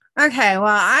 Okay, well,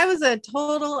 I was a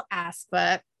total ass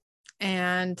butt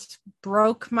and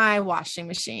broke my washing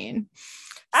machine.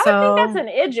 I would think that's an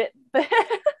idiot.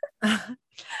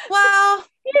 Well,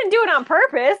 you didn't do it on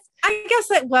purpose. I guess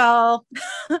that, well,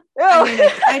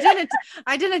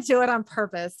 I didn't do it on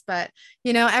purpose, but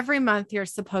you know, every month you're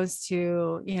supposed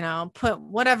to, you know, put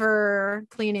whatever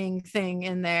cleaning thing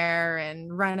in there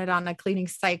and run it on a cleaning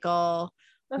cycle,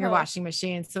 your washing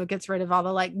machine. So it gets rid of all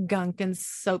the like gunk and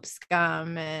soap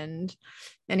scum and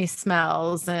any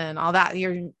smells and all that.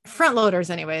 Your front loaders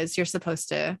anyways, you're supposed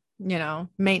to, you know,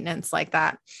 maintenance like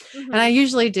that. And I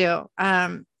usually do.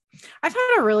 I've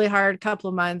had a really hard couple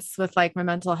of months with like my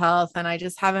mental health, and I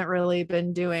just haven't really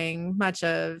been doing much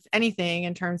of anything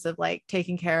in terms of like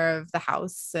taking care of the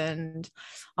house and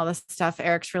all this stuff.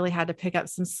 Eric's really had to pick up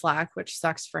some slack, which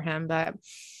sucks for him. But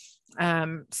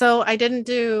so I didn't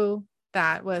do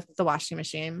that with the washing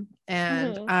machine,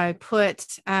 and I put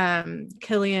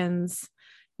Killian's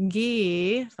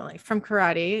gi like from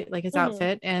karate, like his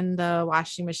outfit, in the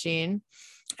washing machine.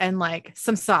 And like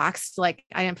some socks, like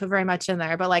I didn't put very much in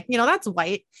there, but like, you know, that's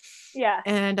white. Yeah.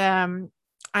 And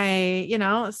I, you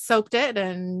know, soaked it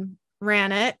and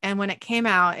ran it. And when it came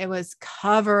out, it was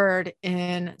covered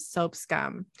in soap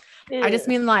scum. Ew. I just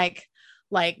mean like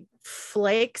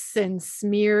flakes and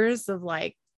smears of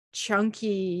like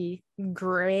chunky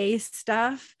gray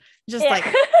stuff.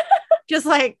 Just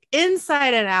like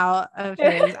inside and out of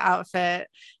his outfit.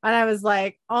 And I was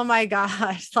like, oh my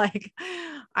gosh, like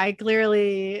I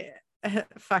clearly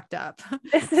fucked up.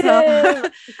 This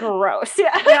is gross.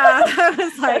 Yeah. Yeah. I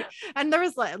was like, and there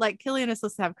was like Killian was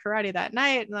supposed to have karate that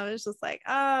night. And I was just like,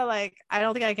 oh, like, I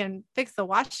don't think I can fix the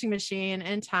washing machine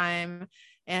in time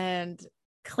and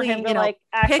clean, you know, like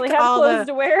actually have clothes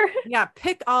to wear. Yeah.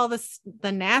 Pick all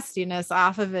the nastiness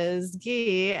off of his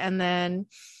gi and then,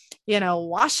 you know,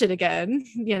 wash it again,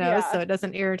 you know, so it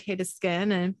doesn't irritate his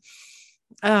skin. And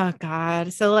oh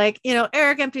God. So like, you know,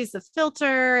 Eric empties the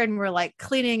filter and we're like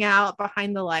cleaning out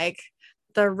behind the, like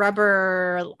the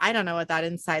rubber, I don't know what that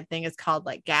inside thing is called,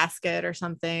 like gasket or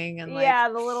something. And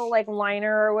like, the little like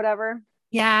liner or whatever.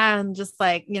 Yeah. And just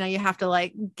like, you know, you have to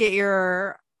like get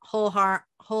your whole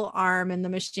arm in the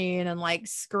machine and like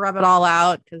scrub it all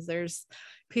out because there's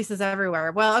pieces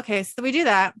everywhere. Well, okay. So we do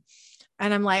that.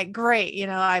 And I'm like, great. You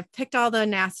know, I've picked all the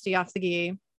nasty off the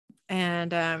gi.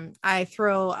 And I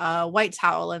throw a white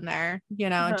towel in there, you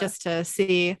know, just to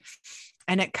see.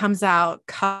 And it comes out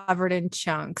covered in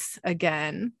chunks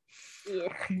again.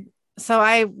 Yeah.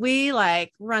 So we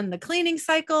like run the cleaning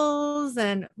cycles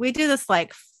and we do this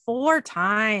like 4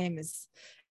 times.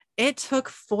 It took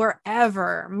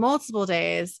forever, multiple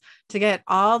days to get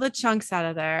all the chunks out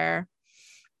of there.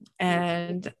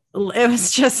 And it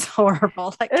was just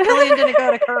horrible. Like Killian didn't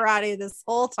go to karate this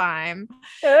whole time.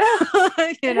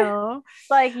 You know,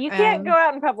 like you can't go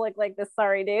out in public like this.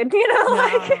 Sorry, dude. You know,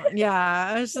 like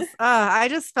yeah. It was just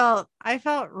I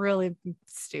felt really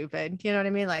stupid. You know what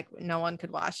I mean? Like no one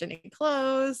could wash any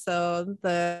clothes, so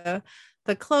the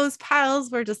clothes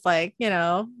piles were just like, you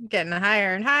know, getting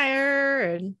higher and higher.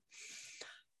 And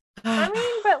I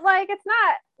mean, but like it's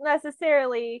not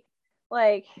necessarily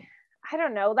like, I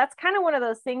don't know. That's kind of one of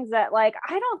those things that like,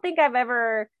 I don't think I've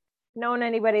ever known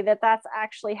anybody that's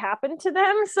actually happened to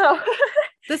them. So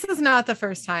this is not the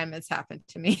first time it's happened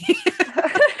to me.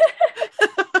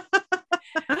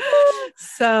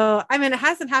 So, I mean, it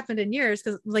hasn't happened in years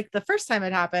because like the first time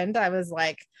it happened, I was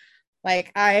like, I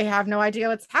have no idea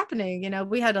what's happening.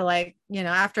 We had to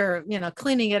after,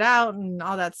 cleaning it out and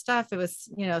all that stuff, it was,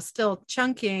 still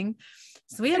chunking.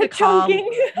 So we had to call, we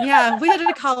had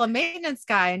to call a maintenance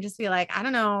guy and just be like, I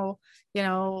don't know,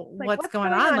 what's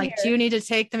going on? Like, do you need to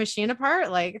take the machine apart?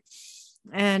 Like,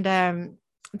 and,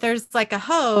 there's like a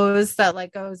hose that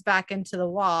like goes back into the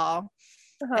wall.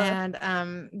 And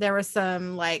there were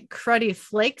some like cruddy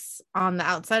flakes on the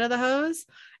outside of the hose,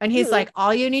 and he's like,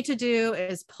 all you need to do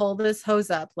is pull this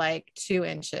hose up like 2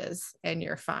 inches and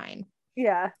you're fine.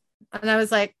 Yeah. And I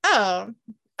was like, oh,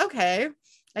 okay.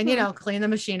 And clean the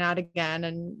machine out again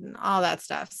and all that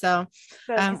stuff. So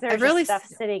I've really stuff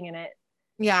sitting in it.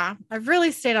 Yeah, I've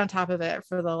really stayed on top of it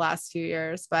for the last few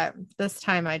years, but this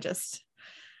time I just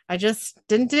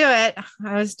didn't do it.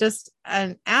 I was just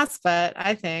an ass butt,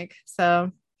 I think.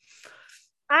 So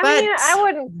I mean, I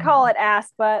wouldn't call it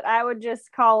ass butt. I would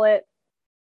just call it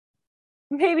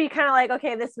maybe kind of like,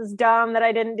 okay, this was dumb that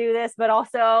I didn't do this, but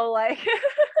also like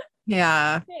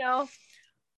yeah.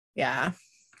 Yeah.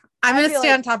 I'm going to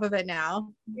stay on top of it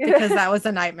now because that was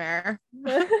a nightmare.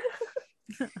 That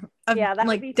like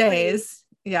would be days.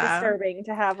 Yeah. Disturbing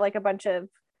to have like a bunch of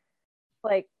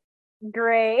like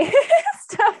gray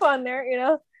stuff on there,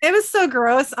 It was so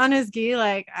gross on his gi.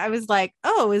 Like I was like,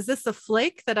 oh, is this a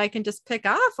flake that I can just pick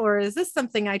off, or is this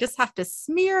something I just have to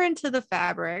smear into the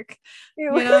fabric?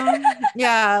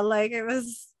 Yeah, like it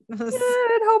was I'd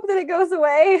hope that it goes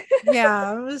away.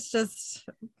 Yeah, it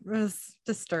was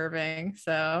disturbing.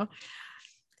 So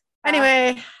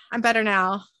anyway, I'm better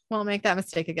now. Won't make that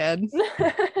mistake again.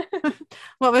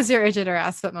 What was your idiot or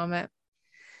ass foot moment?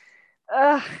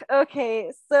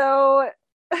 Okay, so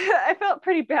I felt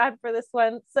pretty bad for this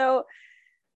one. So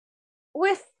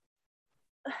this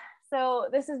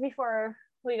is before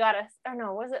we got us. Oh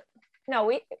no, was it?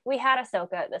 No, we had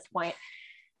Ahsoka at this point,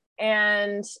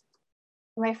 and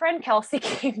my friend Kelsey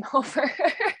came over,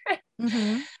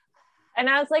 and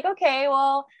I was like, okay,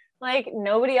 well, like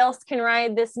nobody else can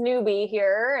ride this newbie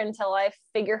here until I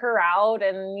figure her out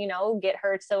and get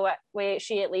her so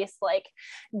she at least like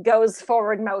goes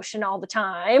forward motion all the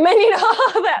time and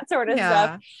that sort of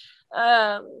stuff.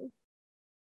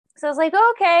 So I was like,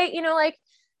 okay, like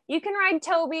you can ride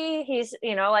Toby. He's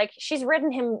like she's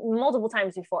ridden him multiple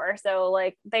times before, so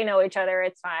like they know each other.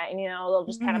 It's fine. They'll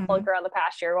just kind of plug around the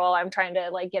pasture while I'm trying to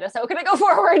like get Ahsoka to go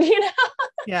forward.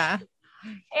 Yeah.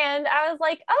 And I was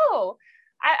like, oh.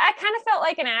 I kind of felt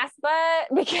like an ass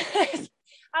butt because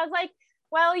I was like,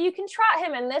 well, you can trot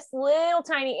him in this little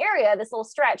tiny area, this little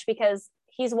stretch, because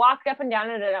he's walked up and down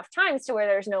it enough times to where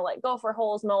there's no like gopher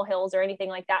holes, molehills, or anything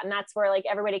like that. And that's where like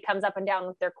everybody comes up and down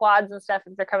with their quads and stuff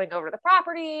if they're coming over the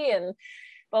property and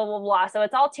blah, blah, blah. So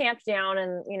it's all tamped down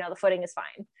and, the footing is fine.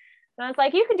 And I was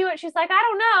like, you can do it. She's like, I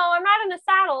don't know. I'm not in a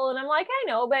saddle. And I'm like, I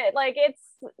know, but like, it's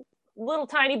little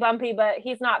tiny bumpy, but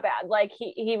he's not bad. Like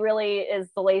he really is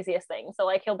the laziest thing. So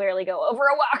like he'll barely go over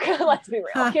a walk. Let's be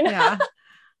real, Yeah.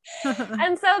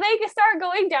 And so they start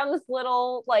going down this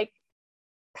little like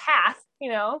path,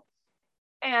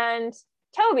 and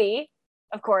Toby,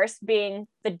 of course, being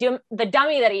the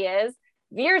dummy that he is,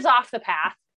 veers off the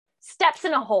path, steps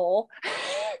in a hole.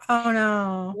 Oh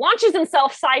no. Launches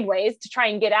himself sideways to try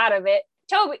and get out of it.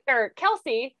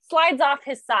 Kelsey slides off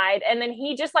his side, and then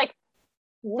he just like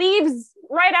leaves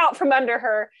right out from under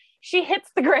her. She hits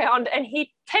the ground and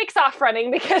he takes off running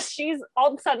because she's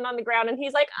all of a sudden on the ground, and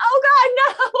he's like, oh God,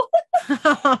 no.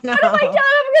 Oh, no. What have I done?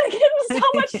 I'm gonna get in so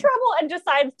much trouble, and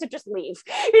decides to just leave.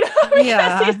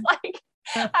 Because he's like,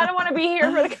 I don't want to be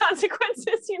here for the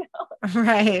consequences,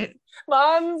 Right.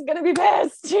 Mom's gonna be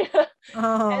pissed.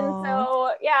 Oh. And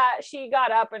so she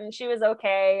got up and she was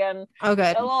okay, and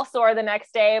good. a little sore the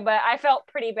next day, but I felt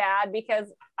pretty bad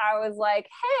because I was like,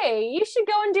 hey, you should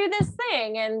go and do this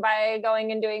thing. And by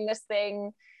going and doing this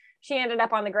thing, she ended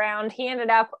up on the ground. He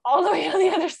ended up all the way on the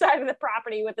other side of the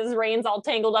property with his reins all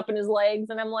tangled up in his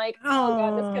legs. And I'm like, oh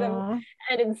God, this could have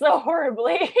ended so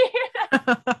horribly.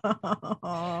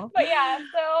 But yeah,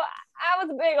 so I was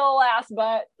a big old ass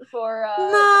butt for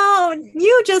no,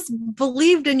 you just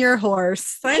believed in your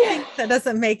horse. I think that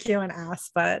doesn't make you an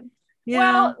ass butt.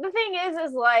 Well, the thing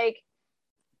is like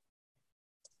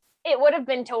it would have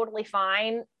been totally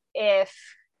fine if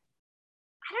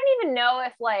I don't even know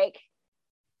if like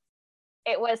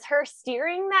it was her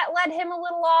steering that led him a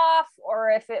little off,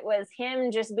 or if it was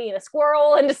him just being a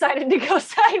squirrel and decided to go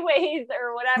sideways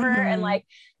or whatever. And like,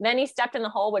 then he stepped in the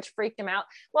hole, which freaked him out.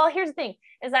 Well, here's the thing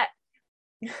is that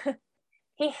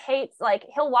he hates, like,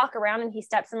 he'll walk around and he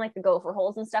steps in like the gopher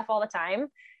holes and stuff all the time.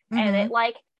 And it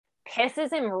like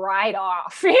pisses him right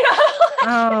off, you know?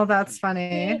 Oh, that's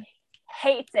funny. He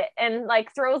hates it and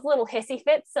like throws little hissy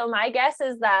fits. So my guess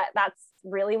is that that's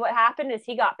really what happened is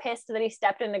he got pissed that he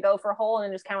stepped in the gopher hole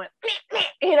and just kind of went,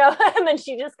 you know, and then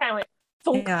she just kind of went,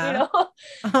 thunk, Yeah. you know?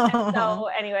 Oh. So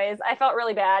anyways, I felt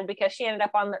really bad because she ended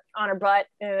up on her butt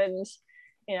and,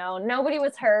 you know, nobody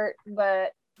was hurt,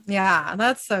 but Yeah,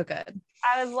 that's so good.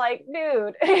 I was like,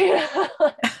 dude,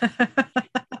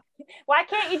 why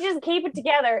can't you just keep it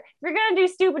together? If you're going to do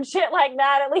stupid shit like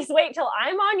that, at least wait till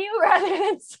I'm on you rather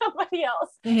than somebody else.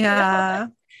 Yeah.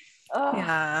 Oh,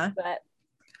 Yeah. but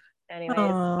anyways,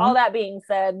 Aw. all that being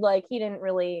said, like he didn't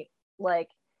really like,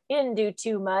 he didn't do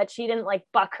too much. He didn't like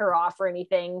buck her off or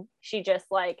anything. She just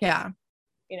like, Yeah.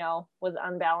 you know, was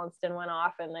unbalanced and went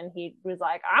off. And then he was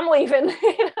like, I'm leaving.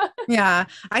 Yeah.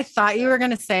 I thought you were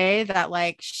going to say that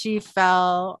like she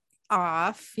fell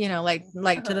off, you know, like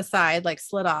to the side, like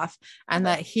slid off, and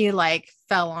that he like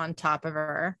fell on top of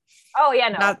her. Oh yeah,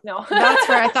 no, That- no. That's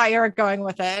where I thought you were going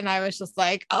with it. And I was just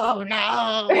like, oh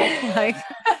no. Like,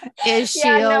 is she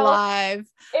Yeah, no. alive?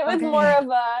 It was Okay. more of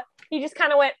a, he just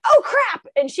kind of went, oh crap.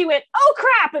 And she went, oh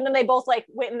crap. And then they both like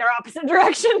went in their opposite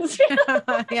directions. Yeah.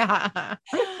 But, yeah,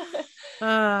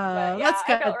 That's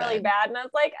good. I felt really then. bad. And I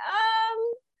was like,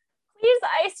 please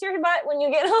ice your butt when you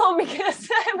get home because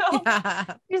I'm home. Yeah.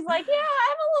 She's like, yeah,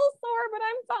 I'm a little sore, but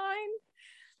I'm fine.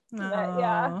 But,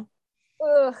 yeah. Oh.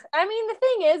 Ugh. I mean, the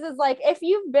thing is like, if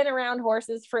you've been around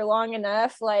horses for long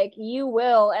enough, like you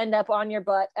will end up on your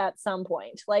butt at some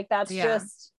point. Like that's Yeah.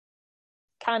 just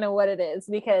kind of what it is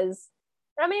because,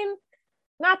 I mean,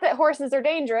 not that horses are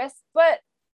dangerous, but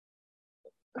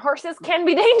horses can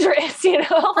be dangerous, you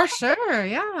know? For sure.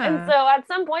 Yeah. And so at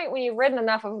some point when you've ridden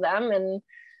enough of them and,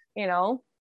 you know,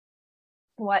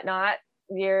 whatnot,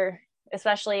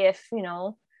 especially if, you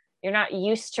know, you're not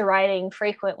used to riding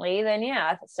frequently, then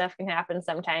yeah, stuff can happen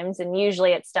sometimes. And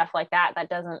usually it's stuff like that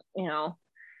doesn't, you know,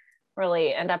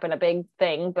 really end up in a big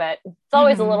thing, but it's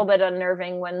always a little bit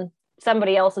unnerving when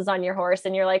somebody else is on your horse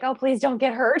and you're like, oh, please don't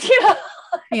get hurt, you know?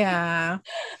 Yeah.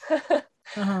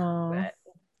 Oh.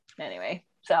 But anyway,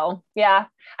 so yeah,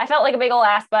 I felt like a big old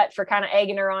ass butt for kind of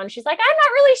egging her on. She's like, I'm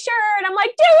not really sure. And I'm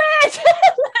like, do it. And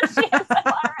then she had to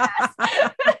her ass.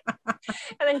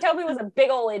 And then Toby was a big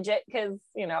old idiot because,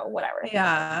 you know, whatever.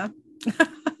 Yeah.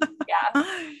 Yeah.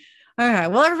 Okay.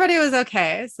 Well, everybody was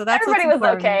okay. So that's Everybody what's was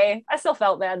important. okay. I still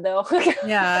felt bad though.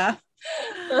 Yeah.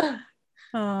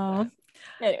 Oh.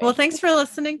 Anyway. Well, thanks for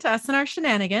listening to us and our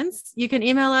shenanigans. You can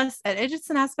email us at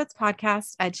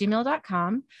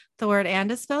idiotsandaspettspodcast@gmail.com. The word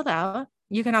 "and" is spelled out.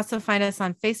 You can also find us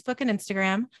on Facebook and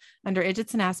Instagram under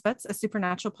Idiots and Aspets, a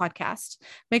supernatural podcast.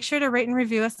 Make sure to rate and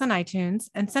review us on iTunes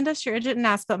and send us your Idiot and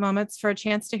Aspet moments for a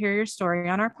chance to hear your story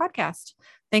on our podcast.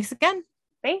 Thanks again.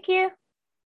 Thank you.